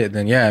shit,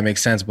 then yeah, it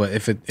makes sense. But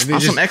if it On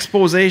just some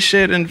expose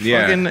shit and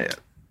fucking,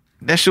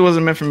 that shit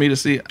wasn't meant for me to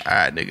see. All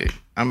right, nigga.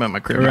 I'm at my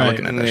crib now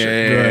looking at that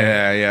shit.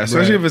 Yeah.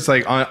 Especially if it's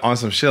like on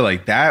some shit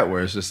like that,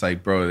 where it's just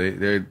like, bro,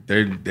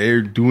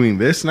 they're doing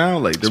this now.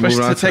 Like they're Especially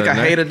moving on to take a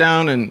hater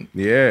down and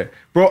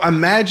bro.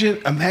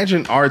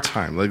 Imagine our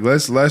time. Like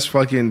let's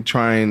fucking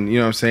try and, you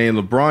know what I'm saying,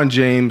 LeBron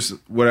James,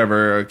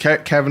 whatever,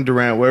 Kevin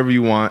Durant, whatever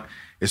you want,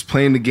 is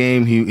playing the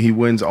game. He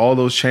wins all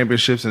those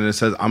championships and it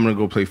says, I'm gonna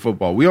go play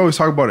football. We always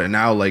talk about it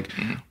now, like,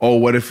 oh,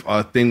 what if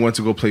a thing went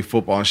to go play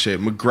football and shit.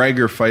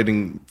 McGregor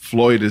fighting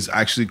Floyd is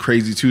actually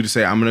crazy too, to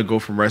say I'm gonna go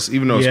from wrestling,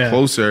 even though it's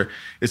closer,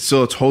 it's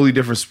still a totally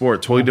different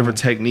sport, totally different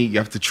technique. You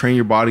have to train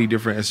your body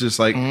different. It's just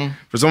like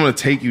for someone to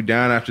take you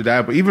down after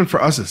that, but even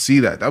for us to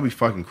see that'd be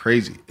fucking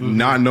crazy.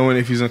 Not knowing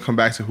if he's gonna come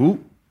back to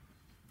hoop.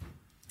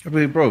 I'd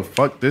be like, bro,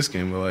 fuck this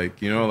game. But like,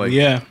 you know, like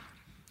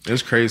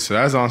it's crazy. So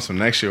that's on some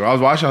next year. I was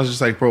watching, I was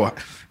just like, bro,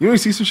 you know, you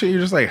see some shit, you're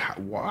just like,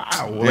 wow.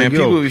 Man, like,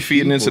 people be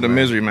feeding into the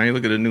misery, man. You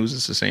look at the news,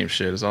 it's the same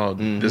shit. It's all,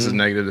 this is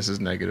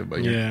negative,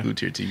 but you're glued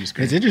to your TV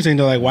screen. It's interesting,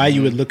 though, like, why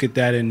you would look at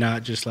that and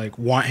not just, like,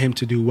 want him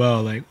to do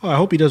well. Like, oh, I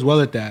hope he does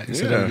well at that.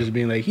 Instead of just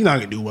being like, he's not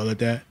going to do well at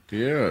that.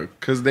 Yeah,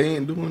 because they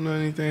ain't doing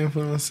anything for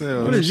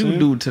themselves. What did you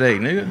do today,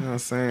 nigga? You know what I'm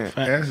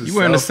saying? You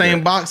were in the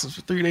same box for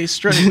 3 days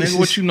straight, nigga.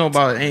 What you know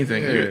about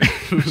anything,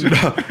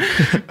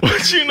 nigga?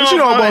 What you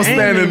know about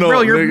standing up,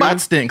 bro? Your butt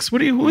stinks.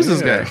 Who is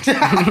this guy?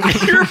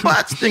 Your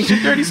butt stinks. You're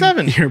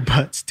 37. Your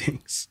butt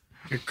stinks.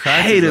 Your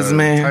haters,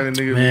 man. Type of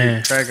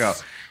nigga crack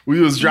out. We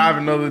was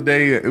driving the other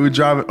day. We were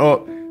driving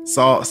up.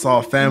 Saw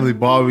a family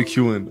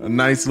barbecuing. A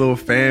nice little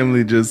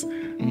family just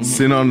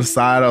sitting on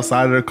the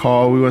outside of the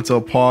car. We went to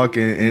a park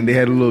and they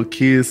had a little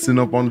kid sitting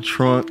up on the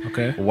trunk.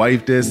 Okay.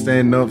 Wife there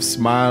standing up,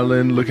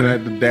 smiling, looking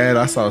at the dad.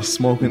 I saw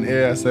smoking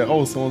air. I said,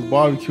 oh, someone's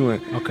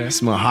barbecuing. Okay. I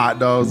smell hot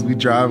dogs. We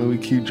driving. We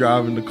keep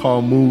driving. The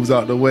car moves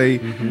out the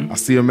way. I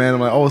see a man. I'm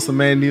like, oh, it's a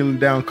man kneeling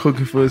down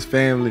cooking for his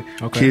family.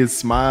 Okay. Kids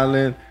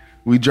smiling.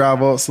 We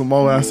drive up some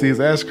more and I see his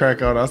ass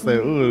crack out. I say,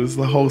 oh, this is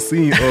the whole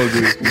scene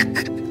ugly.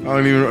 I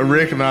don't even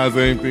recognize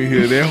anything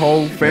here. Their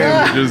whole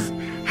family just...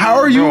 How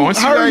are you? Bro,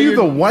 how are you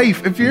the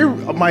wife? If you're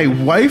my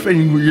wife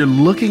and you're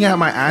looking at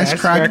my ass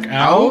crack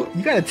out,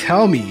 you gotta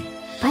tell me,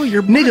 bro.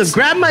 Your nigga,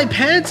 grab my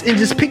pants and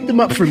just pick them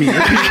up for me. You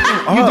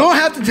don't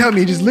have to tell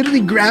me. Just literally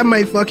grab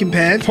my fucking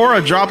pants. Pour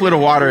a droplet of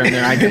water in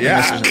there. I get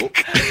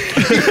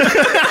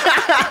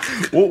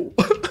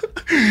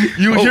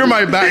you hear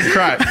my back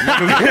crack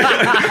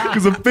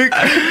because a quick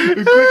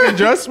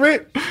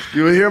adjustment.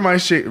 You will hear my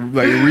shit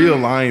like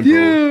realign, bro.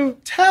 Yeah.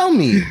 Tell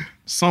me.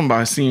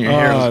 Somebody seeing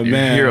your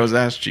hero's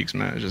ass cheeks,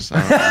 man. It just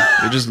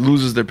it just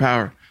loses their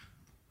power.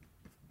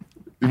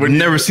 I've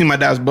never seen my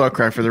dad's butt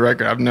crack, for the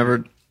record. I've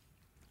never.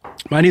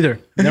 Mine either.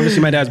 Never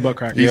seen my dad's butt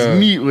crack. He's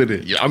neat with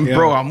it. Yeah,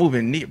 bro, I'm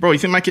moving neat. Bro, you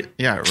think my kid?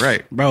 Yeah,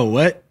 right. Bro,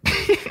 what?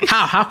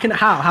 How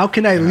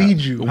can I lead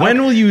you?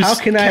 When will you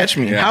catch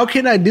me? How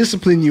can I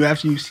discipline you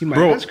after you see my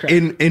ass crack?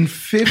 In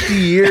 50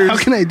 years, how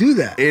can I do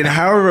that? In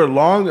however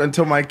long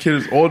until my kid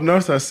is old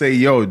enough, so I say,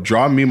 yo,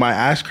 draw me my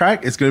ass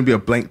crack. It's gonna be a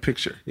blank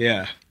picture.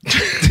 Yeah.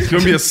 It's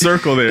gonna be a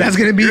circle there. That's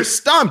gonna be You're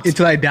stumped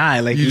until I die.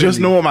 Like you just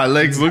know what my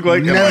legs look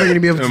like. Never gonna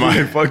be able to in do my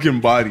that.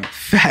 fucking body.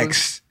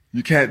 Facts.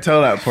 You can't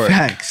tell that part.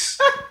 Facts.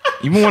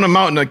 Even when I'm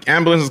out in the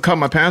ambulance and cut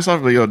my pants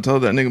off, like, yo, tell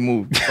that nigga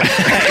move.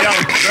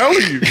 I'm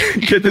telling you,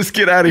 get this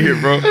kid out of here,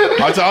 bro.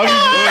 I just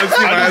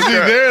see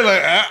there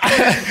like,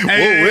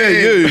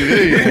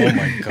 hey. Oh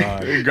my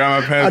god.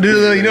 Grab my pants. I do the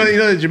little, you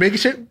know the Jamaican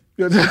shit.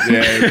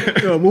 Yeah.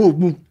 Yo,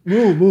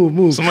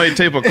 move. Somebody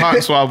tape a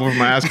cotton swab over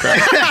my ass crack.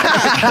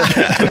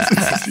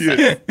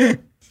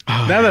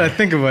 Now that I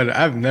think about it,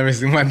 I've never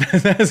seen my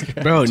dad's ass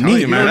crack. Bro,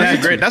 neat, man.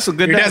 That's great. That's a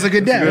good Your dad. dad's a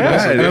good dad.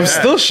 And I'm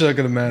still shook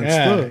at the man.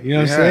 Still. You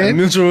know what I'm saying?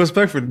 Mutual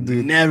respect for the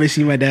dude. Never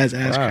seen my dad's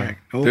ass crack.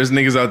 Nope. There's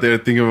niggas out there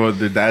thinking about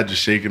their dad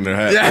just shaking their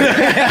head.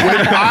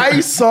 When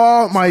I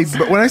saw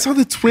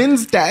the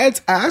twins'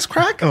 dad's ass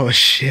crack, Oh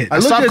shit. I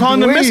Stop calling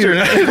them Mister.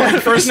 Dwayne.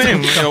 First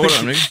name. Yo, what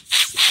up, nigga?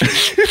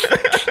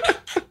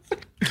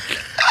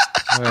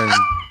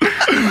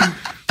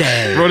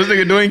 Bro, this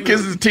nigga doing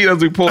kisses his teeth as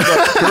we pulled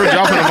up. We were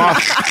dropping him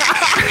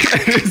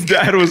off. His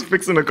dad was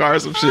fixing the car or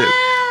some shit.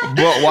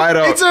 Butt wide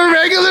up. It's a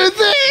regular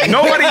thing.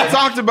 Nobody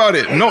talked about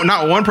it. No,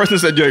 not one person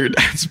said, yo, your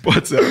dad's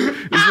butt's out. This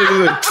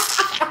nigga's like,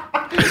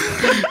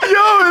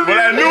 Yo, but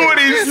I knew what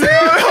he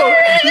said.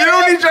 You know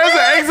when he tries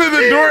to exit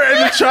the door and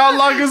the child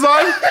lock is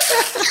on?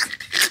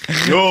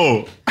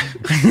 Yo.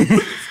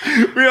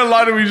 We had a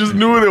lot of we just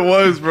knew what it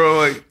was, bro.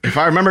 Like, if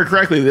I remember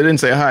correctly, they didn't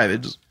say hi. They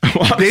just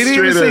they didn't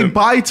even say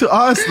bye to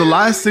us. The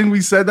last thing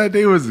we said that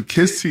day was a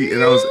kiss tea,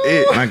 and that was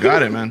it. I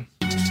got it, man.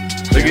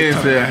 Again,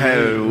 said I had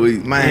it a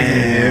week.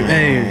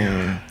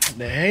 Man.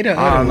 The hater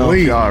I don't of the know if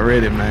week. y'all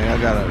ready,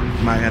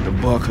 man. Might have to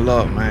buckle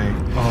up, man.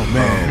 Oh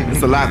man,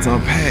 it's a lot to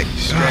unpack.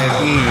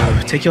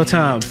 Take your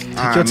time. Take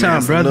All your right, time,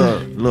 man. brother.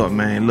 Look,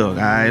 man. Look.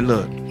 All right,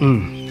 look.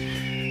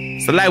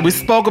 So like we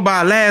spoke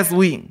about last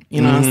week,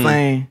 you know what I'm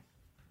saying?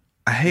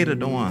 A hater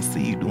don't want to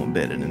see you doing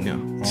better than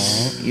them.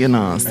 You know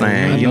what I'm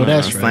saying? You know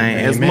what I'm saying?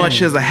 As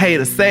much as a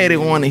hater say they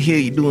want to hear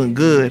you doing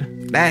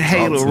good, that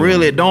hater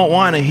really don't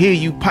want to hear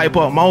you pipe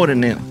up more than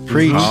them.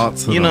 Preach.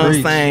 You know what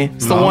I'm saying?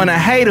 So when a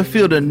hater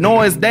feel the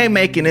noise they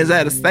making is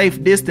at a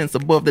safe distance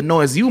above the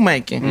noise you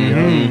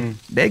making,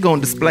 they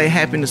gonna display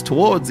happiness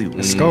towards you.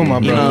 Let's go, my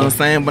brother. You know what I'm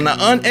saying? But the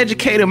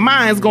uneducated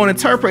mind is gonna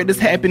interpret this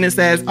happiness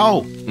as,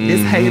 oh,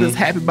 this hater's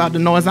happy about the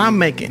noise I'm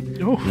making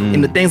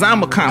and the things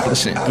I'm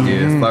accomplishing.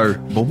 Yes, sir.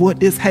 But what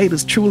this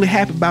hater's truly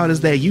happy about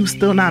is that you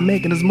still not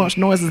making as much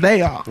noise as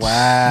they are.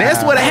 Wow.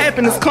 That's where the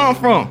happiness come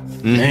from.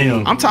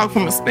 Damn. I'm talking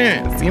from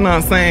experience. You know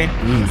what I'm saying?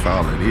 That's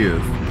all it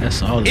is.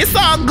 That's all. It's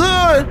all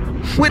good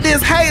with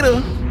this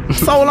hater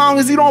so long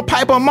as you don't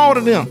pipe up more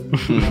to them.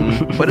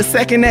 But the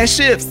second that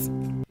shifts,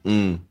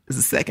 is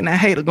the second that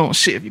hater gonna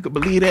shift. You could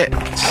believe that.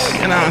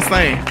 You know what I'm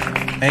saying?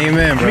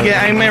 Amen, bro. We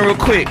get amen real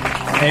quick.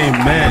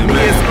 Amen. We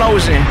get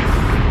explosion.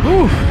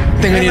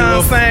 I think we need You know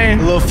what I'm saying?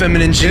 a little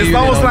feminine G. It's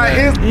almost like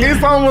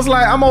it's almost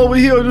like I'm over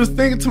here just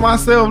thinking to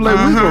myself, like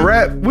we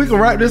can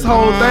rap this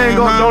whole thing.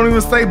 Don't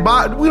even say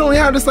bye. We don't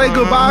have to say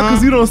goodbye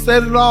because you done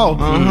said it all.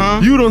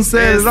 You done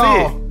said it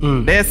all.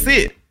 That's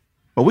it.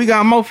 But we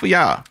got more for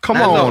y'all. Come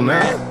Now, on, look,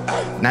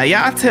 man. Now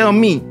y'all tell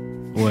me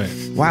What?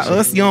 why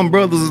us young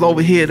brothers was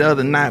over here the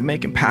other night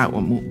making power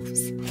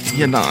moves.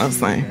 You know what I'm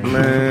saying?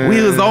 Man.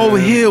 We was over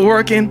here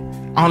working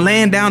on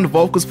laying down the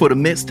vocals for the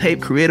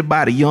mixtape created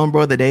by the young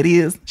brother that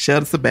is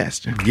Shelter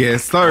Sebastian.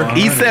 Yes, sir.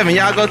 E7,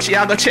 y'all go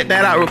check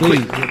that out real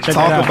quick.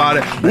 Talk about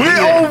it. We're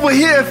over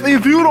here,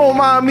 if you don't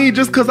mind me,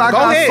 just because I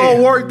got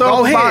so worked up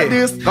about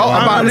this,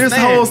 about this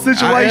whole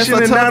situation,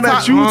 and now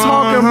that you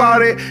talking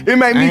about it, it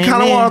make me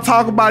kind of want to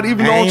talk about it,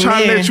 even though I'm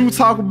trying to let you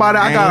talk about it.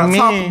 I gotta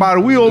talk about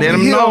it. We over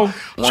here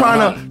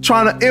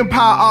trying to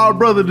empower our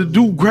brother to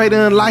do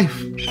greater in life.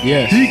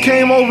 Yes. He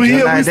came over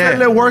here. like We said that.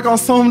 let's work on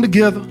something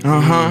together.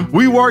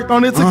 We worked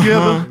on it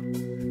together,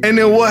 and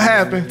then what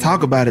happened?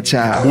 Talk about it,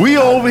 child. We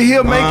over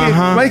here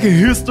making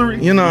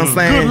history. You know what I'm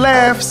saying? Good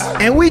laughs.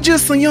 And we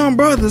just some young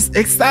brothers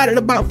excited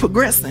about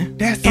progressing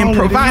and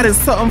providing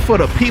something for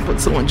the people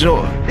to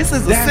enjoy. This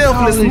is a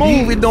selfless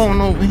move we doing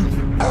over here.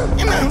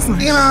 You know what I'm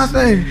saying? You know what I'm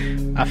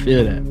saying? I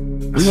feel that.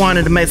 We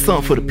wanted to make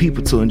something for the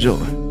people to enjoy.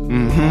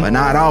 But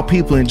not all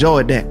people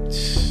enjoyed that.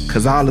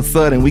 Cause all of a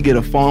sudden we get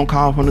a phone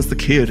call from the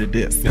security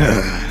desk.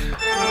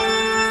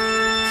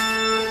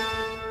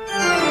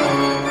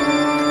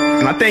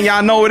 And I think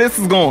y'all know where this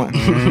is going.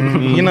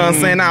 You know what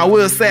I'm saying? Now I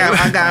will say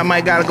I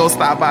might gotta go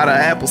stop by the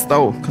Apple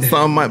store cause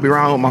something might be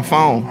wrong with my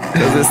phone.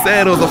 Cause it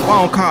said it was a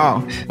phone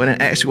call, but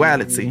in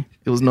actuality,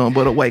 it was nothing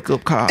but a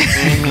wake-up call.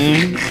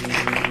 Something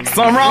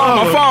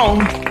wrong with my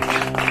phone.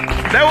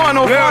 That wasn't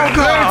no phone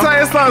call. Let me tell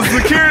you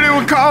something. Security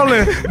was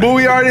calling, but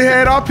we already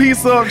had our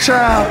pizza up,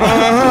 child.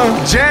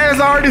 Jazz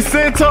already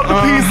sent up the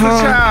pizza,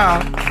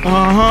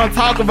 child.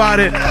 Talk about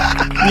it.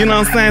 You know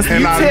what I'm saying? So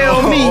And you I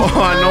tell know, me.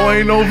 I know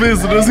ain't no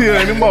visitors here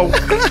anymore.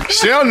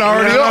 Sheldon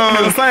already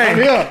up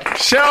here.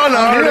 Sheldon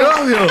already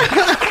up here.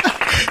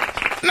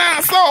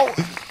 Now, so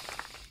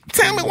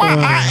tell me why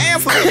I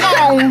answer the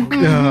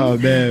phone Oh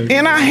man.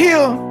 and I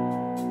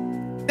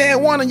hear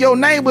that one of your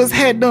neighbors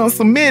had done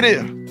submitted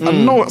a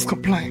noise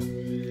complaint.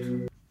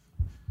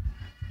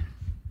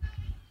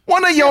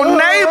 One of your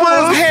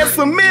neighbors had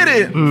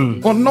submitted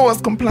a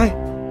noise complaint.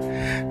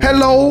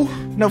 Hello.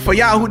 Now, for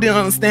y'all who didn't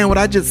understand what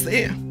I just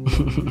said,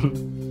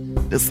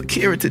 the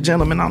security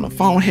gentleman on the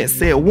phone had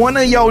said one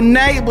of your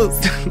neighbors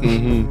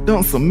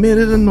done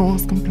submitted a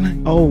noise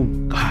complaint. Oh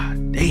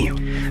God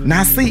damn.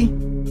 Now see,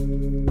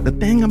 the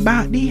thing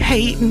about these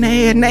hating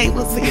ass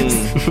neighbors is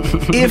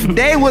if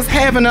they was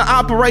having an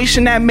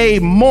operation that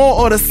made more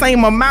or the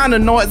same amount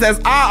of noise as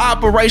our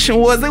operation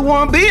was, it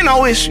wouldn't be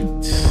no issue.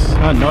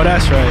 I know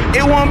that's right.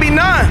 It won't be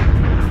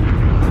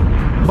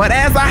none. But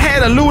as I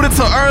had alluded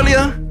to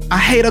earlier, a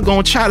hater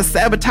gonna try to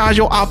sabotage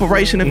your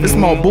operation if it's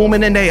more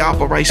booming than their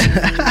operation.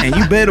 And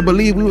you better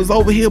believe we was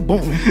over here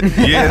booming.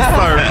 Yes,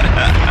 sir.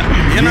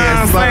 You know what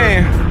I'm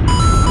saying?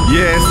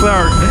 Yes,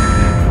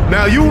 sir.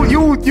 Now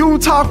you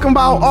talking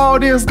about all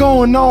this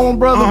going on,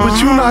 brother, but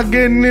you not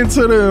getting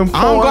into the important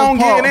I'm gonna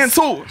parts. get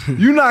into it.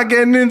 You not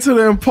getting into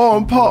the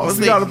important parts.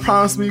 You it? gotta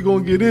promise me you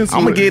gonna get into it.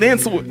 I'm gonna get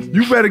into it.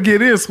 You better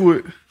get into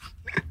it.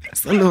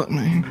 So look,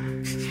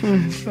 man.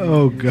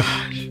 Oh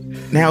gosh.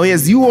 Now,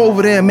 as you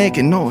over there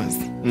making noise,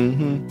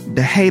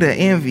 the hater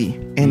envy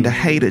and the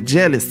hater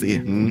jealousy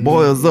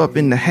boils up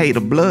in the hater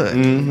blood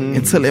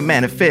until it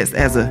manifests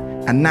as an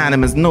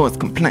anonymous noise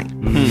complaint.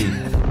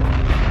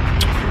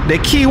 The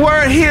key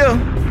word here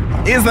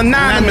is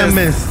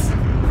anonymous.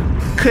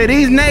 Cause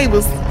these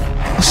neighbors,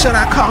 or should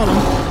I call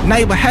them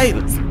neighbor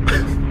haters,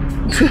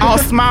 all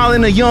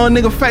smiling a young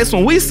nigga face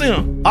when we see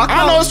them.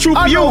 I know it's true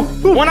for you.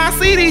 When I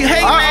see these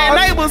hating man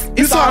neighbors,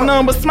 it's all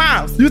nothing but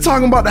smiles. You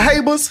talking about the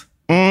haters?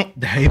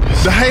 The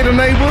haters. The hater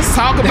neighbors?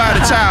 Talk about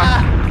it,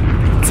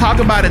 child. Talk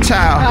about it,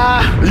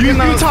 child. You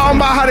talking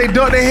about how they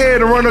duck their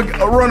head and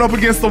run up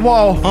against the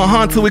wall?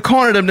 Till we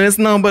cornered them, there's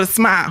nothing but a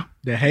smile.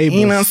 The haters.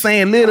 You know what I'm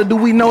saying? Little do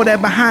we know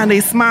that behind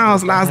these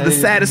smiles lies the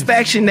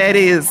satisfaction that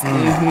is.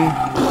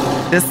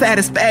 The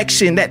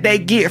satisfaction that they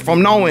get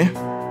from knowing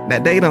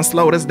that they done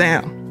slowed us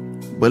down.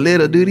 But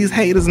little do these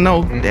haters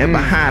know that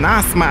behind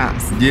our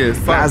smiles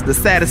lies the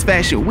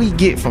satisfaction we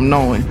get from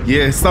knowing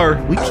Yes, sir.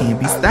 we can't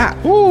be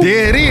stopped.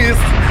 There it is.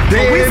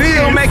 There We it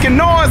still is. making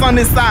noise on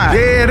this side.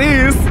 There it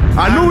is.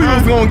 I knew we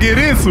was gonna get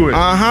into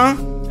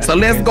it. So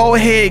let's go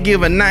ahead and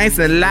give a nice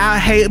and loud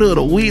hater of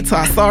the week to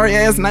our sorry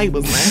ass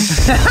neighbors,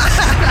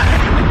 man.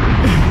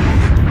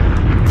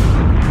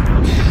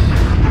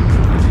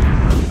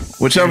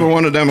 Whichever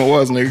one of them it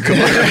was, nigga. Come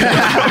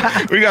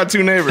on. We got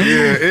two neighbors.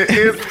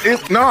 Yeah,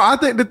 no, I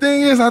think the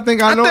thing is, I know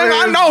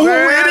I know who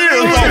it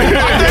is.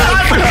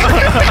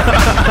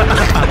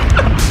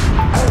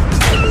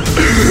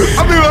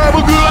 I mean, I have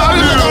a good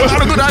idea. I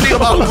got a good idea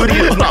about who it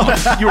is. No,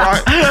 you're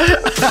right.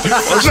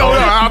 No,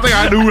 I think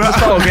I do.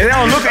 Okay, they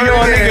don't look at your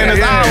nigga in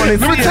his eye when they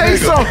Let me see tell you a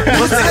nigga. something.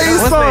 Let me tell you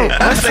something. Let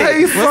me tell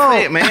you What's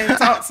something. that, man?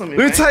 Talk to me, Let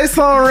me man. tell you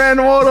something,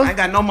 Random I Order. ain't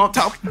got no more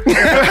talking.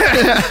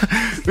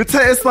 Let me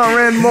tell you something,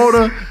 Random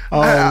Order.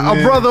 A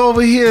brother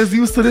over here is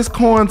used to this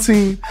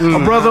quarantine. A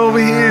brother over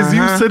here is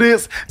used to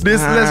this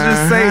let's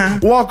just say,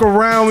 walk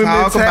around with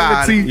Talk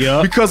about mentality. it.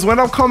 Yep. Because when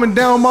I'm coming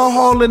down my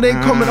hall and they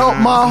coming up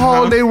my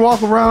hall, they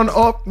walk around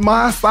up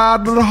my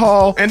side of the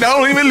hall. And they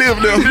don't even live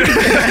there.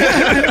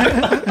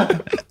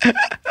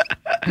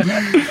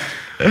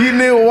 These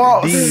niggas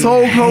walk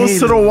so close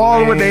to the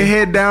wall with their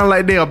head down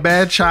like they a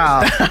bad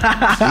child.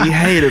 These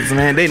haters,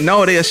 man. They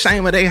know they're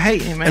ashamed of they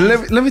hating, man.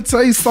 And let me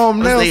tell you something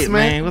What's else, it,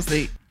 man. What's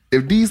it?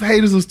 If these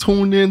haters was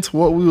tuned in to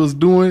what we was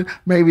doing,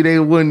 maybe they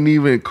wouldn't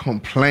even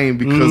complain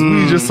because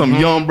we just some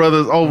young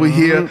brothers over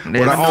here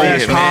with our own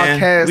That's it, man.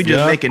 podcast. We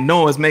just making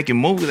noise, making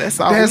moves. That's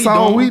all That's we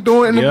all doing. we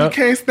doing. And Yep. if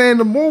you can't stand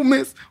the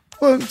movements,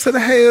 welcome to the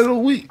hater of the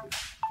week.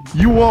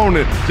 You own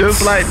it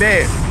just like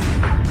that.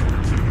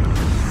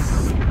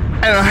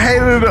 And a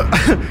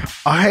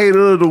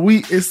hater of the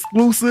week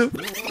exclusive.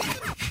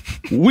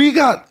 We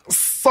got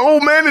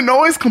so many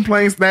noise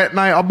complaints that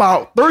night,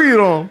 about 3 of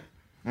them.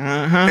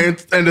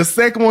 And the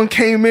second one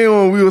came in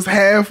when we was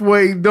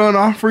halfway done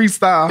our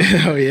freestyle.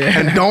 Oh yeah.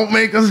 And don't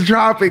make us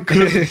drop it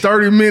because it's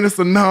 30 minutes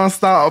of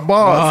nonstop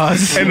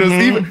bars. And there's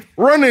even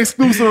run the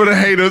exclusive of the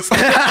haters. The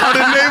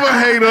neighbor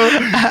hater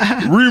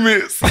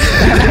remix.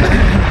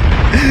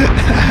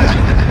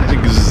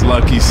 Niggas is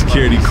lucky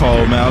security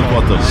call, man. I was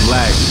about to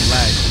black.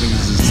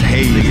 Niggas is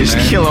hating, Just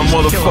man. kill a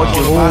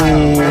motherfucking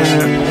vibe,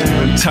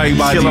 man. Tell you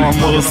about Kill these on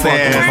pussy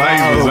ass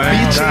niggas,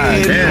 man.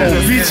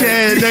 Bitch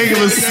ass nigga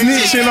was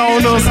snitching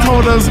on us,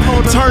 told us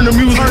turn the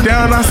music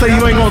down. I say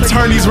you ain't gonna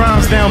turn these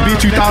rhymes down,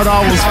 bitch. You thought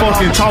I was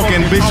fucking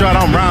talking, bitch. Right,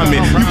 I'm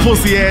rhyming. You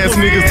pussy ass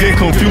niggas get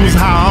confused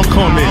how I'm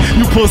coming.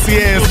 You pussy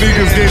ass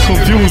niggas get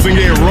confused and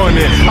get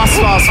running. I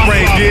start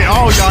spraying, get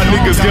all y'all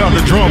niggas get on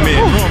the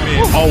drumming.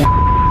 Oh.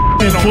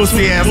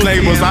 Pussy ass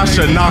neighbors, I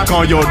should knock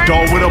on your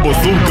door with a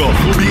bazooka,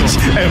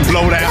 bitch, and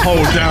blow that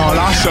hole down.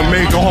 I should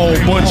make a whole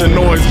bunch of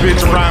noise,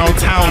 bitch, around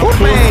town,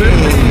 pussy.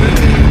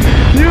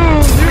 You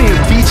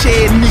bitch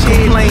ass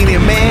nigga complaining,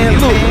 man.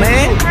 Look,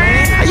 man.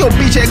 How your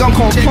bitch ass gonna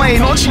complain?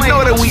 Don't you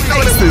know that we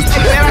racist?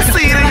 Man, I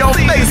see it in your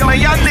face, man.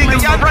 Y'all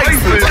niggas are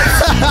racist.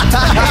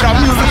 Our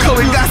musical,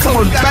 we got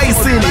some bass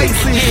in it.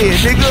 Yeah,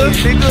 nigga.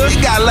 We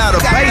got a lot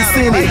of bass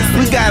in it.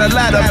 We got a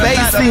lot of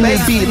bass in it,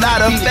 beat. A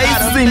lot of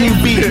bass in it,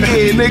 beat.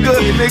 Yeah, nigga.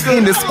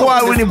 In the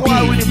squad with it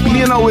beat.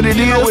 You know what it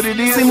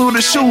is. See me with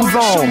the shoes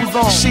on.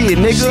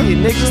 Shit, nigga.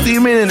 See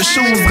me in the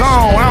shoes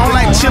gone. I don't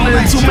like chilling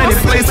in too many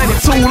places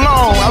for too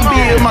long. I be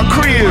in my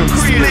crib,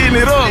 splitting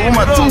it up with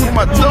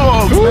my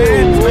dogs,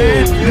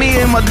 man. Me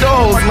and my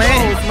dogs,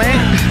 man.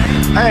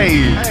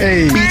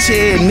 Hey. Bitch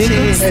ass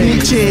nigga,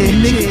 snitch ass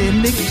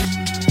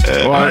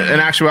nigga. Well, in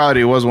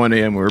actuality, it was 1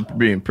 a.m. We were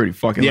being pretty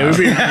fucking loud.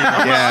 So,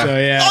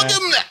 yeah. I'll give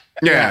them that.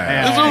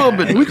 Yeah, it's a little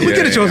bit. We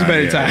could have chosen a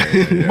better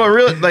time. But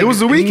really, like, It was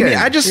the weekend.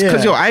 I just,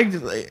 cause yo, I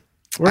gotta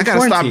stop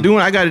quarantined. doing.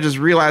 I gotta just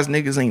realize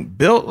niggas ain't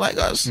built like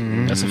us.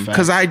 That's a fact.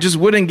 Cause I just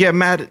wouldn't get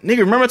mad. Nigga,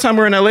 remember the time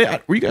we were in LA?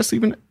 Were you guys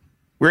sleeping?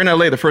 We were in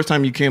LA the first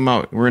time you came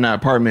out. We were in that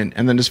apartment,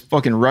 and then this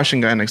fucking Russian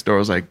guy next door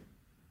was like,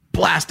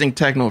 blasting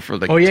techno for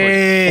like 4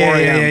 yeah.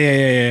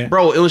 Yeah.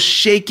 Bro, it was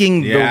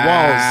shaking the walls.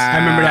 I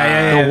remember that.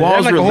 Yeah. The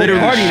walls like were a whole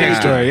literally party next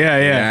shaking. door.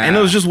 Yeah. And it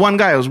was just one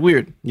guy. It was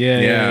weird. Yeah.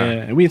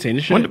 And we didn't say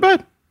this shit. Went to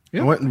bed.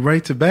 I went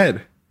right to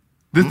bed.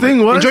 The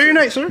thing was, Enjoy your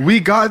night, sir. We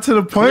got to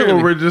the point Clearly.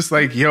 where we're just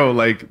like, yo,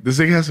 like this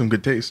nigga has some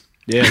good taste.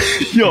 Yeah.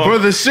 Yo, bro,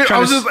 the shit. I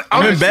was just,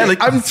 I'm in bed.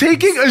 Like, I'm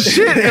taking a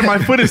shit, and my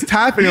foot is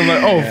tapping. I'm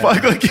like, oh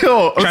fuck, like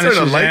yo, I'm Trying to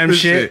starting to like Shazam this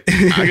shit.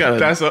 shit. I gotta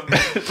That's a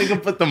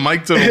nigga put the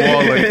mic to the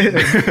wall,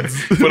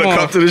 like put a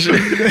cup to the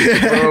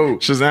shit. bro.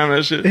 Shazam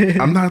that shit.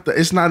 I'm not.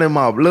 It's not in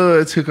my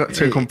blood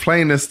to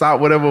complain and stop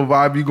whatever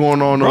vibe you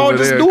going on Bro, over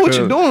just there. do what cuz.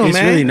 you're doing, It's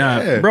man. really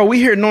not. Yeah. Bro, we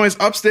hear noise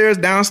upstairs,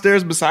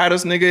 downstairs, beside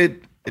us, nigga.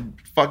 It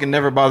fucking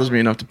never bothers me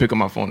enough to pick up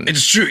my phone.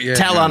 It's true. Yeah.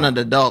 Tell on an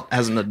adult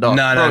as an adult.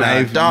 No, Bro,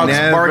 I've dogs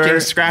never- barking,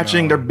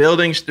 scratching, they're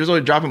building. There's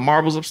always dropping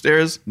marbles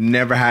upstairs.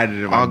 Never had it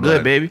in my All blood.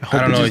 good, baby. I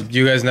don't know.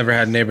 You guys never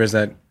had neighbors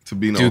that To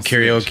be no do snitch.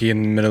 karaoke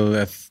in the middle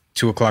at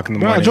 2 o'clock in the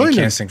Bro, morning. join You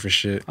them. can't sing for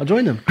shit. I'll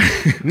join them.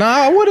 Nah,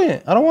 I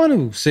wouldn't. I don't want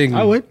to sing.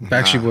 I would.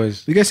 Backstreet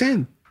Boys. You guys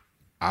saying?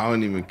 I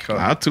don't even cut.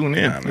 I'll tune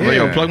in. man. Yo,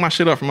 Yeah. plug my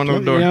shit up from under the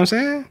You door. know what I'm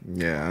saying?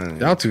 Yeah, I don't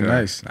Y'all even too cut.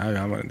 nice. I'm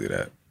gonna do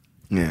that.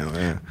 Yeah,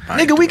 man.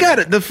 Nigga, we got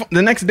it.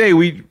 The next day,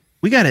 we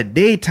got a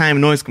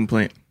daytime noise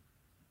complaint.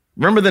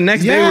 Remember the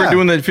next day we Yeah. were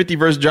doing the 50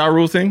 verse Ja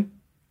Rule thing?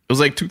 It was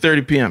like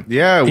 2:30 p.m.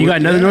 Yeah, You got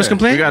another noise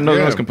complaint? We got another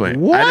Yeah. noise complaint.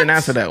 What? I didn't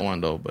answer that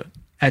one though, but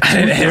At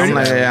I'm 2:30?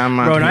 like, yeah, I'm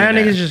not Bro, doing now y'all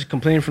that. niggas just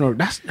complaining for no.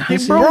 That's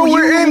bro,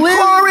 we're in live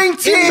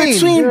quarantine. In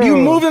between, Bro. you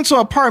moved into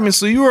an apartment,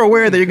 so you were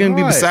aware that you're going to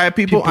be Right. beside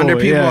people, People, under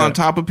people, yeah. on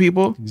top of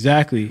people.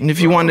 exactly. And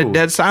if you wanted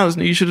dead silence,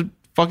 you should have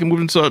fucking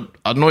moved into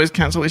a noise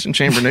cancellation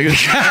chamber, nigga.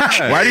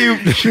 Why do you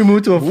You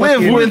moved to a live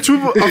fucking.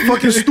 into a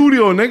fucking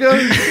studio,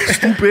 nigga?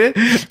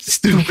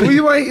 Stupid. What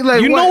you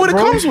like, you know what it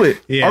comes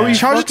with? Yeah. Are we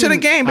charge it to the fucking-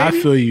 game, I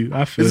baby? feel you.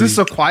 I feel Is this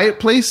you. a quiet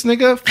place,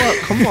 nigga? Fuck,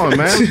 come on,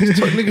 man.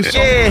 What niggas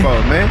Yeah. talking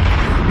about,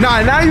 man?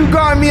 Nah, now you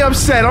got me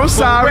upset. I'm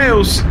sorry.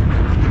 Rails.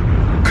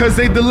 Cause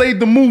they delayed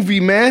the movie,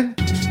 man.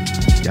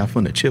 Y'all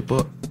finna chip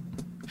up.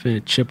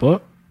 Finna chip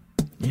up.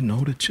 You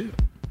know the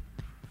chip.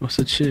 What's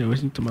the chip?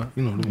 What's you talking about?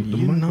 You know, the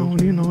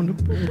You know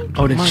the.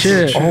 Oh, the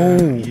chip.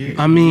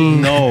 I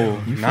mean, No,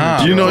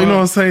 nah. you know what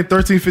I'm saying?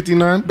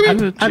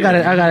 1359. I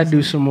gotta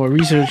do some more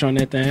research on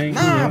that thing.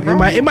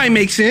 It might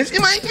make sense. It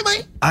might.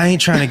 I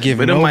ain't trying to give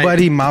But it might-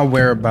 nobody my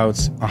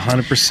whereabouts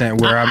 100%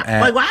 where I'm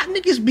at. Like, why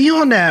niggas be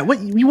on that? What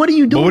are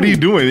you doing? But what are you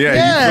doing?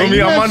 Yeah, you feel me?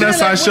 know I'm what on that I'm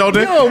side, saying?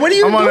 Sheldon. Yo, what are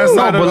you I'm on that doing?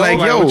 side. But like,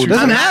 yo, what you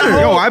doesn't doing? matter.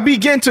 Yo, I be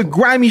getting to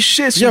grimy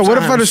shit. Yeah, what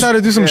if I sometimes. decide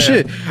to do some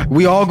shit?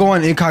 We all go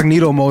on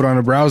incognito mode on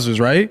the browsers,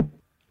 right?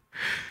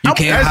 You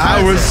can't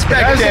hide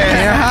that.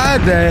 Can't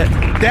hide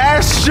that.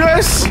 That's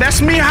just. That's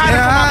me hiding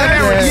from my hide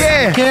parents.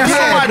 that. Yeah. Can't So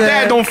hide my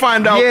that. dad don't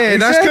find out. Yeah,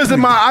 that's because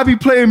I be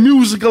playing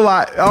music a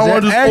lot. I don't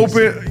want to just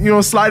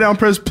open, slide down,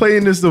 press play,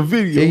 and it's the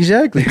video.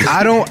 Exactly.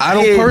 I don't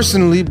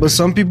personally, but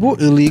some people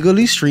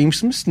illegally stream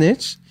some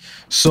snitch.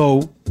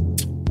 So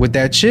with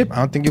that chip, I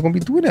don't think you're gonna be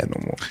doing that no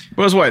more.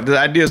 But it's what the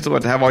idea is to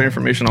have all your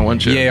information on one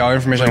chip. Yeah, all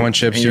information on one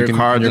chip, and so you your can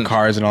cards your and-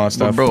 cards and all that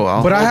stuff. bro,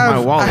 I'll but I hold have, my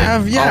wallet. I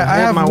have, I'll I hold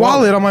have my wallet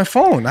wallet. on my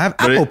phone. I have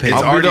But Apple Pay. it's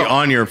I'll already be the-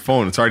 on your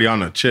phone. It's already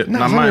on a chip. No,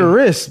 Not it's on mine. your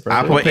wrist,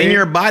 bro. But in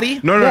your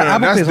body? No, Yeah,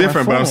 Apple that's Pay's on my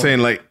different. But I'm phone. saying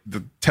like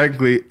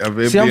technically of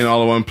it See, I'm- being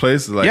all in one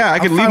place. Is like, Yeah, I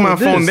could I'm leave fine my with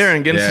phone this. there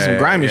and get into some Yeah,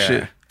 grimy yeah.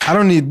 shit. I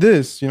don't need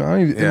this. I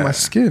need it in Yeah. my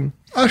skin.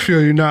 I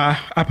feel you. Nah,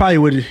 I probably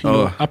would.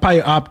 I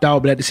probably opt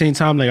out, but at the same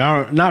time, like,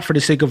 I don't, not for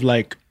the sake of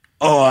like,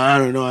 oh, I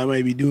don't know, I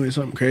might be doing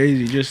something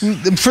crazy. Just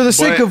For the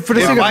sake of if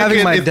I having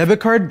could- my if-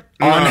 debit card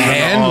no, on no,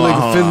 hand, no,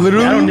 like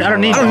literally, I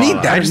don't need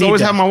that. that. I just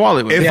always have my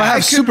wallet with me. If I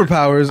have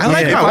superpowers, I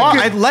like if my I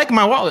wallet. could- I like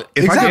my wallet.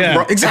 If I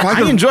could,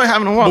 Exactly. I enjoy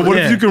having a wallet. But what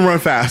Yeah. if you can run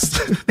fast?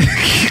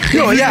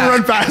 Yo, yeah.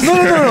 run faster.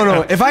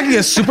 No. If I can get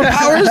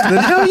superpowers, then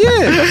hell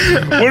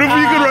yeah. What if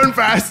you can run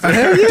faster?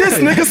 This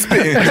nigga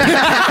spit.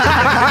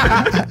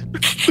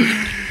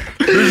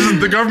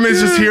 The government's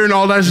just hearing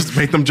all that. Just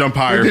make them jump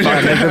higher. Make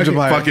them jump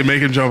higher. Fucking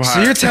make them jump So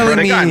higher. you're telling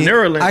They me got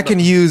Neuralink, I can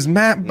use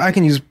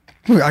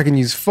I can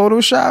use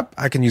Photoshop,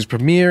 I can use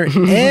Premiere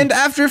and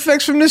After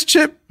Effects from this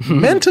chip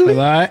mentally.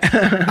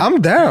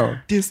 I'm down.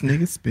 This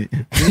nigga spit.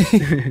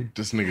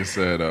 This nigga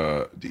said,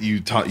 you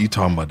talking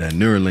about that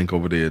Neuralink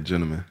over there,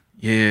 gentlemen.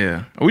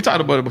 Yeah. We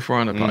talked about it before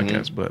on the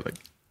podcast, but like,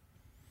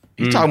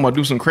 you talking about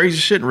do some crazy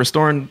shit,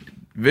 restoring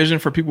vision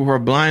for people who are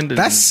blind. And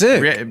That's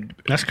sick.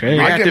 That's crazy.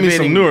 I get me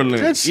some Neuralink.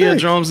 That's sick.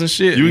 eardrums and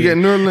shit. You get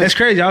Neuralink? That's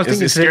crazy. I was It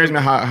thinking scares today.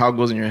 me how it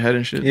goes in your head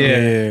and shit.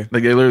 Yeah.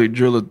 Like they literally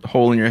drill a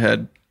hole in your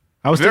head.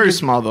 I was Very thinking,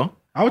 small though.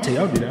 I would do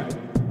that.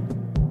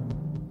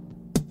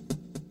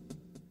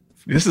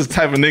 This is the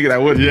type of nigga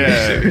that would.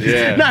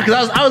 Yeah. Nah,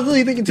 because I was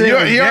really thinking today. You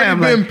like, already damn,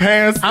 been like,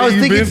 past. I was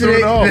you thinking been through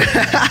today- it all.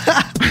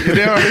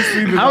 They already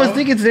seen it I was all.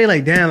 thinking today,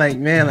 like, damn, like,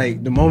 man,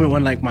 like the moment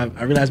when like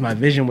I realized my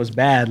vision was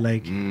bad,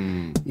 like,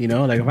 you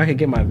know, like if I could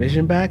get my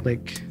vision back,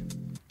 like,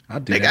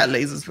 I'd do They that. got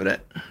lasers for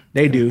that.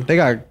 They do. They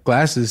got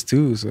glasses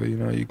too, so you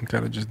know you can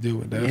kind of just deal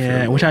with that.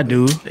 Yeah, which I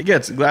do.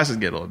 Glasses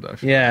get old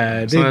enough.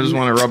 Yeah. So I just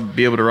want to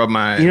be able to rub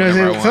my. You know what I'm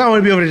whenever saying? I So I want.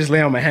 want to be able to just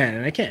lay on my hand,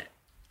 and I can't.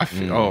 I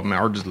feel, oh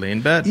man, or just lay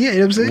in bed. Yeah, you know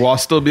what I'm saying? While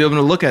still be able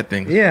to look at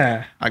things.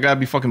 Yeah. I gotta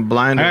be fucking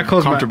blind I and gotta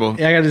close comfortable. I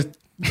gotta just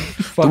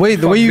The way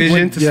you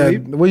vision to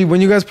sleep.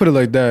 when you guys put it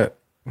like that,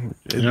 know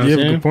what you I'm have a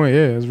saying? good point.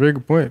 Yeah, it's a very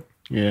good point.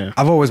 Yeah.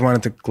 I've always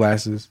wanted the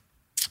glasses,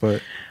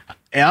 but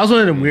And I was one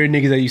of them weird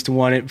niggas that used to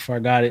want it before I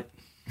got it.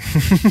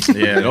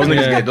 Yeah, those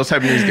niggas get, those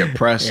type of niggas get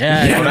pressed.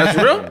 Yeah. Oh, that's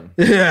real?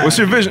 Yeah. What's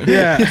your vision?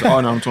 Yeah.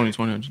 Oh no, I'm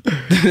 2020.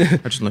 I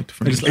just like the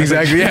frames.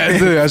 exactly. Yeah,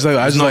 I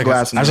just no like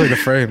glass in I just there. like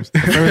the frames. The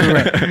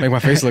frames make my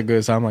face look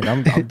good, so I'm like,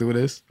 I'll do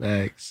this.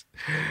 Thanks.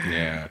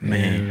 Yeah,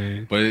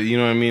 Man. But you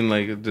know what I mean?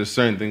 Like, there's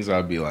certain things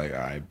I'd be like,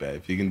 I bet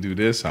if you can do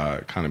this,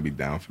 I'd kind of be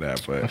down for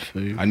that. But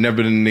feel you. I never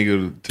been a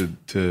nigga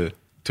to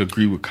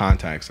agree with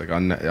contacts. Like, I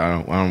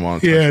don't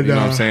want to. Yeah, you know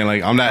what I'm nah. saying?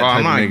 Like, I'm that Bro, type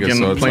I'm not of nigga. getting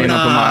So it's playing like,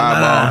 up in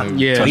my eyeball.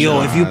 Yeah. touching Yo,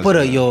 my if you eyes, put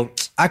bro.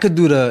 I could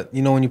do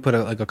when you put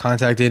a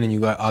contact in and you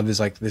got all this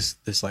like this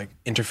like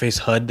interface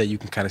HUD that you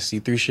can kind of see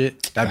through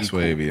shit. That'd That's be cool.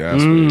 wavy.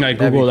 That's wavy. Like That'd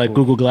be Google, like cool.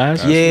 Google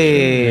Glass.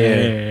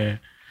 Yeah.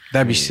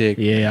 That'd be sick.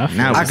 Yeah, I feel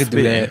Now that. I could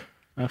do that.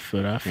 I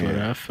feel that.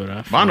 But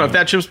I don't know if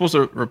that chip's supposed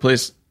to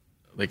replace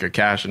like your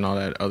cash and all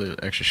that other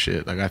extra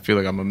shit. Like I feel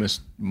like I'm gonna miss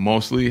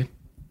mostly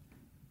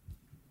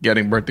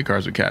getting birthday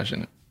cards with cash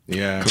in it.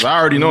 Yeah. Because I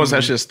already noticed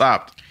that shit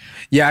stopped.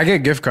 Yeah, I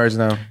get gift cards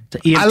now. The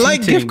EMT I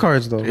like thing. gift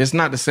cards though. It's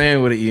not the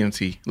same with an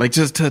EMT. Like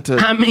just to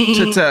I mean-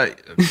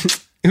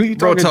 Who you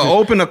bro, talking to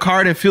open a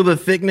card and feel the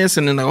thickness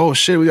and then like, oh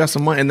shit, we got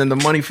some money, and then the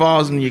money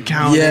falls in the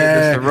account.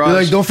 Yeah, It's the you're rush.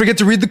 like, don't forget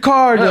to read the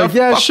card. You're Yeah, like,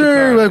 yeah, fuck the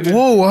sure. card, Like,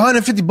 whoa,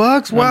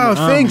 $150? Wow,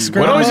 thanks, What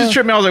grandma. always just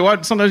tripped me? I was like,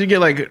 what? Sometimes you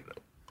get like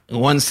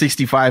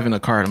 165 in a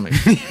card. I'm like,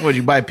 what?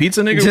 You buy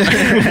pizza,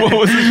 nigga? What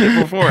was this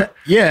shit before?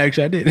 Yeah,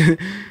 actually, I did.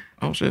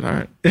 Oh shit! All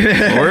right,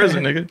 well, where is it,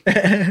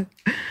 nigga?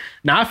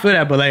 Nah, I feel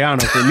that, but like I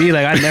don't know. For me,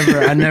 like I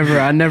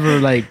never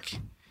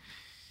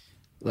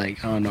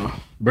like I don't know,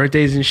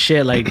 birthdays and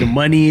shit. Like the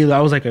money, that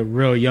was like a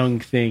real young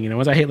thing. You know,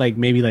 once I hit like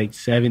maybe like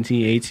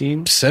 17,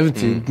 18.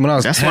 17 when I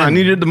was That's 10, why I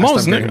needed the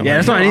most, stopped thinking nigga. about Yeah,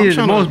 that's it. what I I'm needed the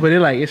trying to- most. But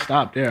it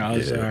stopped there. I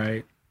was all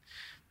right.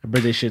 The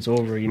birthday shit's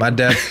over. You know? My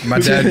dad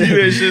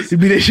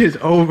This shit's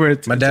over.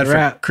 My dad it's a for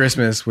wrap.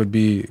 Christmas would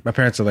be. My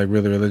parents are like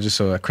really religious,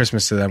 so like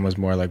Christmas to them was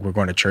more like we're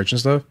going to church and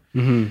stuff.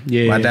 Yeah, My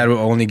yeah. dad would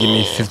only give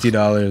me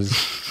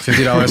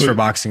 $50 for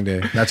Boxing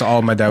Day. That's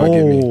all my dad would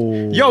give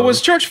me. Yo,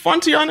 was church fun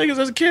to y'all niggas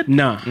as a kid?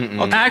 Nah,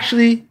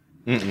 actually,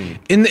 I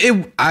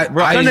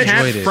Sunday,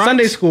 enjoyed it.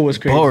 Sunday school was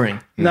crazy. Boring.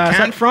 Nah,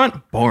 Can't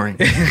front. Boring.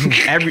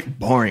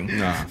 Boring.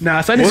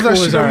 Nah, Sunday What school was that was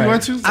shit that we alright.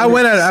 went to? I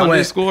went.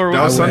 Sunday school or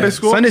That was what? Sunday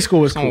school? Sunday school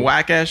was Some cool.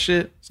 whack ass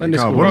shit. Sunday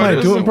God, school. what am I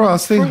Bro, doing, bro? I'll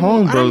stay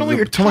home, bro. I don't know what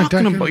you're Tell my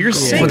talking dad- about. You're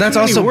saying But that's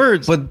too many also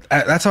words. But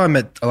that's how I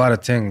met a lot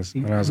of things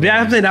when I was.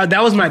 Yeah,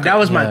 that was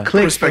my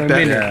clique. Respect for a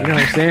that. minute, Yeah. You know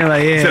what I'm saying?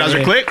 Like, yeah, So that was your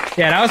yeah. clique?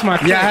 Yeah, that was my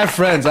clique. Yeah, I had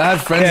friends. Yeah.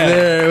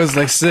 there. It was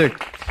like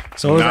sick.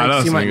 So it was Nah, like,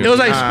 that's see, niggas. it was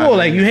like Nah, school.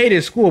 Like you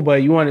hated school,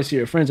 but you wanted to see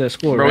your friends at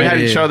school. Bro, we right?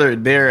 had each Yeah. other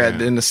there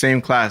in the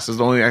same class. It was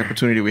the only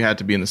opportunity we had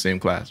to be in the same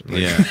class. Like,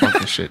 Yeah.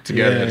 fucking shit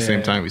together at the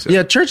same time. We said,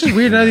 Yeah, church is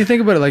weird now that you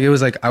think about it. Like it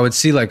was like I would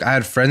see like I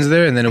had friends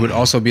there, and then it would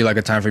also be like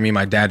a time for me and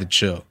my dad to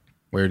chill.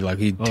 Where like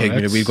he'd take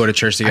me to, we'd go to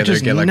church together,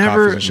 get like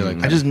coffee and shit like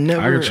that. I just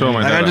never, could chill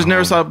my dad I just at never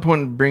home. saw the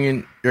point in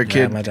bringing your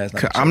kid. my dad's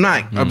not I'm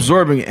not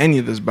absorbing any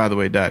of this, by the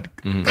way, Dad.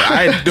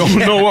 I don't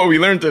know what we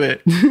learned today.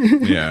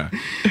 Yeah.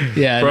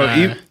 Yeah, Bro,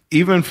 nah.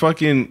 even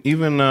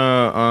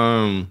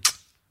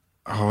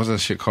what was that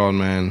shit called,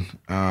 man?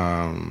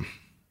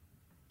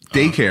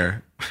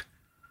 Daycare.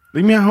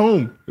 Leave me at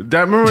home.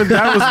 Remember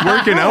that was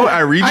working out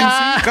at Regency?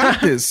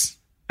 Got this.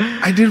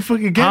 I didn't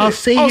fucking get I'll it.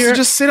 stay Oh, here. so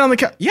just sit on the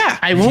couch. Yeah.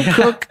 I won't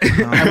cook.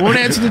 I won't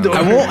answer the door.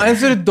 I won't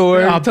answer the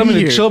door. I'll Tell be me to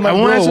here. chill, my I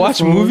won't bro. answer the Watch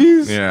phone.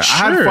 movies. Yeah,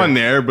 I had fun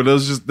there, but it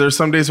was just there's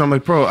some days where I'm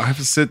like, bro, I have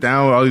to sit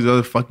down with all these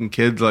other fucking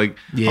kids. Like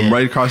I'm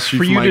right across the street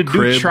For from you my to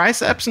crib. do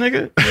triceps,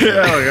 nigga.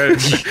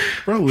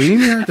 Bro, we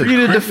didn't even have to For you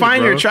to prep it,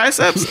 define your bro.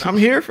 triceps. I'm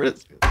here for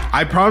this.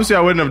 I promise you,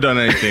 I wouldn't have done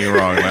anything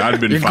wrong. Like, I'd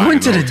been You're fine going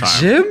to whole the time.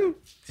 gym?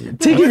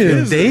 Taking you to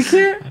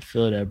daycare? I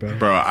feel that, bro.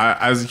 Bro,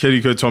 as a kid,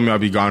 you could have told me I'd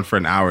be gone for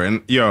an hour.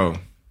 And yo,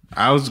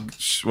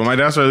 when my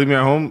dad started leaving me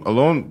at home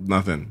alone,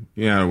 nothing.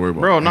 You had to worry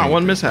about Bro, not anything.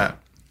 one mishap.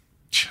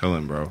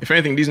 Chilling, bro. If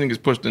anything, these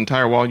niggas pushed the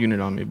entire wall unit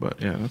on me,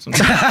 but yeah,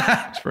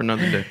 that's for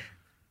another day.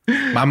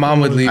 My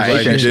mom would leave I ate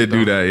like that You shit, did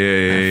do though. that. Yeah,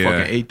 I yeah, yeah.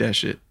 fucking ate that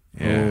shit.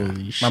 Yeah.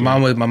 my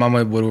mom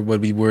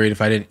would be worried if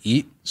I didn't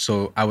eat,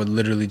 so I would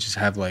literally just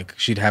have like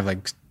she'd have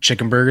like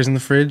chicken burgers in the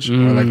fridge or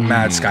like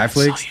mad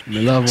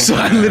skyflakes. So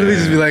I literally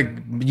just be like,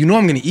 you know,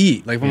 I'm gonna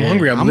eat. Like if I'm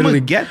hungry, I'm I'm literally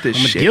gonna get this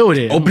I'm shit. gonna deal with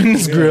it. opening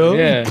this grill,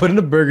 Yeah. putting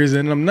the burgers in,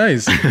 and I'm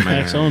nice.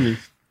 Facts only.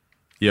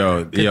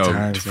 Yo,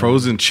 times,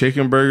 frozen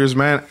chicken burgers,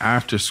 man,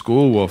 after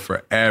school will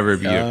forever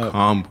be a Yup.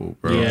 combo,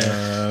 bro.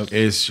 Yeah.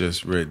 It's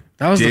just ridiculous.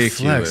 That was the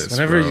flex.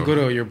 Whenever you go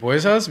to your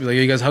boy's house, be like,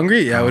 "Yo, you guys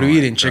hungry? Yeah, what are we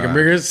eating? Chicken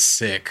burgers?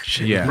 Sick."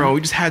 Yeah. Bro,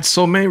 we just had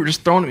so many. We're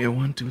just throwing them. Yeah,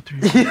 1, 2, 3.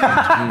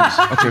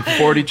 Okay,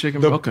 40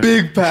 chicken. Okay.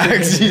 Big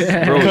packs. Bro,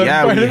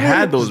 yeah, we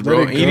had those, bro.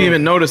 Let it And you didn't go.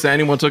 even notice that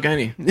anyone took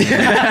any. You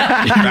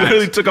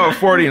literally took out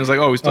 40 and was like,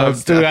 oh, we still have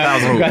Still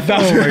got 1,000. got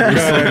thousands.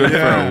 Good for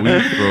a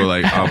week, bro.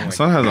 Like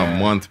sometimes a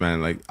month,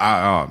 man. Like,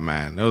 oh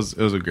man, it was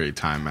a great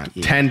time, man.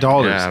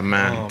 $10. Yeah,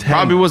 man.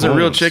 Probably wasn't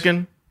real bones.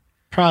 chicken.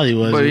 Probably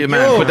was. But yeah,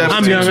 man, put that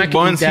I'm young, I two can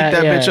buns, eat that,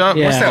 heat that yeah, bitch up.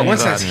 yeah. What's that? Oh,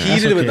 Once God, that's man,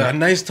 heated that's with okay. a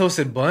nice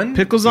toasted bun.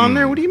 Pickles on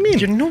there? What do you mean?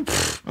 You know,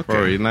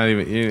 Bro, you're not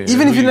even eating.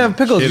 even if you didn't have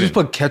pickles, you just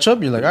put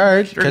ketchup. You're like, all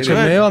right, ketchup good.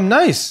 mayo. I'm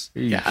nice.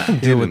 Yeah, I can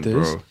deal with this.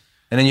 bro.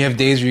 And then you have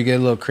days where you get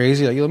a little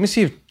crazy. Like, yo, let me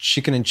see if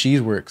chicken and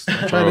cheese works.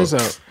 Try this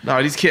out.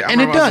 No, these kids. I And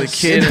it remember I was does.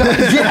 a kid.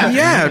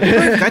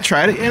 Yeah. I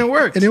tried it and it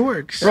worked. And it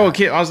works. Bro,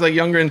 kid, I was like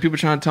younger and people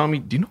trying to tell me,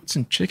 do you know what's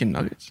in chicken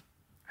nuggets?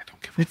 I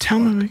don't give a tell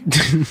me.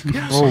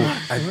 Yes.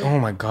 Oh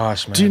my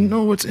gosh, man. Do you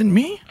know what's in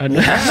me?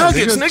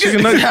 Nuggets,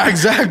 nigga. Yeah,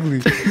 exactly.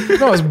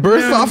 No, it's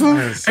birthed off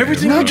of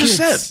Everything you just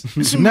said.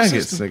 It's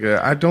nuggets. Like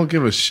I don't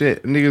give a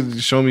shit.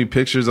 Niggas show me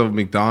pictures of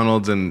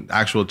McDonald's and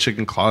actual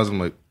chicken claws. I'm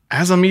like,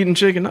 As I'm eating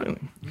chicken nuggets.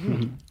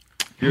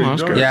 Yeah,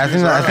 I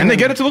think And they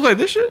get it to look like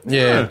this shit?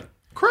 Yeah.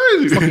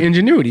 crazy. Fucking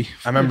ingenuity.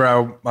 I remember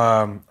I can't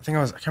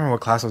remember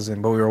what class I was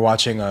in, but we were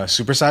watching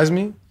Super Size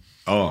Me.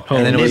 Oh,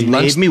 And then it was It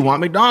lunch. made me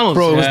want McDonald's.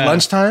 Bro, it was Yeah.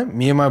 lunchtime.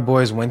 Me and my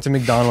boys went to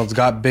McDonald's,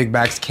 got Big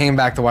Macs, came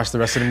back to watch the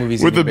rest of the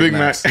movies With eating the Big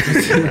Mac.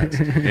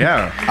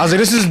 yeah. I was like,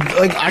 this is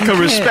like I can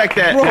respect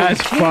that.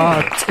 That's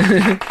fucked.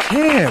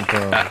 damn,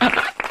 bro.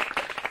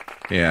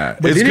 Yeah,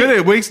 But it's did good. it-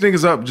 It wakes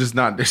niggas up, just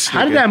not this.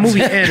 How did that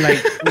movie end?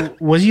 Like,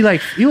 was he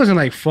like? He wasn't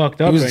like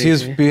fucked up. He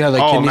had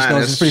like Oh, kidney man, stones.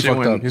 that He's pretty shit fucked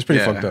went- up. He was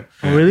pretty yeah. fucked up.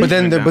 Oh, really? But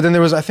then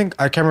there was, I can't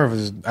remember if it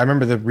was, I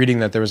remember reading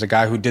that there was a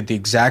guy who did the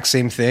exact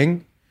same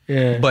thing,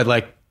 Yeah. but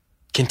like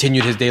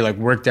continued his day, like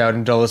worked out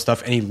and did all this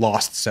stuff, and he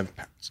lost 7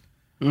 pounds.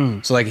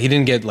 So like he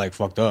didn't get like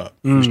fucked up.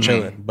 He was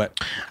chilling. But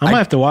I might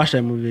have to watch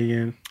that movie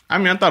again. I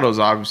mean, I thought it was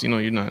obvious. You know,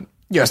 you're not.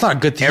 yeah, it's not a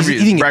good thing. Every-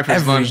 He's eating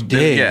breakfast, every lunch,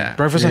 day. dinner, yeah.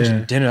 Breakfast, lunch, Yeah.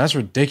 and dinner. That's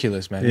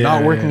ridiculous, man. Yeah,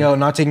 Not working yeah. out,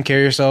 not taking care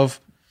of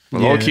yourself.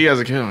 Low key as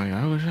a kid, I'm like,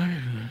 I wish I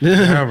could.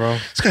 Yeah, bro.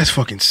 This guy's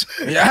fucking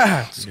sick.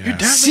 Yeah.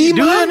 See,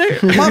 mom,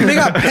 they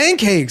got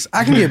pancakes.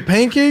 I can get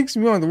pancakes.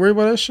 You don't have to worry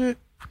about that shit.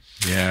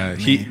 Yeah,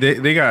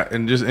 they got,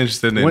 and just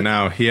interested in it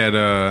now. He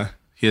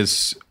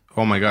has.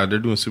 Oh my god, they're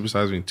doing Super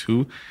Size Me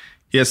 2.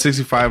 He had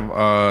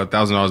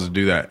 $65,000 to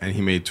do that, and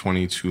he made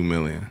 $22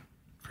 million.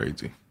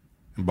 Crazy.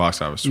 In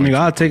box office. Nigga,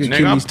 I'll take a Nigga,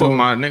 kidney I'll put stone.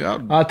 my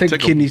nigga. I'll take a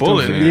kidney stone.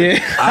 bullet. Yeah.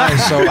 All right,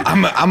 so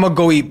I'm gonna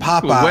go eat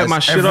Popeyes Wet my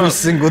shit every up.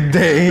 single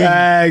day.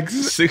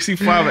 Bags.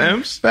 65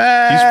 M's. He's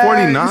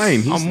 49.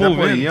 He's I'm definitely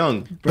moving.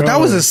 young. But that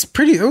was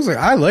it was like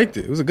I liked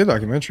it. It was a good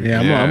documentary.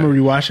 Yeah, Yeah. I'm gonna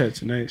rewatch that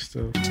tonight.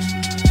 Still.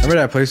 Remember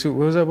that place? What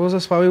was that? What was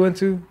that spot we went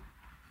to?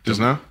 Just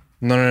now?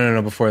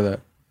 No. Before that,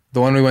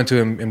 the one we went to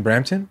in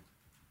Brampton,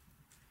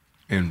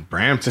 In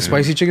Brampton. the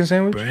spicy chicken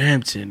sandwich.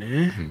 Brampton,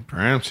 eh? In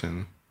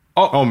Brampton.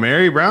 Oh,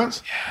 Mary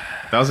Brown's? Yeah.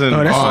 That was in. Oh,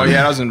 that's- Oh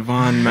yeah, that was in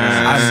Vaughn,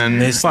 man. I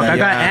missed Fuck, that. I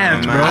got Yeah,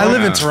 amped, man. bro. I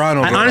live in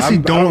Toronto. I Bro. honestly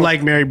don't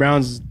like Mary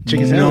Brown's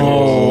chicken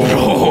sandwich.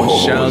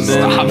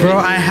 Sheldon. Bro,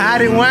 I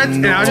had it once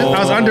and I was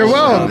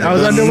underwhelmed. I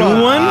was underwhelmed.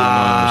 New one?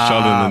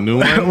 Sheldon, the new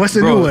one? What's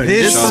the new one?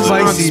 this Sheldon's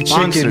spicy not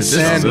sponsored. chicken This is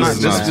sandwich. not-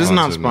 This is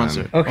not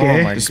sponsored.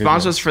 Okay. Oh my The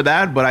sponsors for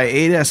that, but I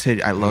ate it. I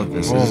said, I love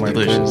this. This is my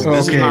delicious. goodness.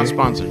 This Okay. is not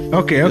sponsored.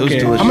 Okay, It was okay.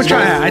 I'm delicious. gonna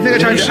try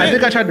it. I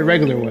think I tried the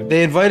regular one.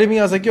 They invited me.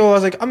 I was like,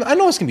 I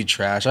know it's gonna be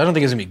trash. I don't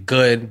think it's gonna be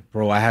good,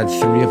 bro. I had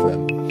 3 of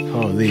them.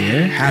 Holy,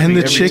 yeah. And the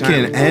every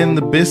chicken, time. and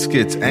the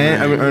biscuits,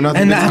 and I mean, or not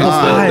And the biscuits,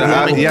 apple pie, the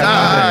apple yeah,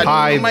 God. the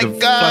pie, Oh my the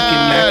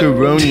God. fucking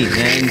macaroni, man.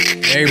 Mary The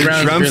Brown's, if you're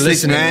drumsticks,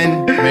 listening,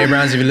 man. Mary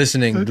Brown's, if you're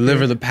listening,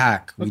 deliver the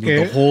pack. We need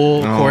Okay. the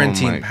whole Oh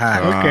quarantine my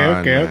pack.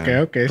 God.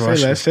 Okay. Bro,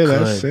 Say that less, shit's say less,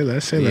 good. say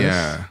less, say less.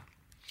 Yeah.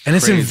 And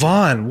it's in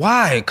Vaughan.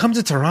 Why? Come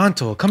to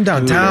Toronto. Come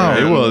downtown.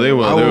 They will. I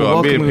will I'm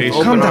welcome being you.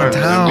 patient. Come I'm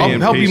downtown. being I'll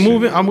help you patient.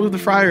 move it. I'll move the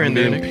fryer in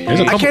there.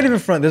 nigga. I can't even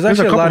front. There's a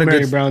actually a lot couple of Mary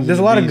good. Browns There's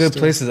a in lot of these good too.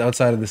 places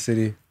outside of the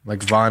city,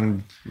 like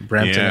Vaughan,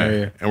 Brampton Yeah.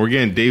 area. And we're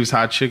getting Dave's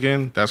Hot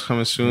Chicken. That's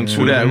coming soon too.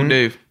 Who that? Who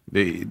Dave?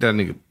 That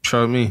nigga,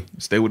 trust me.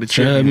 Stay with the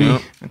Try chicken. me. You know?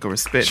 I can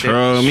respect that.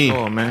 Trust me.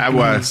 Oh, man. I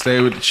want to stay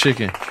with the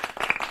chicken.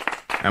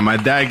 And my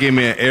dad gave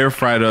me an air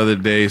fryer the other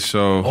day,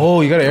 so.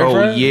 Oh, you got an air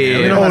fryer? yeah.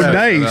 Let me know Oh, how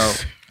that-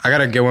 nice. I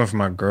gotta get one for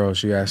my girl.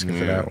 She asking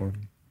for that one.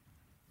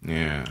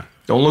 Yeah.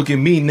 Don't look at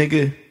me,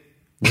 nigga.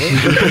 Bro,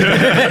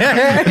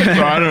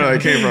 I don't know where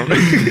it came from.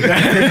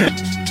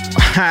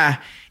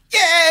 Yeah.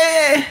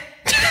 Yeah.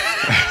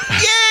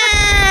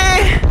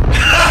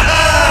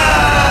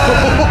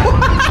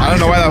 I don't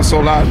know why that was so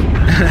loud.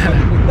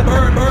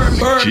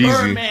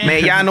 Cheesy.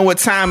 Man, y'all know what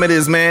time it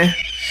is, man.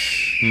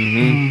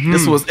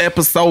 This was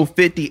episode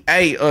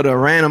 58 of the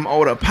Random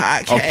Order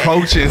Podcast.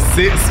 Approaching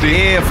 60.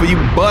 Yeah, for you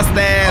bust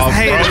ass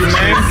haters,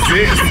 man.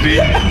 60.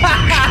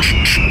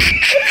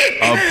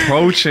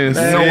 Approaching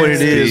 60. You know what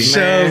it is,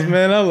 Shells, man.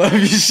 man. I love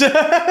you,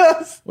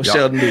 Shells. What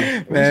Sheldon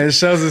do? Man,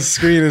 Shells'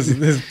 screen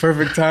is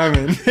perfect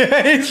timing.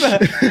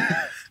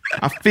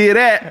 I feel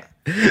that.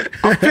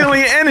 I'm feeling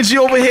your energy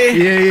over here.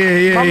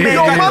 Yeah.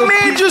 Yo, my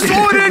man just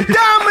ordered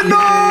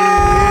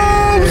Domino's.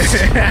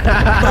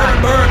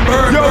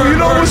 Yo, you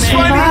know what's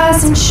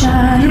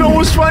funny? You know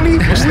what's funny?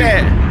 What's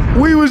that?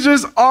 We was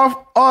just off,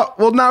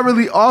 well, not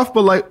really off,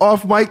 but like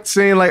off mic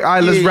saying like, all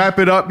right, let's wrap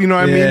it up. You know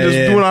what I mean? Yeah, Just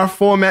yeah. doing our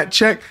format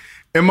check.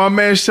 And my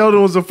man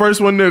Sheldon was the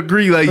first one to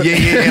agree, like, yeah,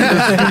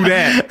 let's do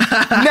that.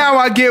 Now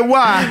I get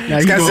why.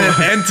 This guy said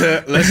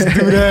enter. Let's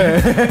do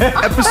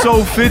that.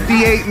 Episode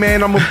 58,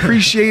 man. I'm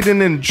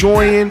appreciating and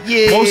enjoying.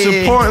 Yeah. Most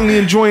importantly,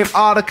 enjoying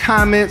all the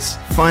comments.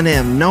 Fun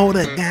them know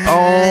the guy.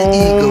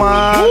 Oh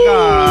my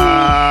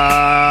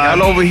God.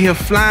 Y'all over here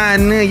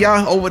flying in.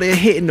 Y'all over there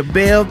hitting the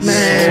bell,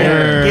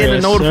 man. Getting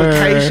the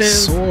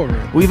notifications.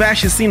 We've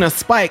actually seen a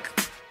spike.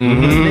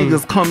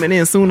 Niggas coming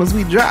in soon as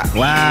we drop.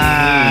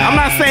 Wow. I'm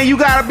not saying you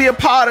gotta be a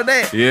part of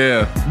that.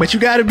 Yeah. But you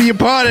got to be a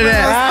part of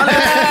that.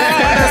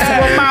 Unless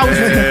you a mouse.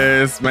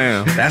 Yes,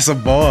 man. That's a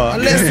bar.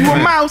 Unless you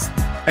a mouse.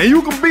 And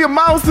you can be a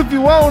mouse if you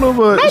want to,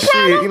 but shit,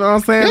 problem. you know what I'm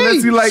saying? Hey,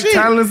 Unless you like shit.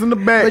 talents in the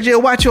back. But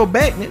just watch your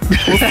back,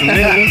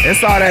 nigga.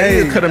 That's all that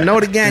is. Cause them know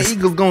the gang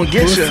Eagles gonna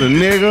get you. Listen,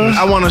 nigga.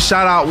 I want to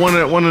shout out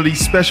one of these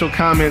special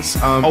comments.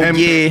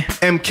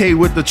 MK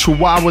with the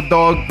Chihuahua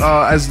dog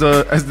as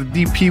the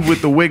DP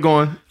with the wig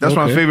on. That's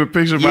my favorite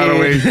picture, by the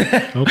way.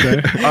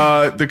 Okay.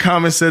 The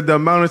comment said the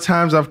amount of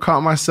times I've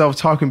caught myself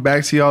talking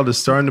back to y'all is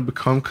starting to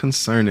become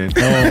concerning.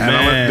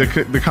 man.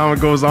 The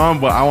comment goes on,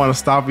 but I want to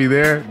stop you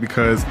there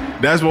because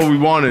that's what we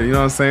wanted. You know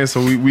what I'm saying?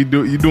 So we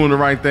do. You're doing the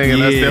right thing,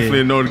 and that's definitely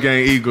a Know the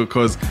Gang Eagle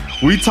because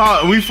we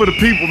for the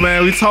people,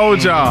 man. We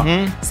told y'all.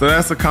 So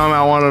that's the comment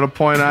I wanted to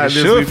point out.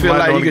 You should feel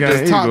like you could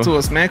just talk to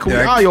us, man. Cause we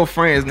all your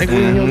friends, nigga.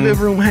 We in your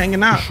living room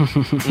hanging out.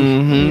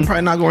 You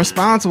probably not gonna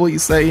respond to what you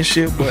say and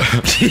shit, but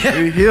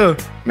we here.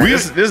 Man,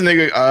 this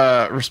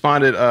nigga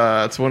responded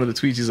to one of the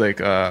tweets. He's like,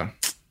 or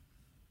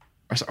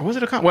was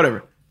it a comment?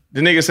 Whatever. The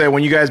nigga said,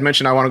 when you guys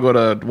mentioned I want to go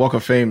to Walk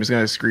of Fame, he's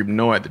going to scream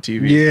no at the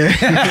TV. Yeah.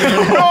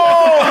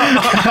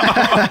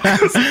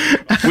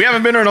 We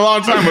haven't been there in a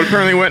long time, but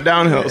apparently went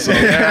downhill. So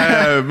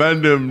yeah,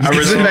 man, I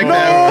respect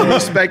that. I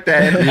respect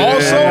that.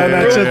 Also,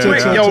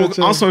 real quick,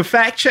 also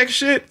fact check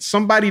shit.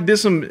 Somebody did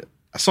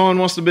someone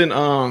must have been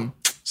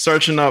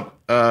searching up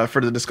for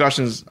the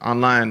discussions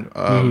online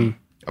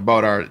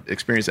about our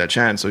experience at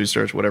Chance. So he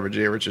searched whatever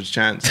Jay Richards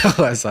Chance.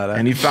 Oh, I saw that.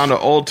 And he found an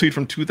old tweet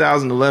from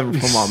 2011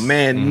 from our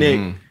man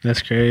Nick.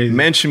 That's crazy.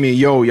 Mention me,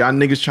 y'all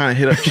niggas trying to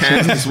hit up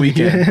Chance this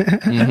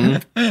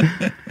weekend.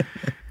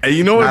 And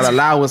you know what? Not a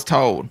lie was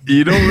told.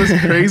 You know what's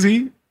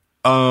crazy?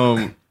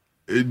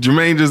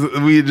 Jermaine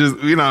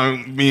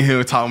me and him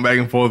were talking back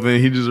and forth,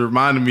 and he just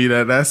reminded me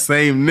that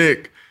same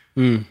Nick.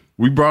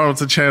 We brought him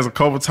to Chance a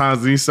couple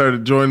times, and he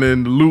started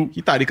joining the loop.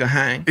 He thought he could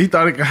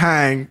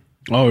hang.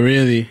 Oh,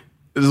 really?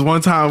 This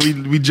one time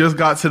we just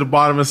got to the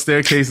bottom of the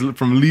staircase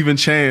from leaving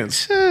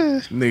Chance.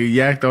 Nigga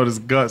yacked out his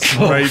guts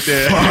right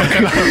there.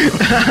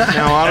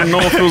 Now I don't know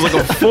if it was like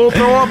a full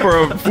throw up or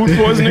a food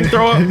poisoning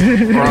throw up,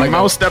 or a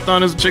mouse stepped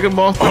on his chicken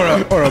ball, Or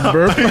a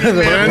burp. that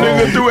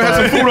nigga had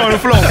some food on the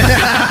floor.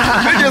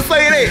 They just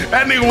say that.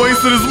 That nigga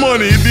wasted his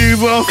money. You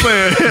know what I'm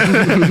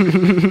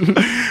saying?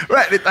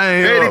 Right, the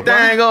thing Ready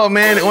thing up,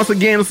 man. Once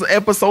again, it's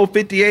episode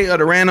 58 of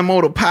the Random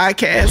Motor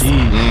Podcast.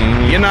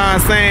 You know what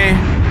I'm saying?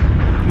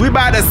 We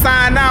about to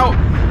sign out.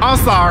 I'm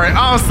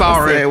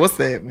sorry. What's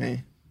that,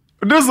 man?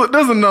 There's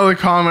another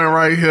comment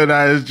right here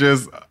that is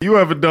just, you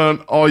ever done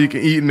all you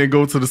can eat and then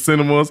go to the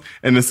cinemas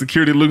and the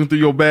security looking through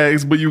your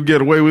bags, but you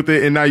get away with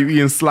it and now you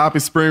eating sloppy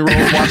spring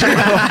rolls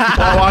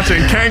while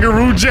watching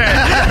Kangaroo Jack.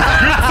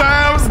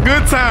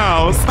 Good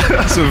times.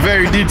 That's a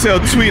very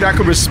detailed tweet. I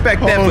could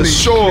respect that for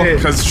sure.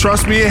 Because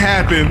trust me, it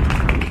happened.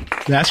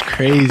 That's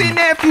crazy. Been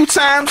there a few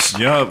times.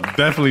 Yup,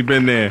 definitely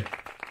been there.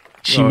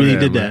 She really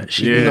did that.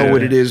 You know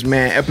what it is,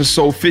 man.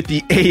 Episode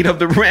 58 of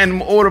the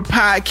Random Order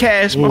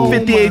Podcast. My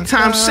 58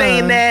 times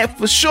saying that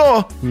for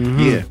sure.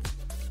 Yeah.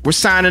 We're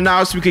signing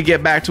out so we could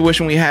get back to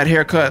wishing we had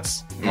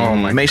haircuts. Oh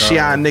my God. Make sure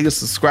y'all niggas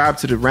subscribe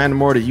to the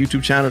Random Order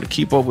YouTube channel to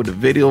keep up with the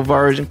video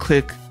version.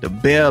 Click the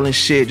bell and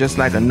shit just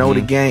like a Know the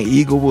Gang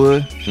Eagle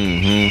would.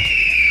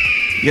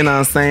 You know what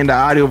I'm saying? The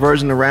audio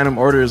version of Random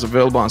Order is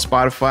available on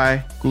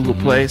Spotify, Google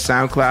Play,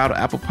 SoundCloud,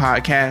 Apple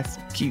Podcasts.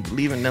 Keep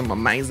leaving them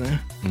amazing,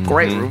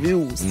 great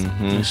reviews. You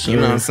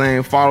know what I'm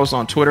saying? Follow us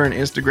on Twitter and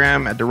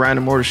Instagram at The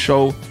Random Order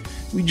Show.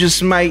 We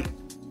just might,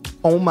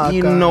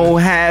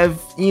 have,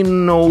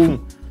 in the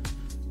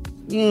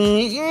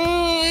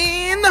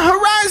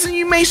horizon,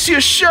 you may see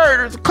a shirt.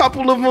 There's a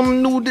couple of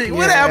them new,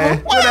 whatever.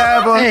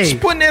 Hey,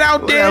 just putting it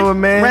out there.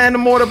 Man.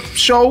 Random Order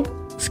Show.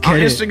 On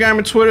Instagram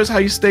and Twitter is how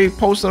you stay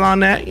posted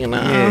on that. You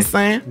know what I'm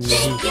saying?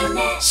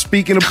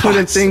 Speaking of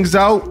putting things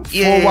out,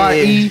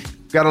 4YE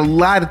got a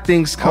lot of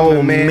things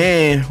coming,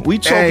 man. We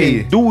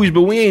talking dudes,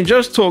 but we ain't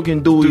just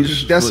talking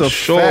dudes. That's a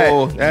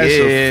fact. That's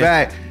a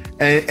fact.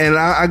 And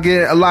I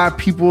get a lot of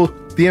people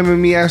DMing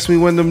me, asking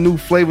me when them new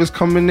flavors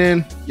coming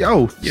in.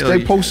 Yo,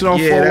 stay posted on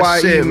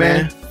 4YE,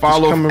 man.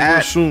 Follow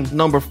at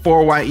number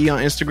 4YE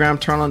on Instagram.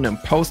 Turn on them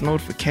post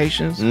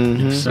notifications.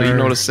 So you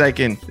know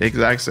the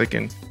exact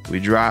second we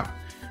drop.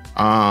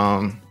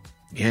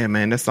 Yeah,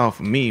 man, that's all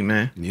for me,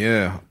 man.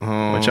 Yeah.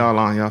 What y'all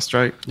on? Y'all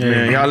straight? Yeah,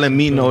 man, y'all let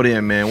me know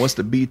then, man. What's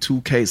the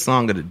B2K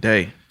song of the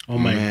day? Oh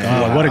my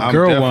God, what a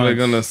girl I'm definitely wants.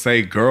 gonna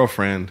say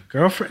girlfriend.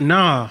 Girlfriend?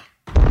 Nah.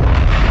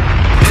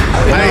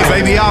 Hey,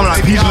 baby, I'm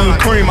like peaches and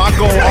cream. I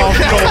go off,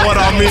 you know what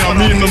I mean?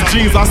 I'm in them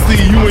jeans. I see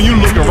you and you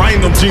looking right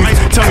in them jeans.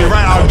 Tell me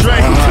right out,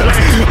 Drake.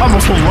 I'ma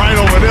come right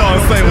over there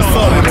and say what's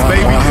up with it,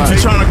 baby. You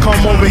trying to come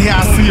over here?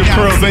 I see your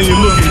curls and you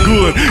looking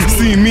good.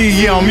 See me,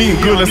 yeah, I'm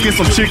eating good. Let's get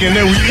some chicken,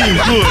 then we eating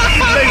good.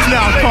 Baby,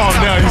 now calm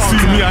down. You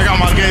see me? I got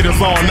my gators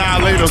on,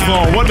 9 laters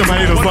on. What them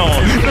haters on?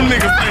 Them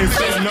niggas ain't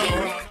saying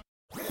nothing.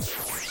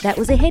 That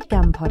was a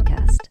HeadGum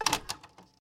podcast.